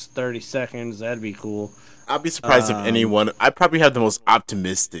next 30 seconds, that'd be cool. I'll be surprised if anyone. I probably have the most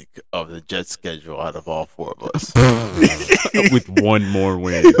optimistic of the Jets schedule out of all 4 of us. With one more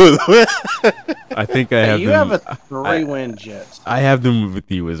win. I think I have you them. have a 3-win Jets. I have them with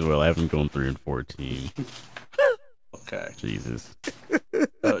you as well. I have them going 3-14. Okay. Jesus.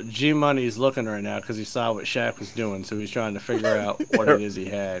 G Money's looking right now because he saw what Shaq was doing, so he's trying to figure out what it is he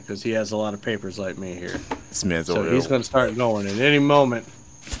had because he has a lot of papers like me here. This man's so over he's going to start going at any moment.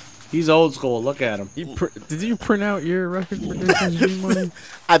 He's old school. Look at him. Did you print out your record predictions, G Money?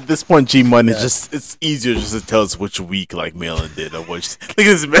 At this point, G Money it's easier just to tell us which week like Malin did or which. Look at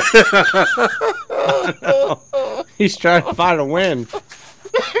this man. He's trying to find a win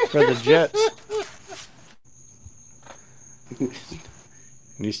for the Jets. And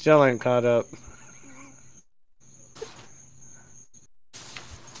he still ain't caught up.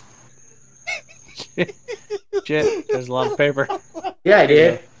 Shit, there's a lot of paper. Yeah, I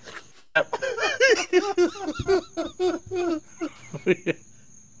did. Look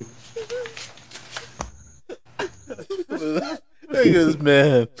at this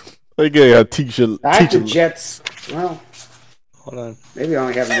man. Look at a teacher. I have the Jets. Well, hold on. Maybe I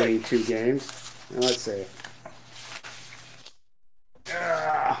only have them winning 2 games. Now, let's see.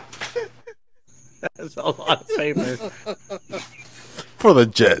 That's a lot of paper. For the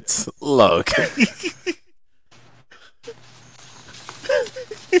Jets. Look.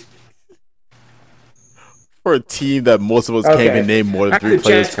 For a team that most of us can't even name more than 3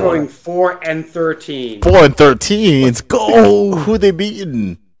 players Jets going 4-13. 4-13. Let's go. Who they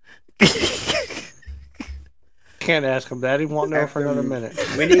beating? Can't ask him that. He won't know for another minute.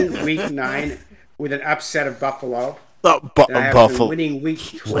 Winning week 9 with an upset of Buffalo. Buffalo. Winning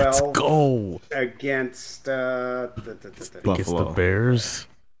week 12. Let's go. Against the Bears.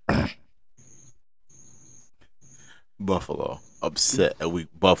 Buffalo. Upset a week.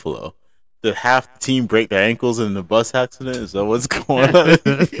 Buffalo. Did half the team break their ankles in the bus accident? Is that what's going on?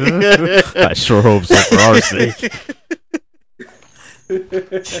 I sure hope so for our sake.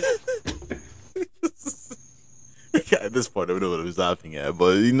 At this point, I don't know what I was laughing at,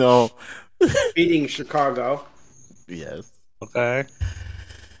 but you know. Beating Chicago. Yes. Okay.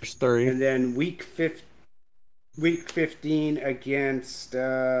 There's 3. And then week 15 against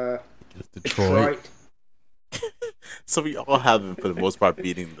Detroit. So we all have them for the most part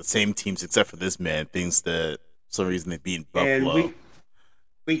beating the same teams, except for this man thinks that for some reason they beat Buffalo. And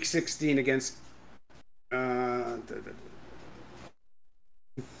week 16 against I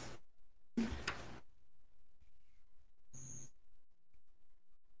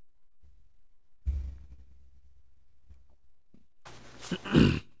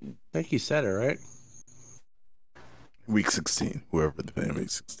think you said it, right? Week 16, whoever the fan week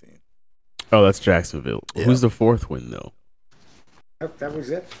 16. Oh, that's Jacksonville. Yeah. Who's the 4th win, though? Oh, that was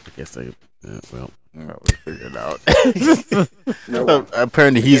it. I guess they. Well, we'll figure it out.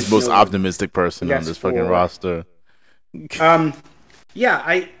 Apparently, he's the most optimistic person on this fucking roster.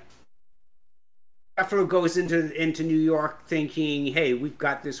 Yeah, Buffalo goes into New York thinking, "Hey, we've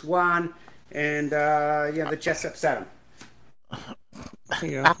got this one," and the Jets upset them. I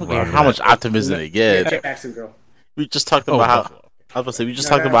don't care how much optimism they get. Jacksonville. We just talked about how. I was gonna say we just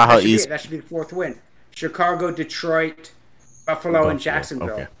talked about how East. That should be the fourth win. Chicago, Detroit, Buffalo, and Jacksonville.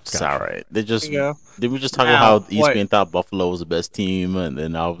 Okay. It's all right. They just Yeah. did we just talk about how ESPN thought Buffalo was the best team, and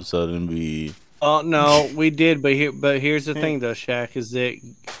then all of a sudden we. Oh no, we did, but here's the thing though, Shaq, is that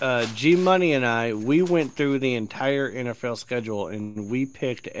G Money and I, we went through the entire NFL schedule and we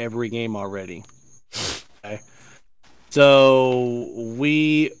picked every game already. Okay. So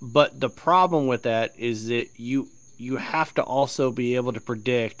but the problem with that is that you have to also be able to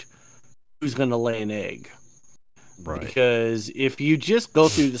predict who's going to lay an egg. Right. Because if you just go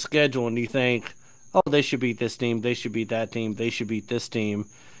through the schedule and you think, oh, they should beat this team, they should beat that team, they should beat this team,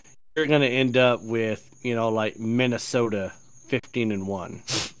 you're going to end up with, like Minnesota 15-1.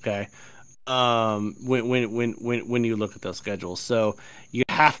 Okay. When you look at those schedules. So you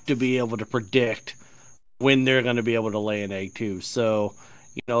have to be able to predict when they're going to be able to lay an egg too. So,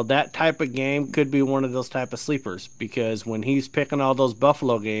 that type of game could be one of those type of sleepers, because when he's picking all those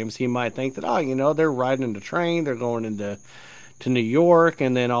Buffalo games, he might think that, they're riding the train, they're going to New York,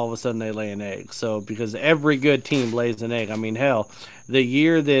 and then all of a sudden they lay an egg. So, because every good team lays an egg. I mean, hell, the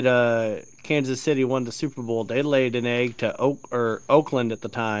year that Kansas City won the Super Bowl, they laid an egg to Oakland at the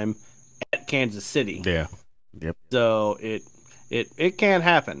time at Kansas City. Yeah. Yep. So it can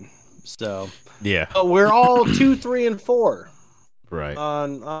happen. So yeah, we're all 2, 3, and 4. Right.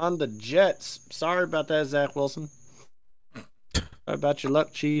 On the Jets. Sorry about that, Zach Wilson. Sorry about your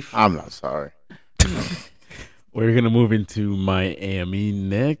luck, Chief. I'm not sorry. We're gonna move into Miami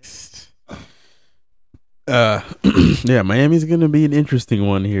next. Yeah, Miami's gonna be an interesting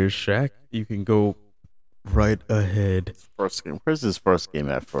one here. Shaq, you can go right ahead. First game. Where's his first game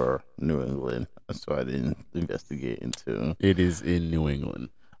at for New England? That's what I didn't investigate into. It is in New England.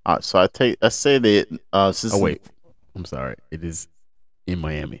 So I say that. Wait, I'm sorry. It is in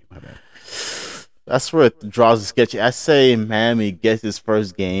Miami. My bad. That's where it draws a sketchy. I say Miami gets his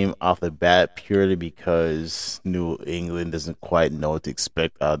first game off the bat purely because New England doesn't quite know what to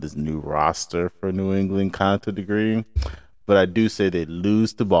expect out of this new roster for New England, kind of to a degree. But I do say they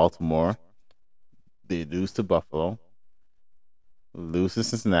lose to Baltimore, they lose to Buffalo, lose to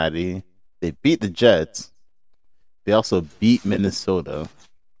Cincinnati. They beat the Jets. They also beat Minnesota.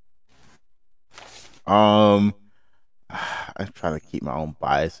 I'm trying to keep my own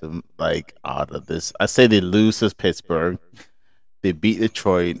bias out of this. I say they lose to Pittsburgh. They beat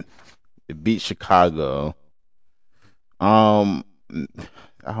Detroit. They beat Chicago. I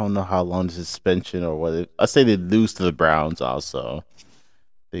don't know how long the suspension or what. I say they lose to the Browns also.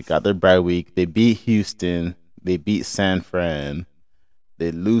 They got their bye week. They beat Houston. They beat San Fran.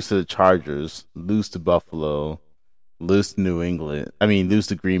 They lose to the Chargers. Lose to Buffalo. Lose to New England. Lose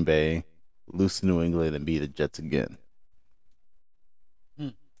to Green Bay. Lose to New England and beat the Jets again.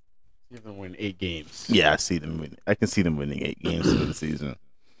 See them win 8 games. Yeah, I see them win. I can see them winning 8 games for the season.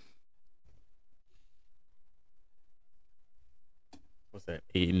 What's that?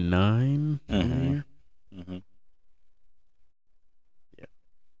 8 and 9. Mm-hmm. Mm-hmm. Yeah.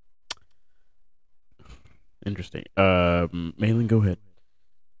 Interesting. Malin, go ahead.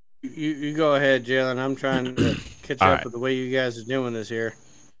 You go ahead, Jalen. I'm trying to catch up with the way you guys are doing this here.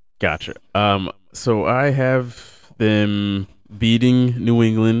 Gotcha. So I have them beating New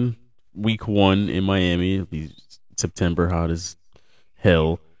England week 1 in Miami. It'll be September, hot as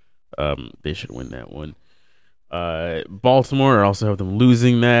hell. They should win that one. Baltimore, I also have them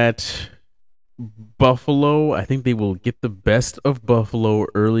losing that. Buffalo, I think they will get the best of Buffalo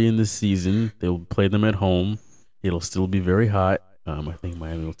early in the season. They'll play them at home. It'll still be very hot. I think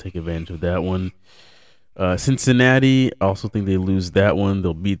Miami will take advantage of that one. Cincinnati, I also think they lose that one.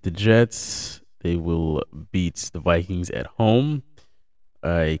 They'll beat the Jets. They will beat the Vikings at home.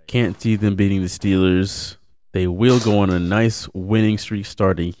 I can't see them beating the Steelers. They will go on a nice winning streak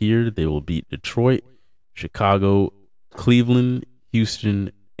starting here. They will beat Detroit, Chicago, Cleveland,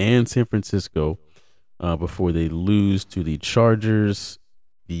 Houston, and San Francisco before they lose to the Chargers,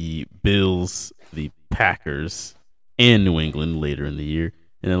 the Bills, the Packers, and New England later in the year.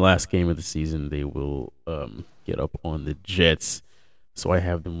 In the last game of the season, they will get up on the Jets. So I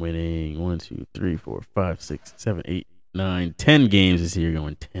have them winning 1, 2, 3, 4, 5, 6, 7, 8, 9, 10 games this year,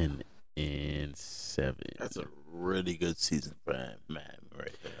 going 10-7. That's a really good season for Miami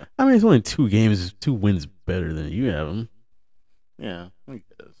right there. It's only 2 games, 2 wins better than you have them. Yeah, I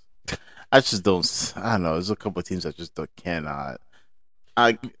guess. I just don't. I don't know. There's a couple of teams I just cannot.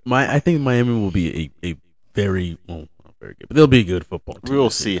 I think Miami will be a very very good. But they'll be a good football team. We'll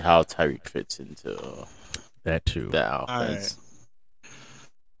see how Tyreek fits into that too. That offense.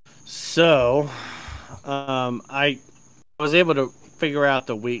 So, I was able to figure out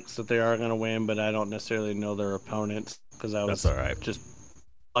the weeks that they are going to win, but I don't necessarily know their opponents because I was just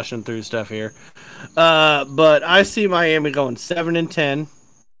flushing through stuff here. But I see Miami going 7-10.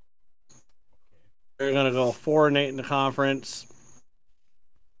 They're going to go 4-8 in the conference,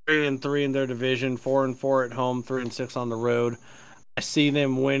 3-3 in their division, 4-4 at home, 3-6 on the road. I see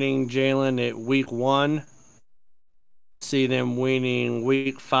them winning Jalen at week 1. See them winning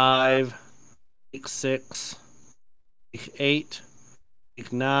week 5, week 6, week 8,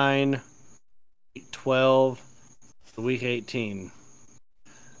 week 9, week 12, week 18.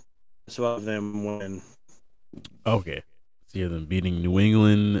 So I have them win. Okay. So you have them beating New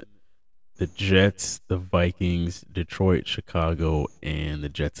England, the Jets, the Vikings, Detroit, Chicago, and the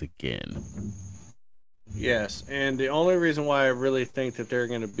Jets again. Yes, and the only reason why I really think that they're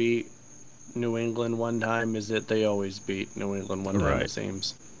going to beat New England one time is that they always beat New England one time, it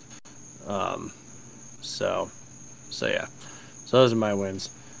seems. So yeah. So those are my wins.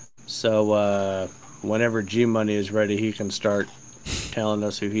 So whenever G-Money is ready, he can start telling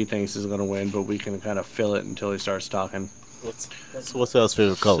us who he thinks is going to win, but we can kind of fill it until he starts talking. What's El's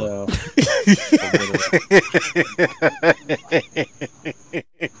favorite color?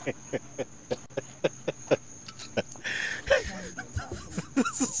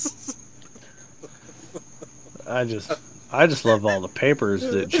 I just love all the papers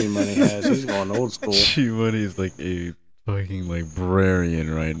that G-Money has. He's going old school. G-Money is like a fucking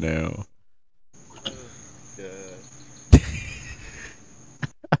librarian right now.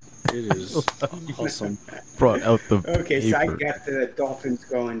 It is awesome. Brought out the Okay, paper. so I got the Dolphins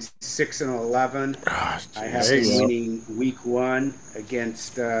going 6-11. Oh, I have them winning week 1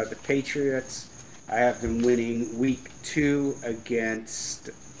 against the Patriots. I have them winning week 2 against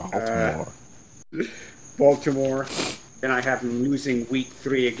Baltimore. Then I have them losing week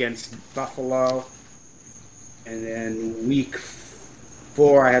 3 against Buffalo. And then week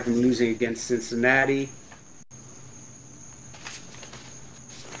 4, I have them losing against Cincinnati.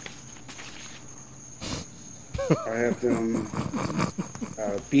 I have them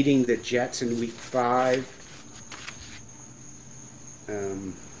beating the Jets in week 5. They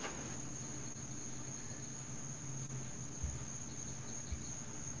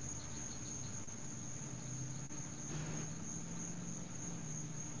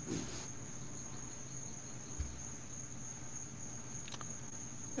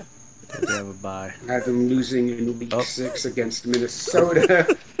have a bye. I have them losing in week 6 against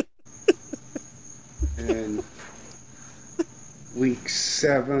Minnesota. And week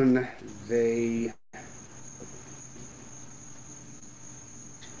 7, they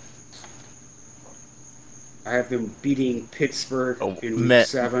I have them beating Pittsburgh in week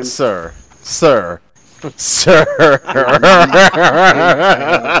 7. Sir.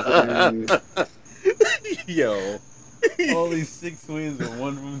 Yo. All these 6 wins and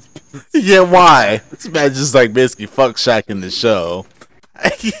 1 of them's Yeah, why? This man just like basically fuck shacking the show.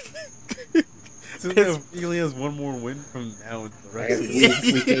 So he only has 1 more win from now until the I rest have of the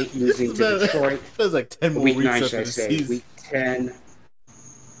season. week 8 losing to Detroit. There's like 10 more Week weeks 9, after should I the say. season. Week 10.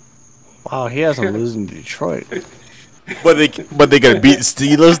 Wow, he hasn't losing to Detroit. But they gotta beat the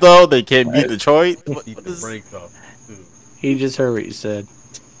Steelers though. They can't beat Detroit. Keep the brakes off, too. He just heard what you said.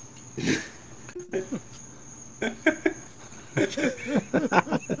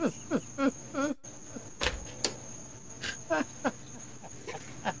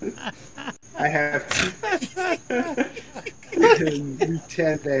 I have in week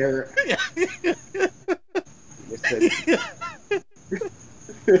 10 there.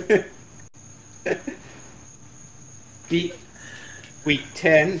 Beat week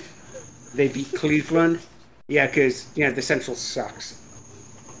 10. They beat Cleveland. Yeah, because the Central sucks.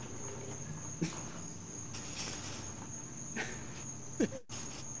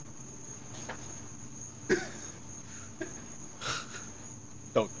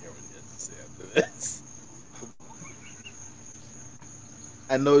 Don't care what he has to say after this.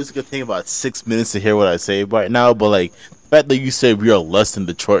 I know it's gonna take about 6 minutes to hear what I say right now, but like the fact that you said we are less than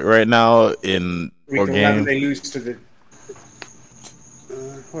Detroit right now in Week our 11, game. they lose to the.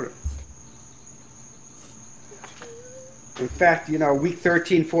 Hold on. In fact, week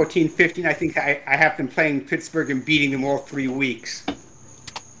 13, 14, 15, I think I have them playing Pittsburgh and beating them all 3 weeks.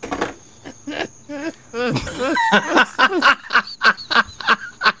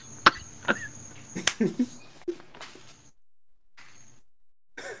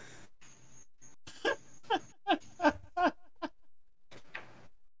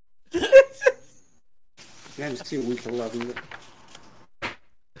 That is too weak 11.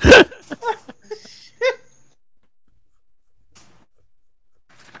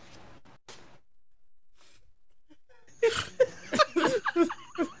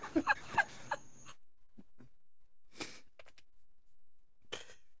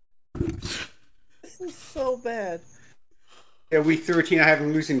 This is so bad. Yeah, week 13, I have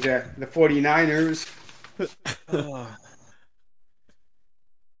them losing to the 49ers.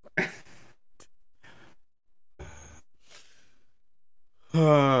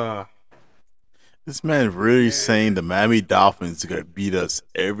 This man really saying the Miami Dolphins are gonna beat us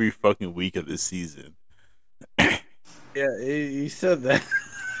every fucking week of this season. Yeah, he said that.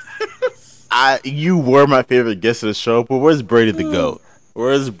 You were my favorite guest of the show, but where's Brady the GOAT?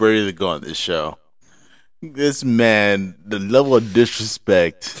 Where's Brady the GOAT on this show? This man, the level of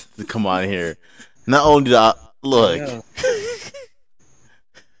disrespect to come on here. Not only did I look, Yeah.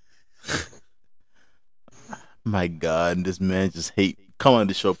 my God, this man just come on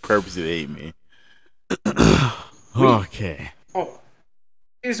the show purposely to hate me. Okay. Oh,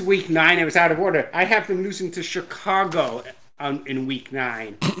 it is week 9. It was out of order. I have them losing to Chicago in week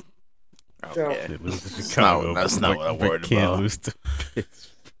 9. So, Okay. They lose to That's Chicago, not what I'm worried can't about. lose to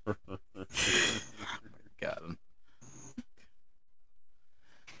Pittsburgh. Got him.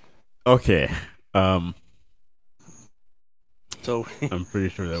 Okay. So I'm pretty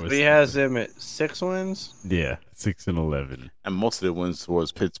sure that was. he has them at 6 wins. Yeah, 6-11. And most of the wins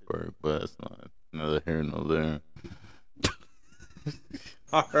towards Pittsburgh, but that's not neither here nor there.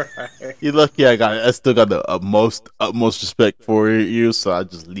 All right. You're lucky I still got the utmost respect for you, so I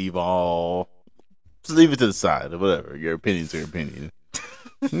just leave it to the side or whatever. Your opinion's your opinion.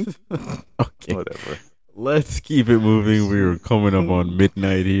 Okay. Whatever. Let's keep it moving. We were coming up on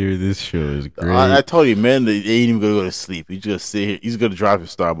midnight here. This show is great. I told you, man, they ain't even gonna go to sleep. He's just sit here. He's gonna drive to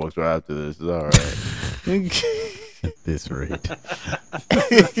Starbucks right after this. It's all right. At this rate.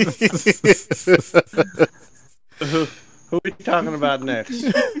 Who are we talking about next?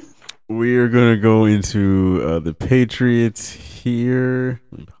 We are going to go into the Patriots here.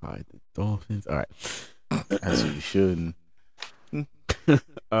 Let me hide the Dolphins. All right. As you shouldn't.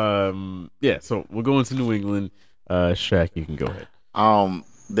 Yeah, so we'll go into New England. Shaq, you can go ahead.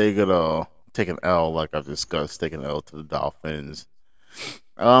 They're gonna take an L, like I've discussed, take an L to the Dolphins.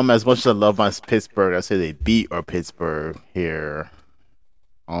 As much as I love my Pittsburgh, I say they beat our Pittsburgh here.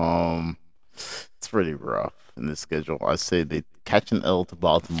 It's really rough in the schedule. I say they catch an L to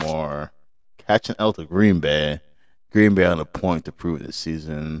Baltimore, catch an L to Green Bay. Green Bay on a point to prove it this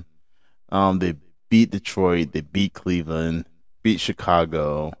season. They beat Detroit, they beat Cleveland, beat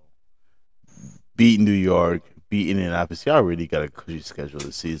Chicago, beat New York, beat Indianapolis. Y'all really got a cushy schedule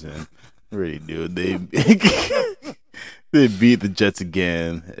this season. They really do. They they beat the Jets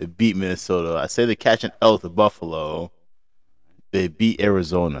again. They beat Minnesota. I say they catch an L to Buffalo. They beat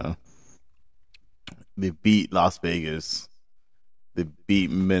Arizona. They beat Las Vegas. They beat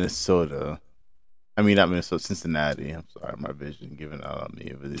Minnesota. I mean, not Minnesota, Cincinnati. I'm sorry, my vision giving out on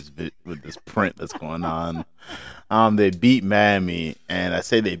me with this print that's going on. They beat Miami, and I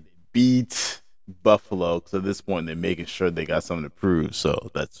say they beat Buffalo because at this point they're making sure they got something to prove.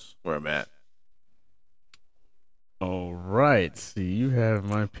 So that's where I'm at. All right. See, you have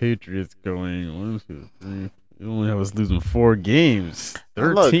my Patriots going 1, 2, 3. You only have us losing 4 games.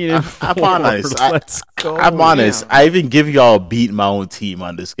 13 and 4. I'm honest. Let's go. I'm honest. I even give y'all a beat my own team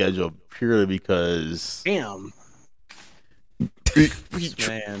on the schedule purely because. Damn.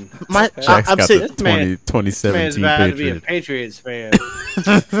 Man. Shaq's I'm got saying, the this man- 2017 Man's bad to be a Patriots. Patriots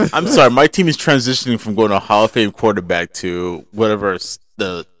fan. I'm sorry. My team is transitioning from going to a Hall of Fame quarterback to whatever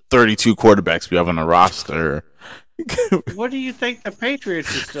the 32 quarterbacks we have on the roster. What do you think the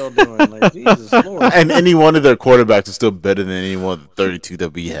Patriots are still doing? Like, Jesus Lord. And any one of their quarterbacks is still better than any one of the 32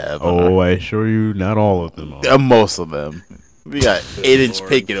 that we have. Oh, I assure you, not all of them are. Most of them. We got 8-inch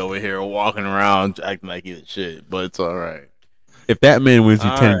Pickett over here walking around acting like he's shit, but it's all right. If that man wins you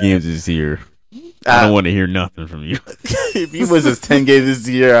All 10 right. games this year, I don't want to hear nothing from you. If he wins his 10 games this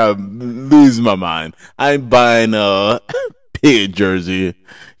year, I'm losing my mind. I'm buying a Pickett jersey.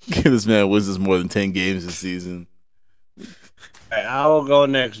 This man wins us more than 10 games this season. Right, I will go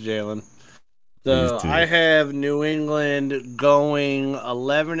next, Jalen. So Please do. I have New England going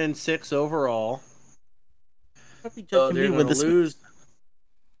 11-6 overall. So they're going to lose.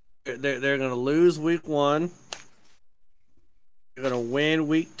 They're going to lose week 1. They're going to win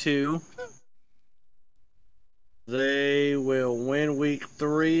week 2. They will win week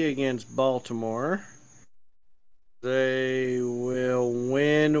 3 against Baltimore. They will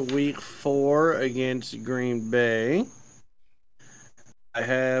win week 4 against Green Bay. I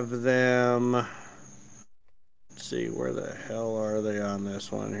have them see, where the hell are they on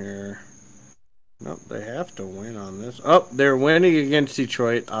this one here? Nope, they have to win on this. Oh, they're winning against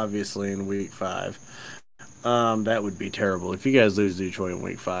Detroit, obviously, in week 5. That would be terrible. If you guys lose to Detroit in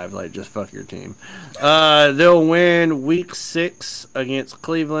week 5, like, just fuck your team. They'll win week 6 against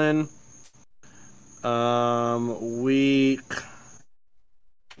Cleveland. Week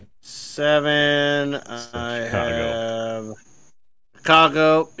 7, I have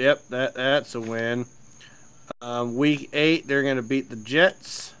Chicago. Yep, that's a win. Week 8, they're going to beat the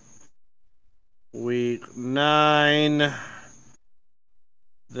Jets. Week 9,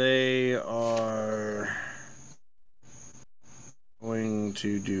 they are going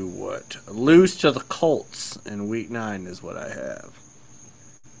to do what? Lose to the Colts in week 9 is what I have.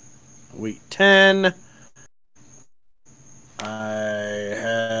 Week 10, I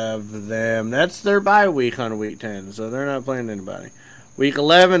have them. That's their bye week on week 10, so they're not playing anybody. Week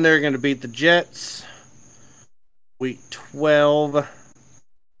 11, they're going to beat the Jets. Week 12,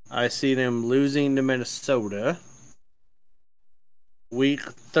 I see them losing to Minnesota. Week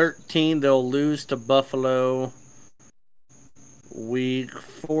 13, they'll lose to Buffalo. Week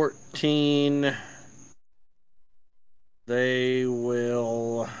 14, they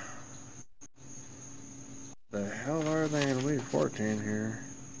will... The hell are they in week 14 here?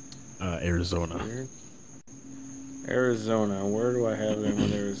 Arizona. Arizona. Where do I have them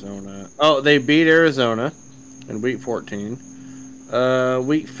in Arizona? Oh, they beat Arizona in week 14.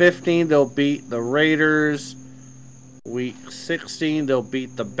 Week 15, they'll beat the Raiders. Week 16, they'll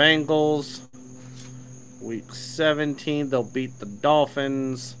beat the Bengals. Week 17, they'll beat the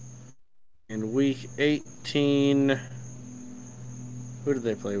Dolphins. In week 18, who did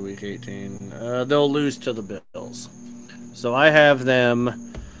they play week 18? They'll lose to the Bills. So I have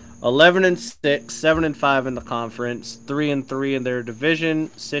them 11-6, 7-5 in the conference, 3-3 in their division,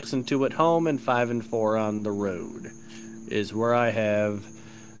 6-2 at home, and 5-4 on the road. Is where I have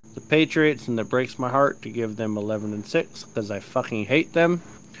the Patriots, and that breaks my heart to give them 11-6 because I fucking hate them.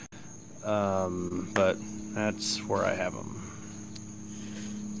 But that's where I have them.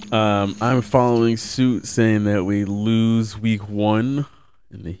 I'm following suit, saying that we lose week 1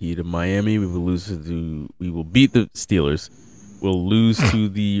 in the heat of Miami. We will beat the Steelers. We'll lose to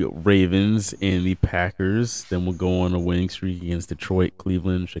the Ravens and the Packers. Then we'll go on a winning streak against Detroit,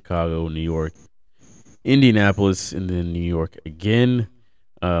 Cleveland, Chicago, New York, Indianapolis, and then New York again.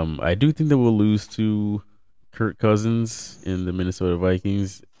 I do think that we'll lose to Kirk Cousins and the Minnesota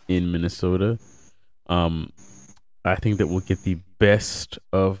Vikings in Minnesota. I think that we'll get the best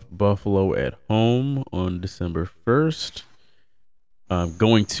of Buffalo at home on December 1st.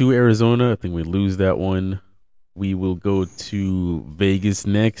 Going to Arizona, I think we lose that one. We will go to Vegas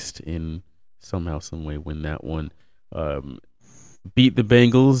next and somehow, some way win that one. Beat the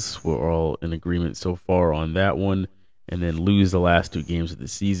Bengals. We're all in agreement so far on that one. And then lose the last 2 games of the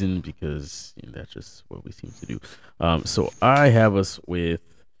season because that's just what we seem to do. So I have us with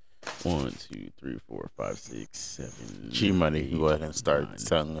 1, 2, 3, 4, 5, 6, 7. G Money, go ahead and start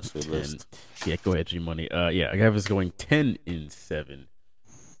telling us your list. Yeah, go ahead, G Money. I have us going 10-7.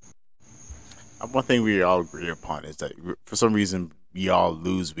 One thing we all agree upon is that for some reason we all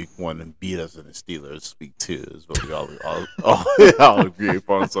lose week 1 and beat us in the Steelers week 2 is what we all agree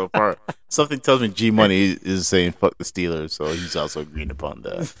upon so far. Something tells me G Money is saying fuck the Steelers, so he's also agreeing upon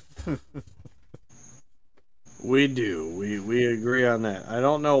that. We do. We agree on that. I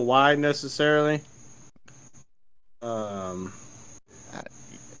don't know why necessarily.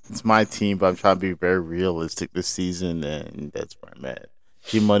 It's my team, but I'm trying to be very realistic this season, and that's where I'm at.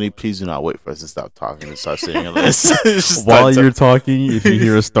 G Money, please do not wait for us to stop talking and start saying a list. While you're talking, if you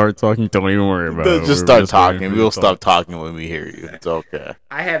hear us start talking, don't even worry about it. Just start talking. We'll stop talking when we hear you. It's okay.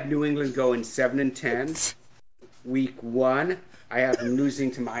 I have New England going 7-10. Week 1, I have them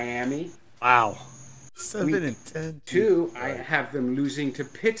losing to Miami. Wow. 7-10. 2, I have them losing to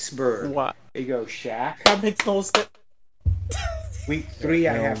Pittsburgh. What? There you go, Shaq. That makes no sense. Week 3,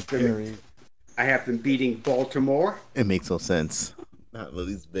 I have them beating Baltimore. It makes no sense. Not the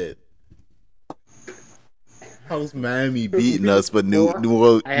least bit. How's Miami beating us, but New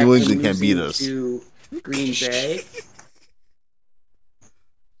England can't beat us? To Green Bay.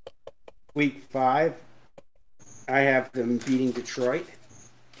 Week 5, I have them beating Detroit.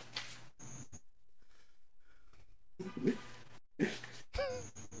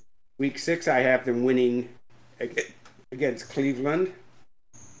 Week 6, I have them winning against Cleveland.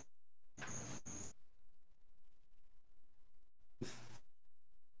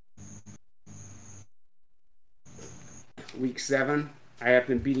 Week 7, I have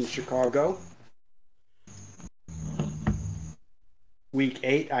them beating Chicago. Week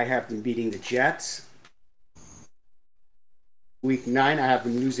 8, I have them beating the Jets. Week 9, I have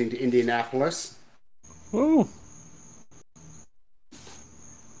them losing to Indianapolis. Woo.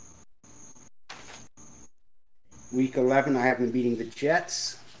 Week 11, I have them beating the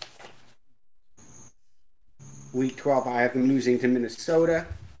Jets. Week 12, I have them losing to Minnesota.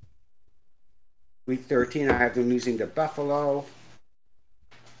 Week 13, I have them losing to Buffalo.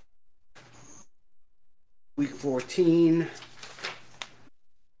 Week 14,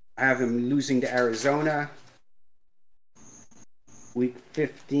 I have them losing to Arizona. Week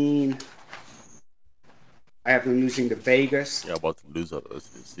 15, I have them losing to Vegas. Yeah, about to lose all those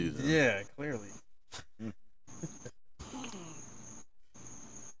this season. Yeah, clearly.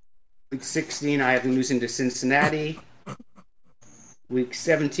 Week 16, I have them losing to Cincinnati. Week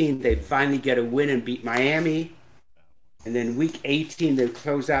 17, they finally get a win and beat Miami. And then week 18, they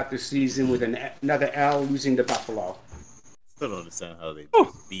close out the season with another L, losing to Buffalo. Still don't understand how they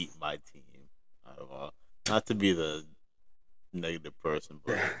beat my team. Out of all. Not to be the negative person,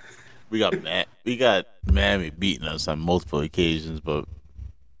 but we got Miami beating us on multiple occasions, but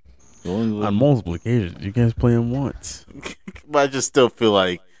on multiple occasions, you guys play them once. But I just still feel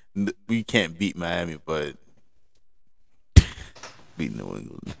like we can't beat Miami, but beat New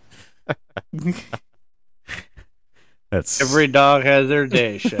England. That's every dog has their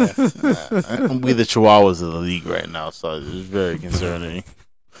day, Chef. We the Chihuahuas of the league right now, so it's very concerning.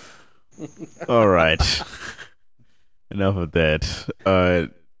 All right. Enough of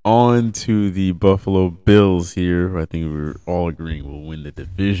that. On to the Buffalo Bills here. I think we're all agreeing we'll win the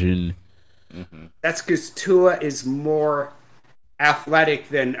division. Mm-hmm. That's because Tua is more athletic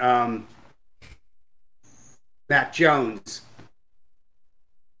than Matt Jones.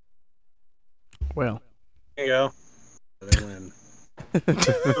 Well, there you go. They win.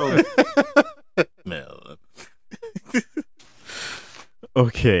 Man.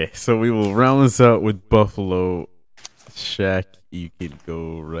 Okay, so we will round this out with Buffalo. Shaq, you can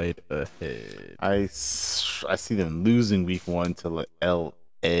go right ahead. I see them losing week 1 to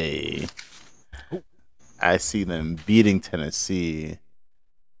L.A. I see them beating Tennessee.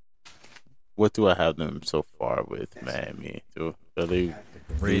 What do I have them so far with Miami? Are they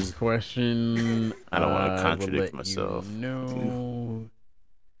Great question. I don't want to contradict will let myself. No.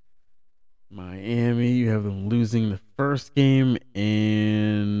 Miami, you have them losing the first game,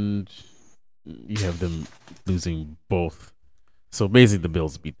 and you have them losing both. So basically, the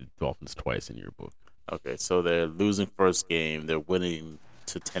Bills beat the Dolphins twice in your book. Okay, so they're losing first game. They're winning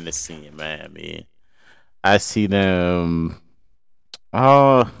to Tennessee and Miami. I see them.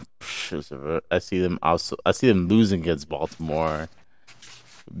 I see them also. I see them losing against Baltimore,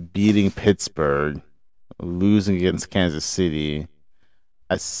 beating Pittsburgh, losing against Kansas City.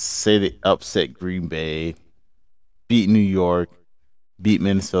 I say they upset Green Bay, beat New York, beat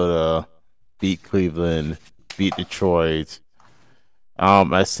Minnesota, beat Cleveland, beat Detroit.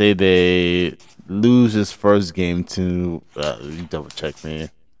 I say they lose this first game to. You double check me.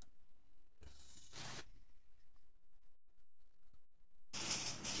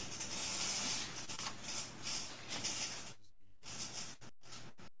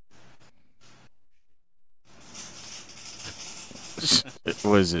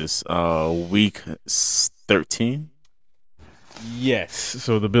 What is this? Week 13? Yes.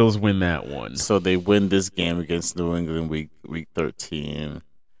 So the Bills win that one. So they win this game against New England week 13.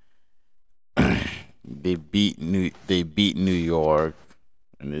 They beat New York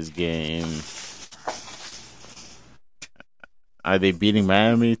in this game. Are they beating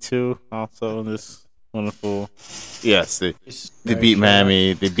Miami too? Also in this wonderful. Yes, they beat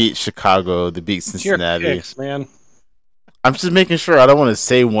Miami. They beat Chicago. They beat Cincinnati. Your picks, man. I'm just making sure. I don't want to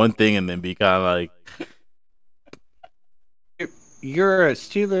say one thing and then be kind of like. You're a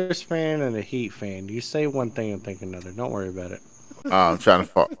Steelers fan and a Heat fan. You say one thing and think another. Don't worry about it. I'm trying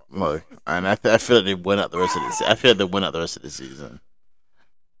to look, and I feel like they win out the rest of this. I feel like they win out the rest of the season.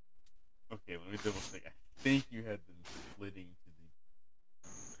 Okay, let me double check. I think you had them splitting to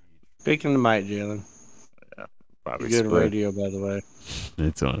the. Speaking to Mike, Jalen. Yeah, probably good split. radio, by the way.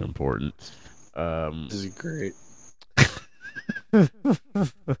 It's unimportant. This is great.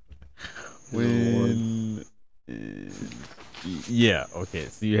 Yeah, okay.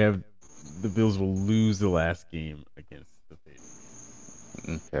 So you have the Bills will lose the last game against the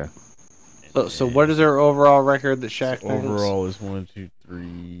Patriots. Okay. So what is their overall record that Shaq thinks? Overall is 1, 2,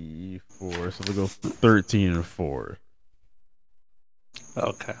 3, 4. So they'll go 13-4.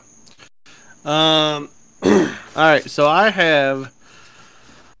 Okay. All right. So I have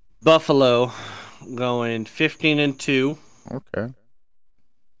Buffalo going 15-2. Okay.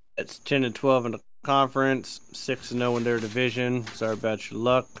 That's 10-12 in the conference, 6-0 in their division. Sorry about your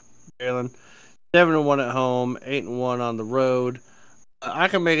luck, Jalen. 7-1 at home, 8-1 on the road. I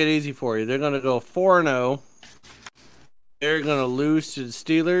can make it easy for you. They're going to go 4-0. They're going to lose to the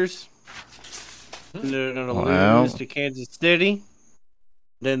Steelers. And they're going to lose to Kansas City.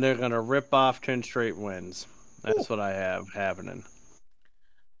 Then they're going to rip off 10 straight wins. That's what I have happening.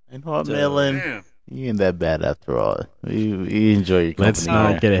 You know what, Malin? You ain't that bad after all. You enjoy your company. Let's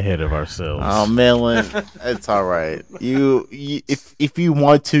not get ahead of ourselves. Oh, Malin, it's all right. You if you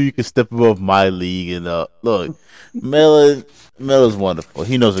want to, you can step above my league and look, Mallin's wonderful.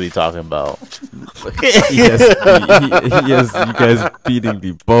 He knows what he's talking about. Yes, you guys beating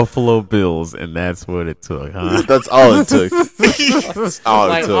the Buffalo Bills, and that's what it took, huh? That's all it took. That's all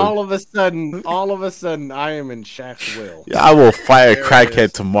Like it took. all of a sudden, I am in Shaq's will. Yeah, I will fire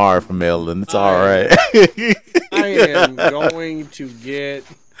Crackhead tomorrow for Malin. It's all right. I am going to get.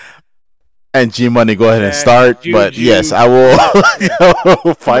 And G Money, go ahead and start. But yes, I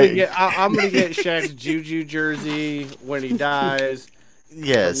will fight. I'm gonna get Shaq's Juju jersey when he dies.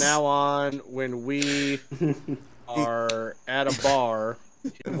 Yes. From now on, when we are at a bar,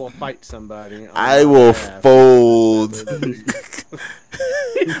 we'll fight somebody. I will fold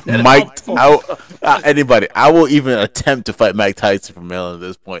Mike. Anybody. I will even attempt to fight Mike Tyson for Malin at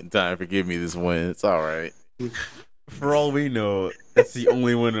this point in time. Forgive me this win. It's all right. For all we know, that's the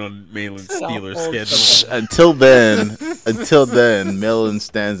only one on Malin's Steelers schedule. Until then, Malin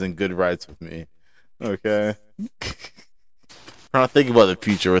stands in good rights with me. Okay. Trying to think about the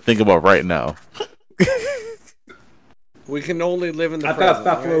future or think about right now. We can only live in the I present.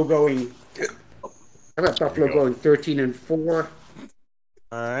 got Buffalo right? going. I got Buffalo going 13-4.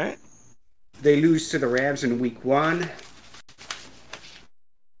 All right. They lose to the Rams in week 1.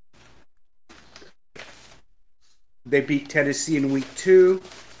 They beat Tennessee in week 2.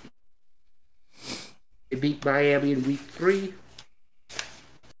 They beat Miami in week 3.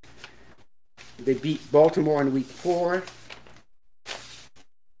 They beat Baltimore in week 4.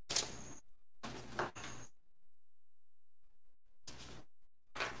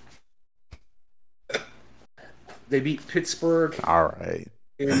 They beat Pittsburgh. All right.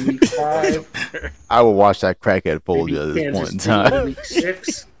 In week 5. I will watch that crackhead fold They you at beat this point in Kansas City time. in week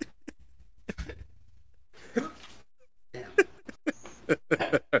 6.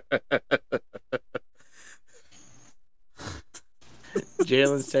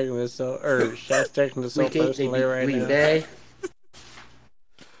 Jalen's taking this or Shaq's taking this so Week 8, they personally beat right Green now. Bay.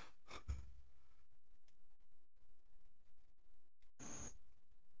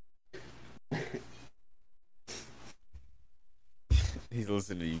 He's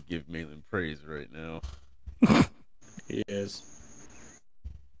listening to you give Malin praise right now. He is.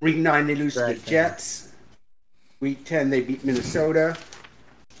 Week 9, they lose to the Jets. Week 10, they beat Minnesota.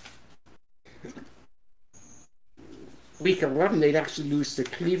 Week 11, they'd actually lose to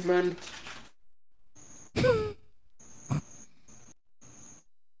Cleveland.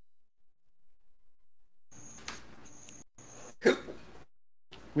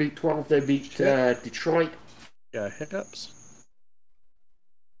 Week 12, they beat Detroit. Yeah, hiccups.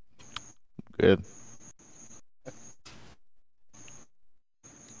 Good.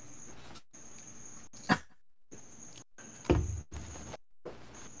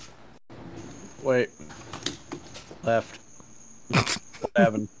 Wait. Left. What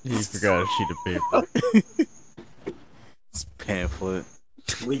happened? He forgot a sheet of paper. It's pamphlet.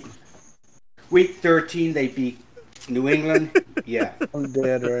 Week 13, they beat New England. Yeah. I'm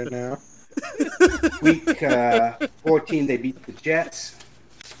dead right now. Week 14, they beat the Jets.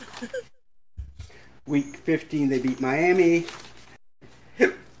 Week 15, they beat Miami.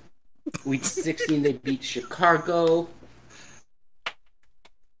 Week 16, they beat Chicago.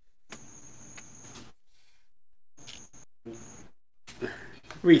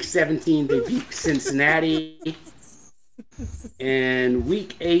 Week 17, they beat Cincinnati. And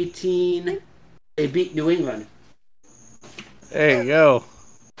week 18, they beat New England. There you go.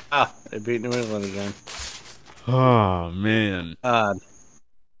 Ah, they beat New England again. Oh, man.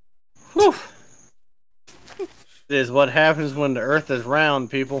 Whew. This is what happens when the earth is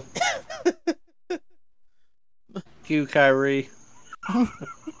round, people. Cue Kyrie.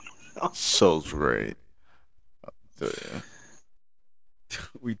 So great.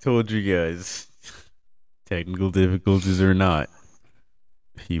 We told you guys, technical difficulties or not,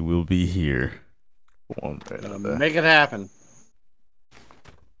 he will be here. Make it happen.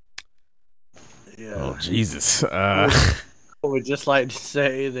 Yeah. Oh, Jesus. I would just like to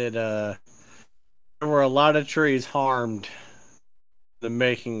say that there were a lot of trees harmed in the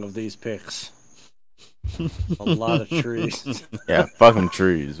making of these picks. A lot of trees. Yeah, fucking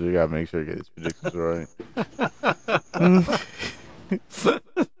trees. We gotta make sure we get these predictions right.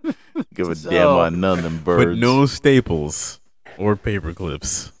 Give a damn on none of them birds. But no staples or paper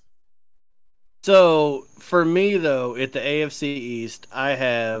clips. So for me though, at the AFC East, I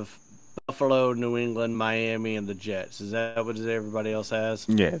have Buffalo, New England, Miami, and the Jets. Is that what everybody else has?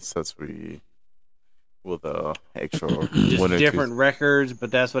 Yes, that's with the extra Just different records,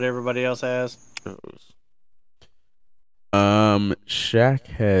 but that's what everybody else has. Shaq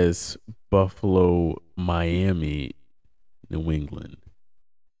has Buffalo, Miami, New England.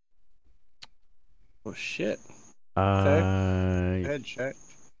 Oh shit. Okay. Head check.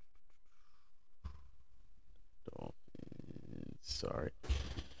 Sorry.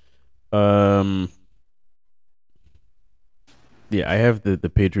 Yeah, I have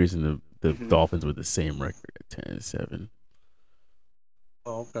the Patriots and the Dolphins with the same record at 10-7.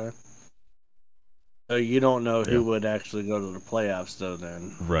 Oh, okay. So you don't know who would actually go to the playoffs, though.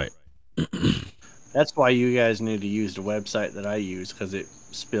 Then, right? That's why you guys need to use the website that I use because it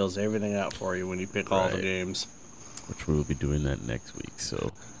spills everything out for you when you pick all the games. Which we will be doing that next week.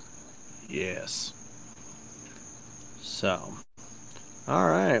 So, yes. So, all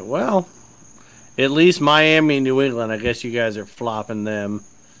right. Well, at least Miami, New England. I guess you guys are flopping them.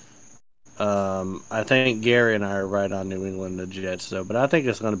 I think Gary and I are right on New England and the Jets, though. But I think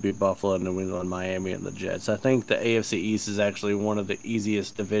it's going to be Buffalo, New England, Miami, and the Jets. I think the AFC East is actually one of the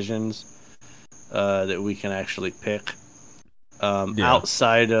easiest divisions that we can actually pick.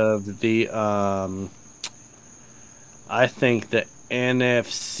 Outside of the, I think the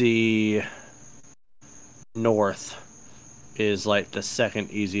NFC North is like the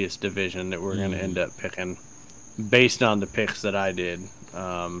second easiest division that we're going to end up picking, based on the picks that I did.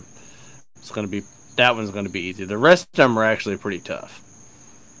 It's going to be that one's going to be easy. The rest of them are actually pretty tough.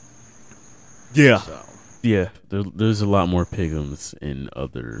 Yeah, yeah. There's a lot more pick'ems in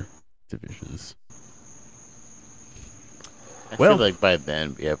other divisions. I feel like by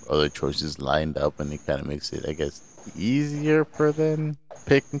then we have other choices lined up, and it kind of makes it, I guess, easier for them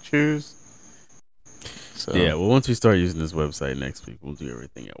pick and choose. So yeah, well, once we start using this website next week, we'll do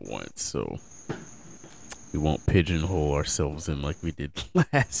everything at once, so we won't pigeonhole ourselves in like we did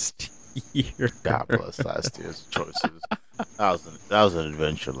last year. God bless last year's choices. That was an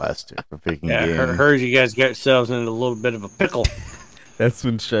adventure last year for picking games. I heard you guys got yourselves into a little bit of a pickle. That's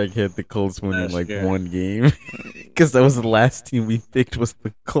when Shaq had the Colts winning one game. Because that was the last team we picked was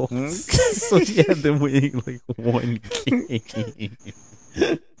the Colts. So he had them winning like one game.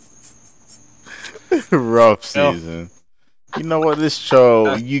 Rough season. You know what? This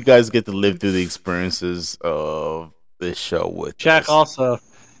show, you guys get to live through the experiences of this show with Shaq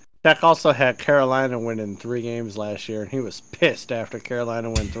also had Carolina winning 3 games last year, and he was pissed after Carolina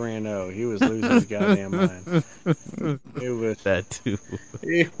went 3-0. He was losing his goddamn mind. It was that too.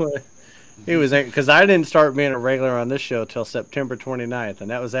 He was because I didn't start being a regular on this show till September 29th,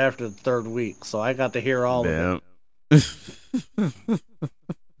 and that was after the 3rd week, so I got to hear all of it.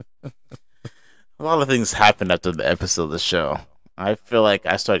 A lot of things happened after the episode of the show. I feel like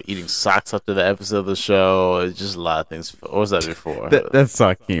I started eating socks after the episode of the show. It's just a lot of things. What was that before? That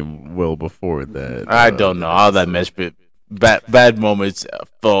sock came well before that. I don't know. All that mesh, but bad moments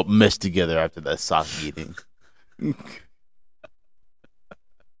felt meshed together after that sock eating.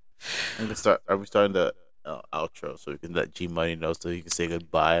 Are we starting the outro so we can let G Money know so he can say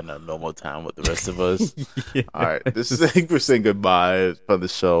goodbye in a normal time with the rest of us? Yeah. All right, this is I think we're saying goodbye for the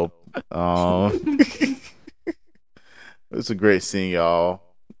show. It was a great seeing y'all.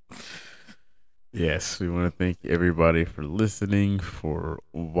 Yes, we want to thank everybody for listening, for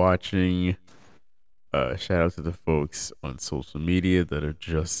watching. Shout out to the folks on social media that are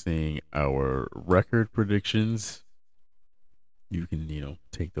just seeing our record predictions. You can,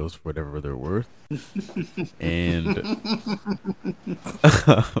 take those for whatever they're worth. And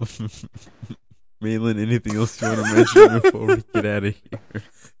Malin, anything else you want to mention before we get out of here?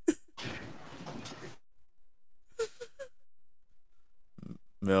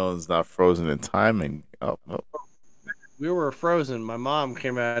 Melon's not frozen in time, and we were frozen. My mom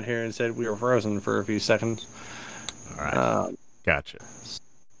came out here and said we were frozen for a few seconds. All right, gotcha.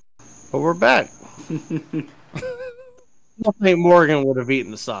 But we're back. I think Morgan would have eaten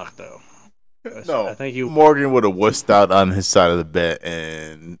the sock, though. No, I think Morgan would have wussed out on his side of the bed,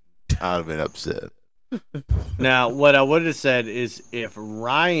 and I'd have been upset. Now, what I would have said is if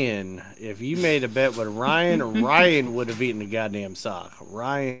you made a bet with Ryan would have eaten the goddamn sock.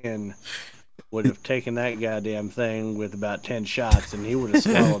 Ryan would have taken that goddamn thing with about 10 shots, and he would have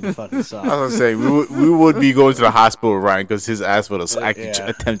swallowed the fucking sock. I was going to say, we would be going to the hospital with Ryan because his ass would have actually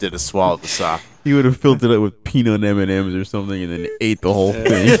attempted to swallow the sock. He would have filled it up with peanut M&Ms or something and then ate the whole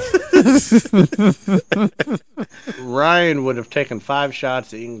thing. Ryan would have taken 5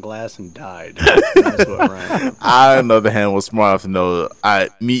 shots, eaten glass, and died. That's what Ryan. I, on the other hand, was smart enough to know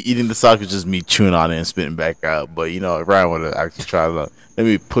me eating the sock is just me chewing on it and spitting back out. But Ryan would have actually tried to let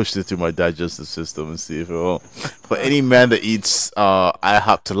me push it through my digestive system and see if it will. For any man that eats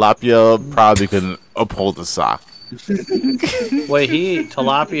IHOP tilapia, probably couldn't uphold the sock. Wait, he ate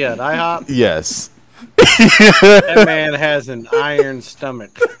tilapia at IHOP? Yes. That man has an iron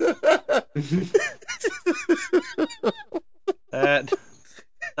stomach. That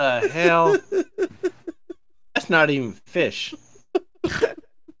the hell? That's not even fish.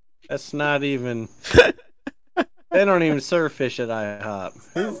 That's not even. They don't even serve fish at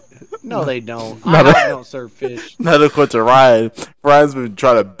IHOP. No, they don't. IHOP don't serve fish. Not according to Ryan. Ryan's been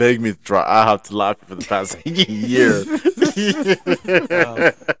trying to beg me to try IHOP tilapia for the past year.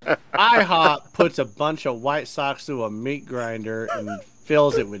 IHOP puts a bunch of White Sox through a meat grinder and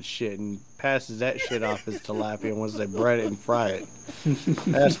fills it with shit and passes that shit off as tilapia once they bread it and fry it.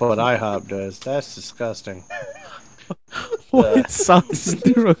 That's what IHOP does. That's disgusting. White Sox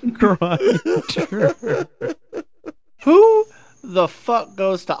through a grinder. Who the fuck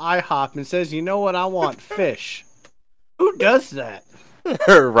goes to IHOP and says, you know what, I want fish? Who does that?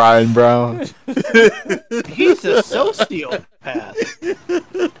 Ryan Brown. He's a sociopath.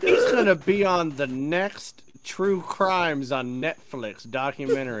 He's gonna be on the next True Crimes on Netflix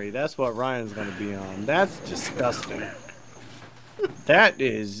documentary. That's what Ryan's gonna be on. That's disgusting. That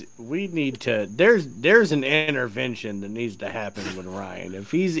is, we need to. There's an intervention that needs to happen with Ryan.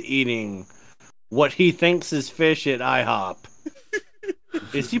 If he's eating what he thinks is fish at IHOP,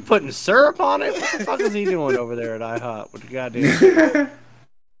 is he putting syrup on it? What the fuck is he doing over there at IHOP with the goddamn?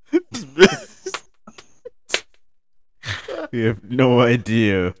 We have no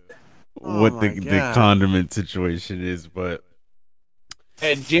idea what the God. condiment situation is, but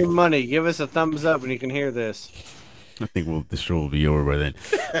Hey, Jim Money, give us a thumbs up when you can hear this. I think the show will be over by then.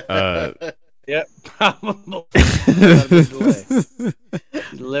 Yep, probably. He's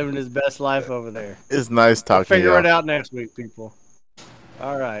living his best life over there. It's nice talking to you. Figure it out next week, people.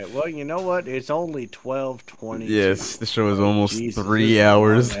 All right. Well, you know what? It's only 12:20. Yes, the show is almost Jesus, 3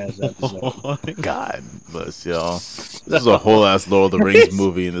 hours. God bless y'all. This is a whole ass Lord of the Rings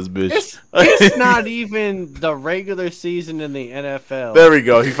movie in this bitch. It's not even the regular season in the NFL. There we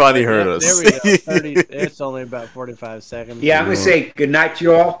go. He finally heard us. There we go. It's only about 45 seconds. Yeah, I'm gonna say good night to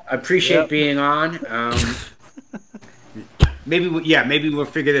you all. I appreciate being on. Maybe we'll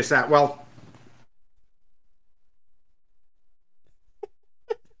figure this out. Well,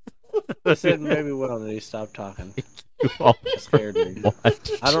 I said maybe well, and then he stopped talking. That scared me.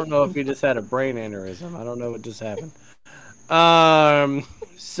 I don't know if he just had a brain aneurysm. I don't know what just happened.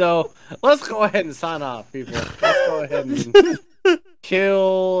 So let's go ahead and sign off, people. Let's go ahead and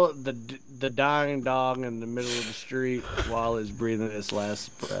kill the dying dog in the middle of the street while it's breathing its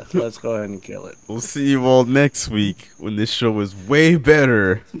last breath. Let's go ahead and kill it. We'll see you all next week when this show is way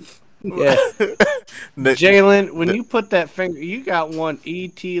better. Yeah. Jalen, when you put that finger, you got one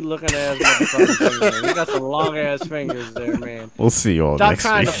ET looking ass motherfucking finger. You got some long ass fingers there, man. We'll see you all Stop next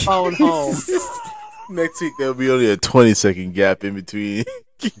trying week. to phone home. Next week there'll be only a 20-second gap in between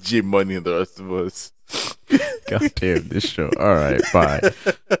Jim Money and the rest of us. God damn this show. All right, bye.